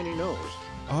one shiny nose.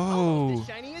 Oh, The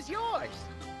shiny is yours.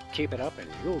 Keep it up and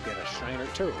you'll get a shiner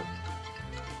too.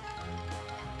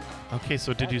 okay.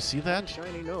 So did you see One that?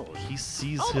 shiny nose. He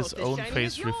sees Oh, his the own shiny is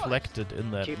face yours. reflected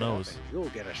in that Keep nose. it up and you'll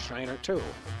get a shiner too.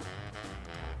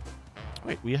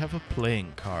 Wait, we have a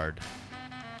playing card.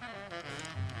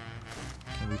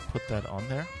 Can we put that on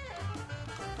there?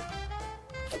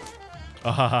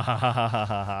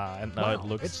 And now Wow, it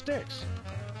looks It sticks.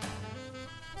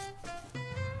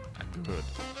 good.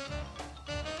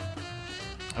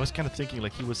 I was kind of thinking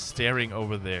like he was staring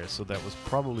over there, so that was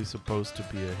probably supposed to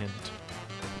be a hint.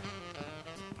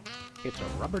 It's a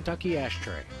rubber ducky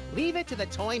ashtray. Leave it to the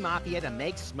toy mafia to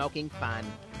make smoking fun.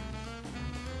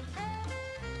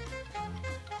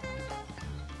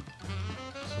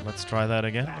 So let's try that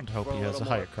again Back and hope for he has a little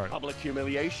higher more card. Public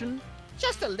humiliation?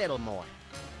 Just a little more.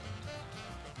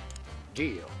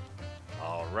 Deal.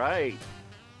 All right.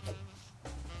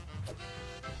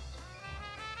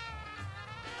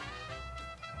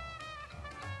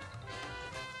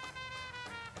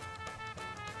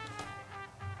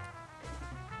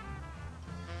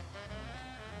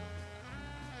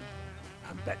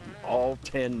 I'm betting all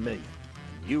 10 million.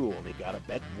 You only gotta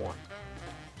bet one.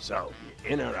 So, you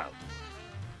in or out?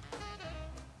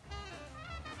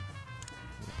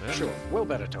 Sure, we'll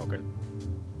bet a token.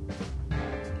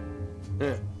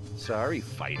 Sorry,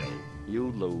 Fido. You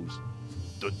lose.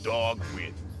 The dog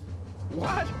wins.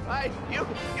 What? You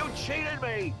cheated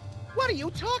me! What are you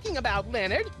talking about,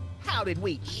 Leonard? How did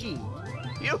we cheat?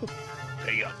 You...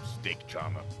 Pay up, stick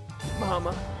charmer.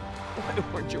 Mama, why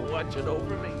weren't you watching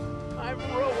over me? I'm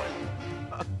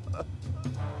ruined.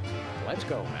 Let's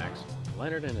go, Max.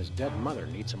 Leonard and his dead mother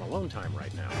need some alone time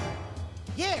right now.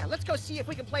 Yeah, let's go see if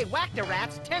we can play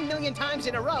Whack-the-Rats 10 million times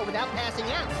in a row without passing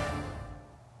out.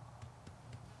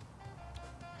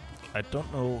 I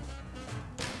don't know.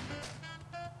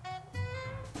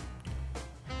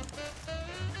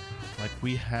 Like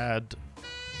we had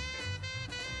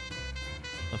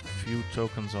a few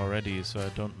tokens already, so I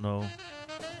don't know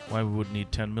why we would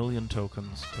need 10 million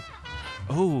tokens. But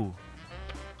oh,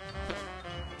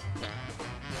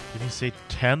 did he say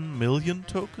 10 million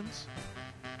tokens?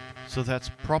 So that's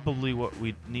probably what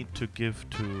we need to give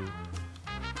to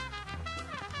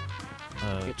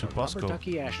It's a rubber Bosco.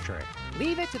 ducky ashtray.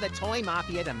 Leave it to the toy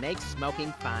mafia to make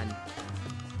smoking fun.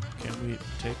 Can we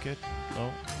take it?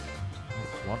 No.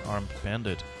 One-armed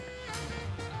bandit.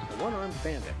 A one-armed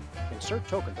bandit. Insert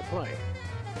token to play.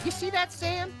 You see that,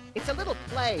 Sam? It's a little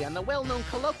play on the well-known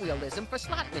colloquialism for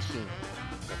slot machine.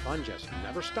 The fun just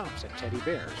never stops at Teddy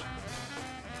Bears.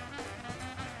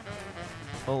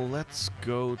 Well, let's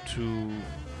go to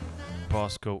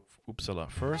Bosco Uppsala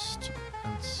first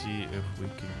and see if we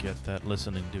can get that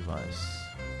listening device.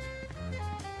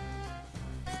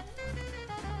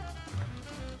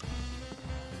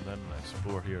 And then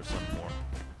explore here some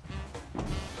more.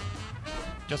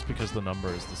 Just because the number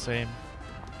is the same.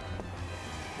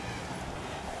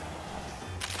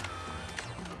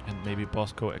 And maybe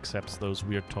Bosco accepts those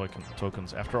weird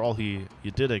tokens. After all, he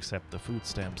did accept the food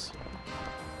stamps.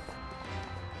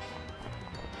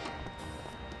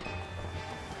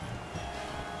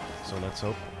 So let's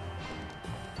hope.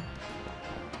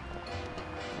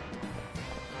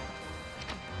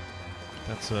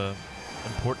 That's a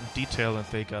important detail that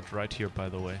they got right here, by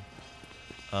the way.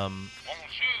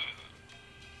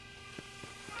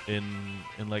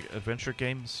 In like adventure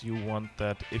games, you want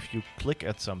that if you click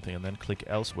at something and then click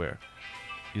elsewhere,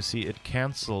 you see it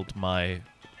cancelled my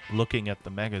looking at the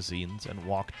magazines and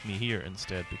walked me here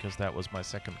instead, because that was my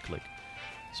second click.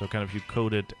 So kind of you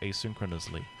code it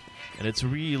asynchronously. And it's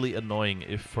really annoying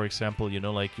if, for example, you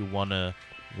know, like you want to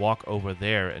walk over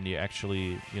there and you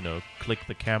actually, you know, click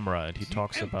the camera and he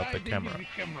talks about the camera.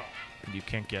 And you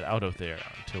can't get out of there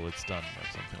until it's done or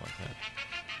something like that.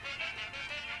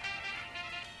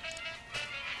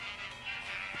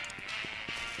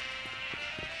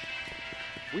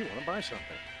 We want to buy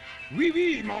something. Oui,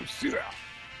 oui, monsieur.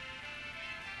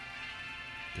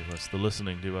 Give us the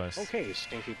listening device. Okay,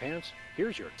 Stinky Pants.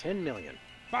 Here's your 10 million.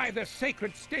 By the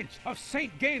sacred stench of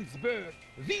St. Gainsbourg,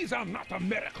 these are not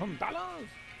American dollars.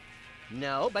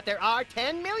 No, but there are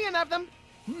 10 million of them.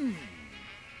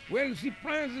 Well, the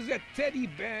prizes at teddy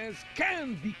bears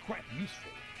can be quite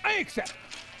useful. I accept.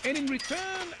 And in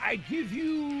return, I give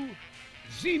you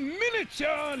the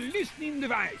miniature listening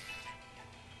device.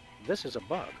 This is a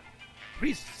bug.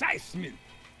 Precisely.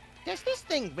 Does this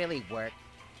thing really work?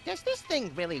 Does this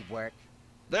thing really work?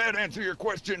 That answer your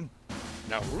question?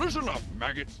 Now listen up,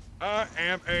 maggots. I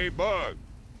am a bug.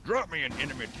 Drop me in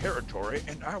enemy territory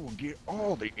and I will get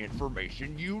all the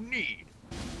information you need.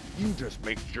 You just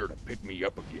make sure to pick me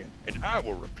up again, and I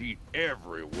will repeat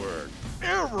every word.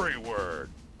 Every word!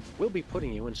 We'll be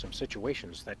putting you in some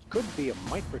situations that could be a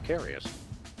mite precarious.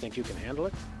 Think you can handle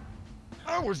it?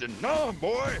 I was in Nam,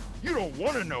 boy. You don't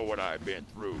want to know what I've been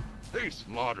through. They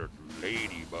slaughtered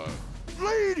ladybugs.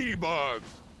 Ladybugs!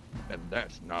 And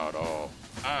that's not all.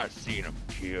 I seen them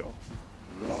kill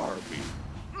larvae.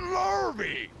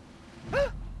 Larvae! Huh?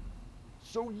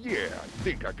 So yeah, I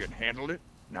think I can handle it.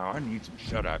 Now I need some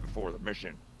shut-eye before the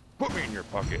mission. Put me in your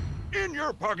pocket. In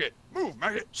your pocket! Move,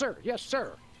 maggot! Sir, yes,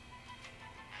 sir.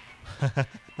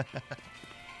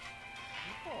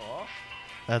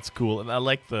 That's cool, and I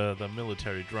like the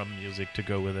military drum music to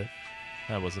go with it.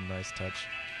 That was a nice touch.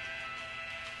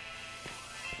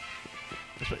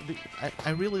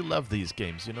 I really love these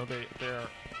games. You know, they're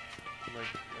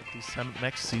like these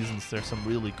Max seasons. There's some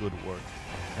really good work,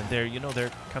 and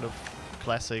they're kind of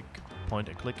classic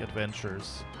point-and-click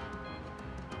adventures.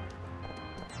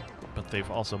 But they've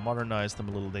also modernized them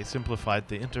a little. They simplified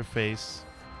the interface.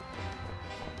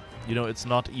 You know, it's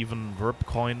not even verb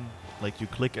coin. Like, you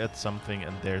click at something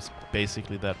and there's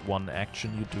basically that one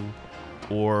action you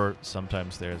do. Or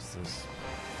sometimes there's this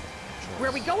choice. Where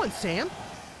are we going, Sam?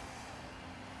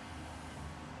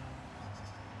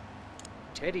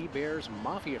 Teddy Bear's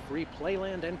Mafia-free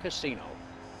Playland and Casino.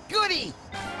 Goody!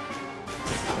 So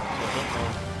I don't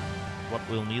know what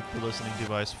we'll need the listening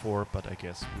device for, but I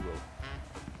guess we will.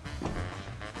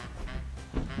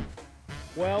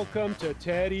 Welcome to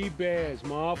Teddy Bear's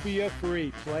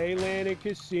Mafia-free Playland and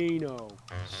Casino.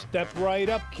 Step right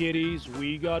up, kiddies.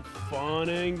 We got fun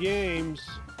and games.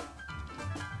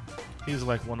 He's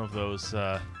like one of those,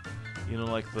 you know,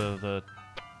 like the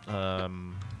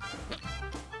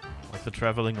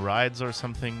traveling rides or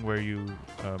something where you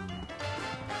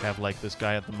have like this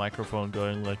guy at the microphone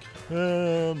going like,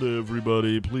 and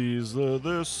everybody please,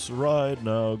 this ride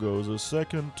now goes a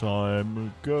second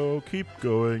time. Go, keep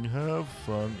going, have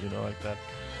fun, you know, like that.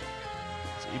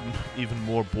 It's even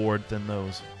more bored than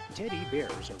those. Teddy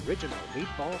Bear's original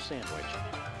meatball sandwich.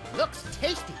 Looks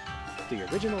tasty. The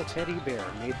original Teddy Bear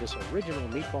made this original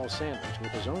meatball sandwich with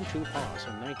his own 2 paws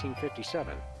in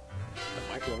 1957.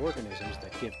 The microorganisms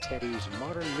that give Teddy's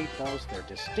modern meatballs their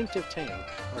distinctive tang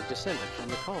are descended from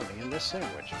the colony in this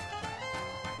sandwich.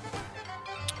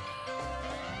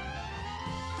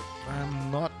 I'm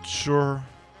not sure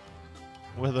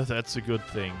whether that's a good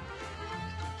thing.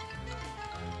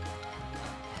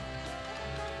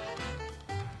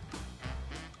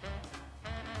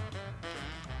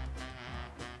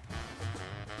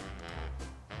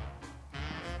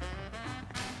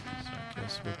 So I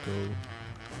guess we'll go...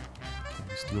 Can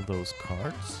we steal those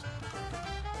cards?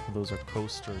 Those are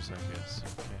coasters, I guess.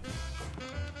 Okay.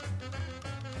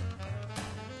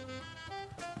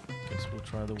 Guess we'll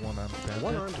try the one-armed bandit.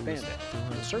 One-armed bandit.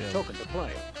 Insert token to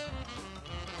play.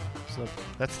 So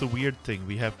that's the weird thing.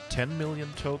 We have 10 million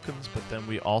tokens, but then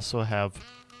we also have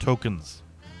tokens,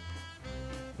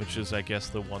 which is, I guess,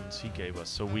 the ones he gave us.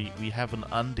 So we have an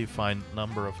undefined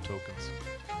number of tokens.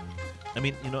 I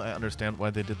mean, you know, I understand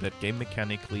why they did that game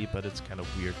mechanically, but it's kind of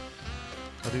weird.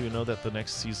 How do you know that the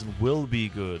next season will be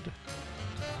good?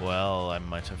 Well, I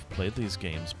might have played these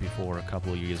games before a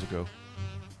couple of years ago.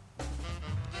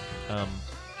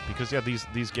 Because, yeah,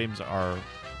 these games are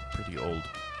pretty old.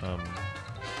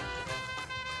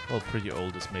 Well, pretty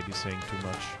old is maybe saying too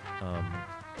much.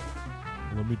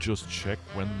 Let me just check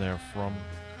when they're from.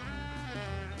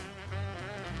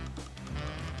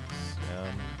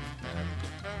 Sam and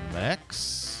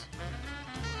Max.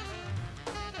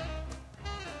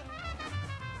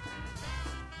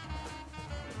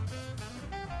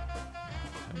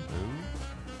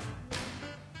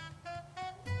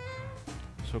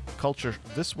 So Culture,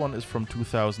 this one is from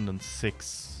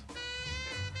 2006.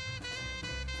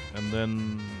 And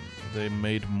then they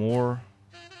made more.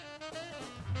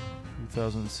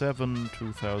 2007,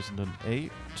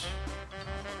 2008.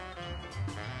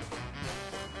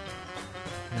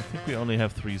 I think we only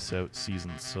have 3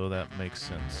 seasons, so that makes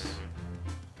sense.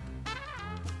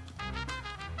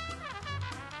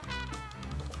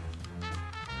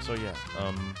 So yeah,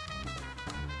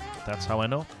 that's how I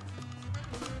know.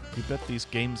 You bet these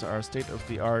games are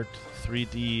state-of-the-art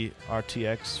 3D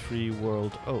RTX free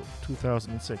world. Oh,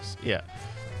 2006. Yeah.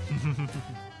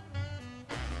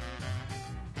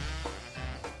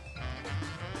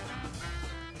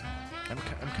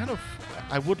 I'm kind of...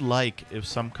 I would like if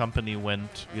some company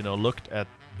went, you know, looked at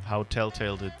how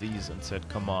Telltale did these and said,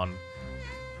 come on,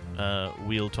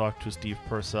 we'll talk to Steve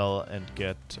Purcell and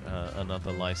get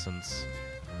another license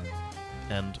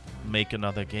and make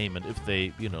another game. And if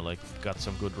they, you know, like, got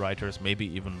some good writers, maybe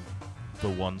even the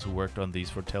ones who worked on these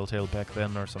for Telltale back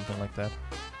then or something like that,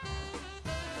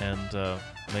 and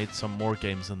made some more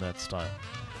games in that style.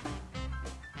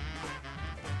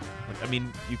 I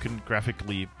mean, you can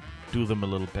graphically do them a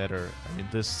little better. I mean,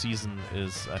 this season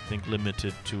is, I think,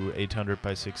 limited to 800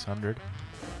 by 600.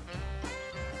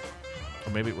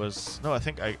 Or maybe it was... No, I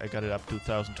think I got it up to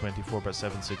 1024 by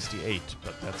 768,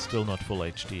 but that's still not full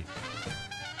HD.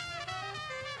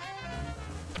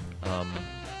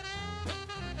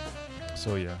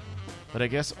 So yeah. But I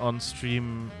guess on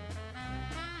stream...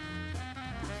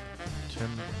 10...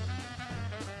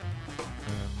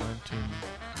 19...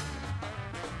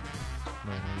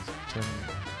 No, it's 10...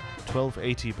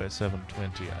 1280 by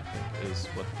 720, I think, is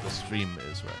what the stream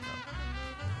is right now.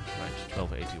 Right,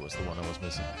 1280 was the one I was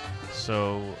missing.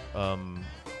 So,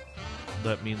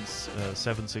 that means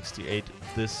 768.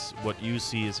 This, what you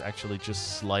see, is actually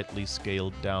just slightly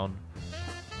scaled down.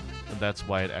 And that's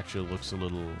why it actually looks a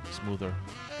little smoother.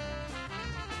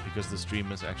 Because the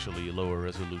stream is actually lower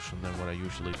resolution than what I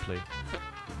usually play.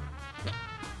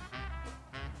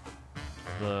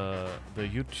 The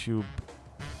YouTube...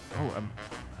 Oh, I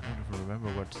don't even remember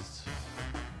what is...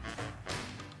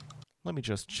 Let me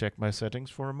just check my settings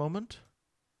for a moment.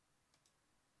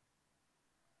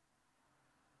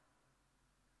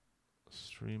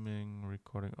 Streaming,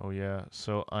 recording... Oh yeah,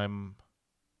 so I'm...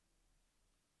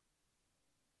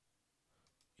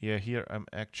 Yeah, here I'm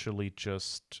actually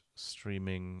just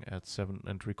streaming at 7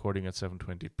 and recording at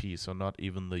 720p, so not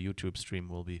even the YouTube stream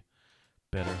will be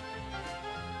better.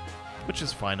 Which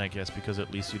is fine, I guess, because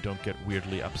at least you don't get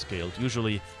weirdly upscaled.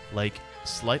 Usually, like,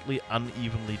 slightly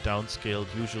unevenly downscaled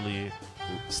usually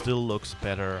still looks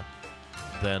better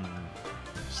than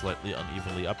slightly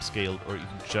unevenly upscaled, or even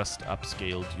just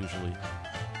upscaled usually.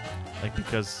 Like,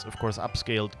 because, of course,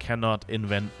 upscaled cannot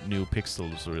invent new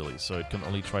pixels, really, so it can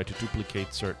only try to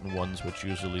duplicate certain ones, which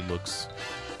usually looks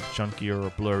chunkier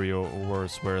or blurrier or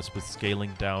worse, whereas with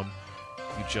scaling down,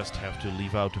 you just have to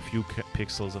leave out a few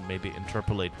pixels and maybe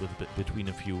interpolate with between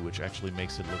a few, which actually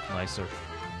makes it look nicer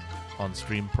on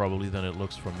stream probably than it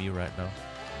looks for me right now.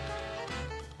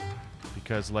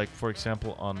 Because, like, for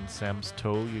example, on Sam's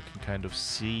toe, you can kind of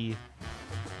see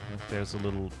if there's a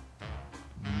little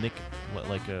nick,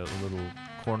 like a little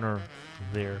corner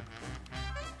there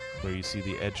where you see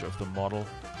the edge of the model.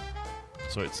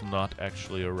 So it's not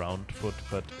actually a round foot,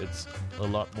 but it's a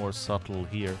lot more subtle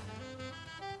here.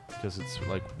 Because it's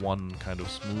like one kind of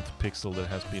smooth pixel that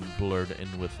has been blurred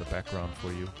in with the background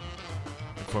for you.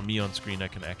 And for me on screen, I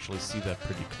can actually see that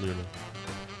pretty clearly.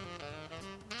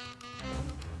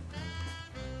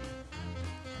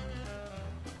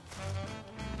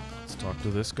 Let's talk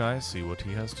to this guy, see what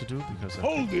he has to do, because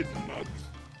Hold it, Muggs.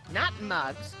 Not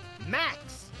Muggs,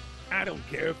 Max. I don't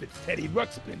care if it's Teddy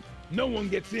Ruxpin. No one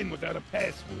gets in without a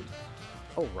password.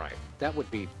 Oh, right. That would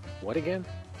be what again?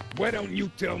 Why don't you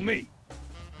tell me?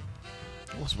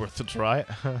 It was worth a try.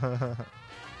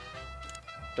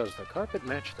 Does the carpet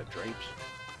match the drapes?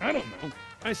 I don't know.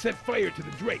 I set fire to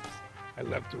the drapes. I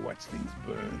love to watch things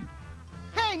burn.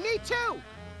 Hey, me too!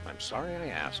 I'm sorry I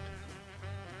asked.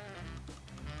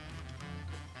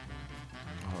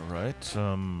 Alright,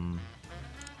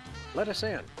 Let us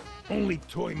in. Only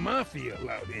Toy Mafia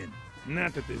allowed in.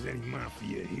 Not that there's any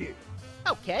Mafia here.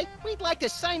 Okay, we'd like to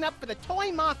sign up for the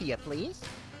Toy Mafia, please.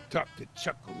 Talk to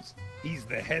Chuckles. He's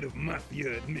the head of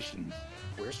Mafia admissions.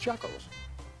 Where's Chuckles?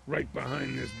 Right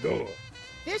behind this door.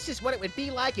 This is what it would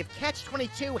be like if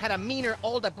Catch-22 had a meaner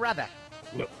older brother.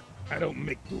 Look, I don't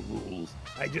make the rules.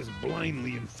 I just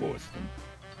blindly enforce them.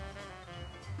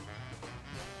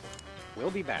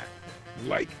 We'll be back.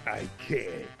 Like I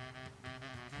care.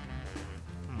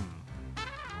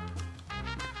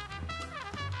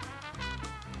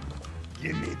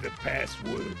 Give me the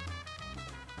password.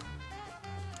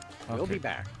 We'll be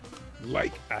back.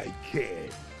 Like I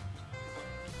cared.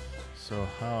 So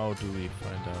how do we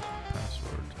find out the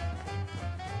password?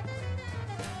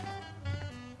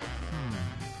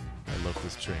 I love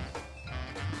this string.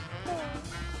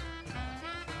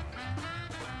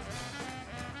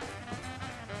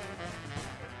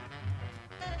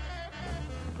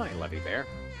 Hi, Levy Bear.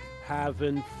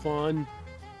 Having fun?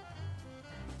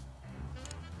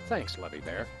 Thanks, Levy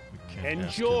Bear. We can't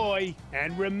ask him. Enjoy,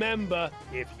 and remember,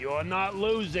 if you're not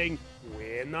losing,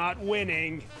 we're not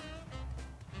winning.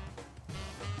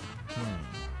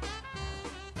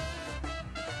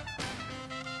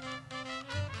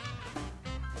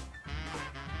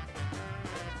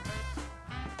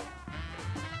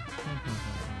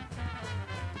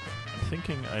 I'm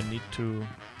thinking I need to...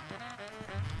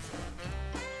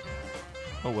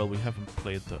 Oh, well, we haven't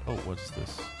played the... Oh, what's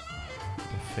this?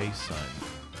 The face sign.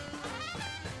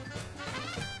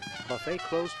 Buffet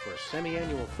closed for a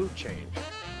semi-annual food change.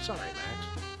 Sorry, Max.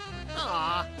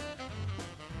 Aw.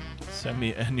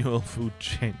 Semi-annual food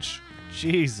change.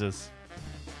 Jesus.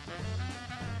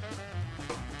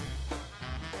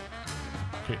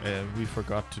 Okay, we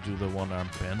forgot to do the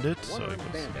one-armed bandit. So I One-armed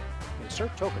guess... bandit.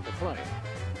 Insert token to play.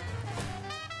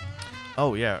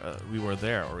 Oh yeah, we were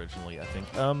there originally, I think.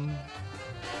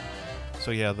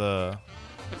 So yeah, the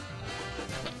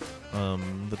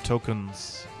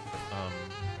tokens.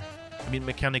 I mean,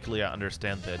 mechanically, I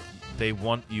understand that they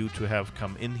want you to have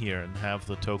come in here and have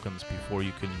the tokens before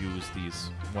you can use these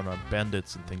one-armed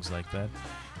bandits and things like that.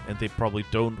 And they probably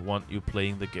don't want you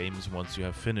playing the games once you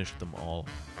have finished them all.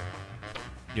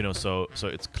 You know, so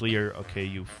it's clear. Okay,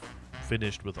 you've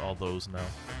finished with all those now.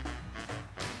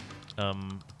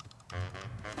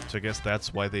 So I guess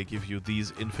that's why they give you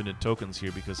these infinite tokens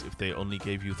here, because if they only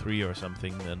gave you 3 or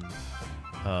something, then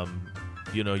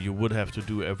you know, you would have to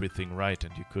do everything right,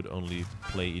 and you could only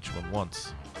play each one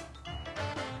once.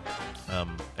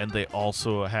 And they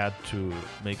also had to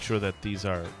make sure that these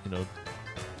are, you know,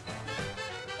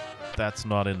 that's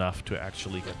not enough to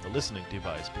actually get the listening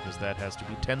device, because that has to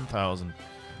be 10,000.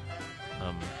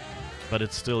 But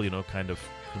it's still, you know, kind of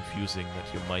confusing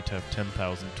that you might have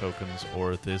 10,000 tokens,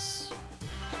 or this,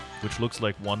 which looks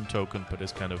like 1 token but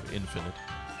is kind of infinite.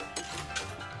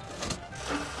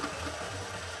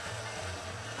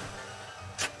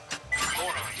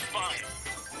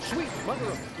 Sweet mother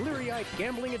of bleary-eyed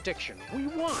gambling addiction. We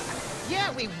won!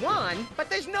 Yeah, we won, but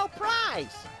there's no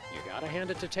prize. You gotta hand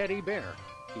it to Teddy Bear.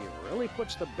 He really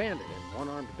puts the bandit in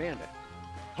one-armed bandit.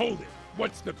 Hold it.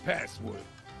 What's the password?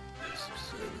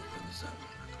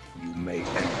 You may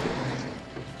enter.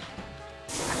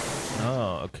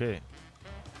 Oh, okay.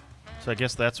 So I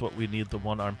guess that's what we need the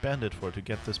one-armed bandit for, to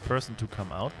get this person to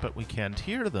come out, but we can't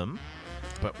hear them.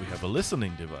 But we have a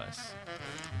listening device.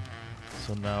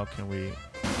 So now can we...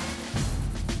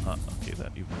 okay,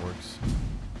 that even works.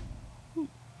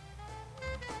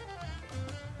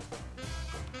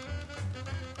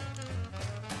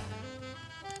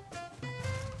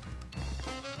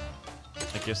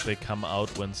 I guess they come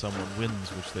out when someone wins,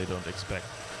 which they don't expect.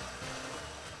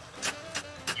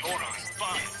 You're on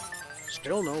fire.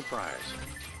 Still no prize.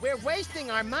 We're wasting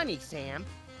our money, Sam.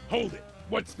 Hold it.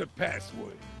 What's the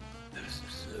password?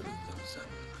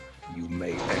 You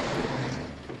may enter.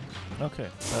 Okay,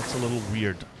 that's a little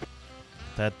weird.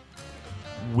 That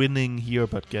winning here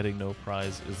but getting no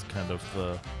prize is kind of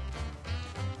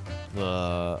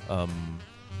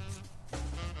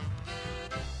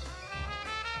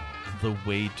the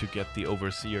way to get the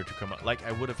overseer to come out. Like,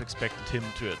 I would have expected him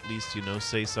to at least, you know,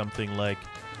 say something like,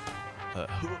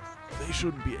 they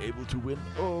shouldn't be able to win.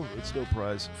 Oh, it's no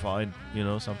prize. Fine. You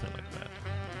know, something like that.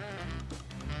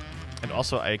 And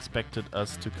also, I expected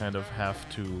us to kind of have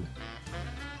to,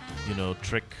 you know,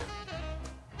 trick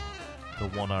the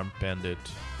one-armed bandit,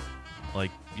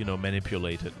 like, you know,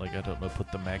 manipulate it. Like, I don't know,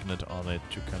 put the magnet on it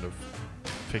to kind of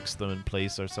fix them in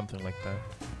place or something like that.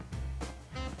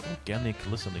 Organic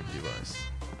listening device.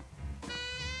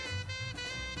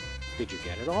 Did you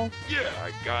get it all? Yeah,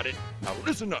 I got it. Now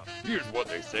listen up. Here's what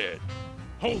they said.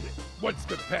 Hold it. What's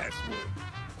the password?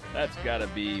 That's gotta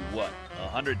be, what,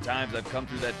 100 times I've come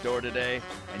through that door today,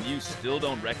 and you still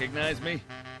don't recognize me?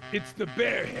 It's the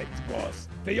Bearheads, boss.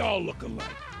 They all look alike.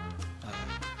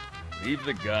 Leave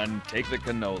the gun, take the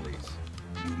cannolis.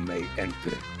 You may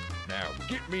enter. Now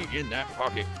get me in that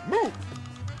pocket. Move!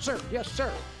 Sir, yes,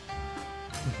 sir.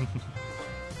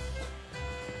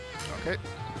 Okay.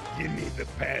 Give me the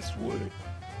password.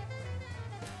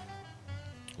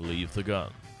 Leave the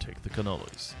gun. Take the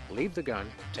cannolis. Leave the gun,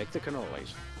 take the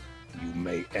cannolis. You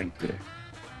may enter.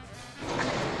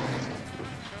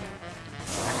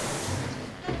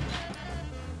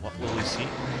 see.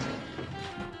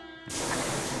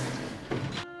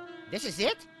 This is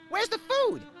it? Where's the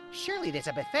food? Surely there's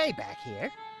a buffet back here.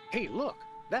 Hey, look,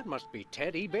 that must be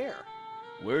Teddy Bear.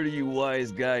 Where do you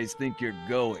wise guys think you're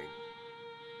going?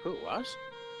 Who, us?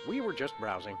 We were just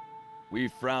browsing. We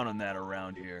frown on that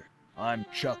around here. I'm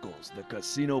Chuckles, the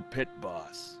casino pit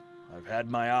boss. I've had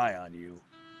my eye on you.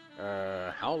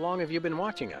 How long have you been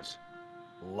watching us?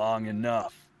 Long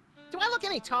enough. Do I look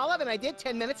any taller than I did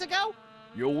 10 minutes ago?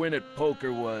 Your win at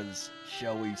poker was,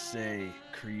 shall we say,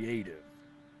 creative.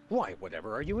 Why,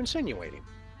 whatever are you insinuating?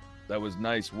 That was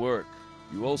nice work.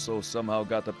 You also somehow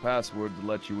got the password to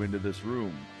let you into this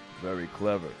room. Very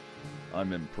clever.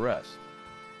 I'm impressed.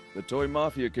 The Toy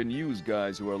Mafia can use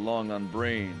guys who are long on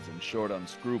brains and short on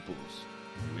scruples.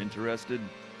 You interested?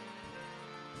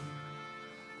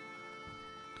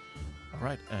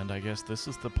 Alright, and I guess this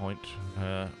is the point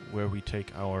where we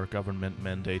take our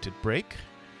government-mandated break.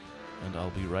 And I'll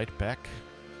be right back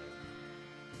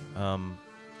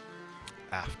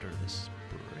after this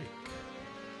break.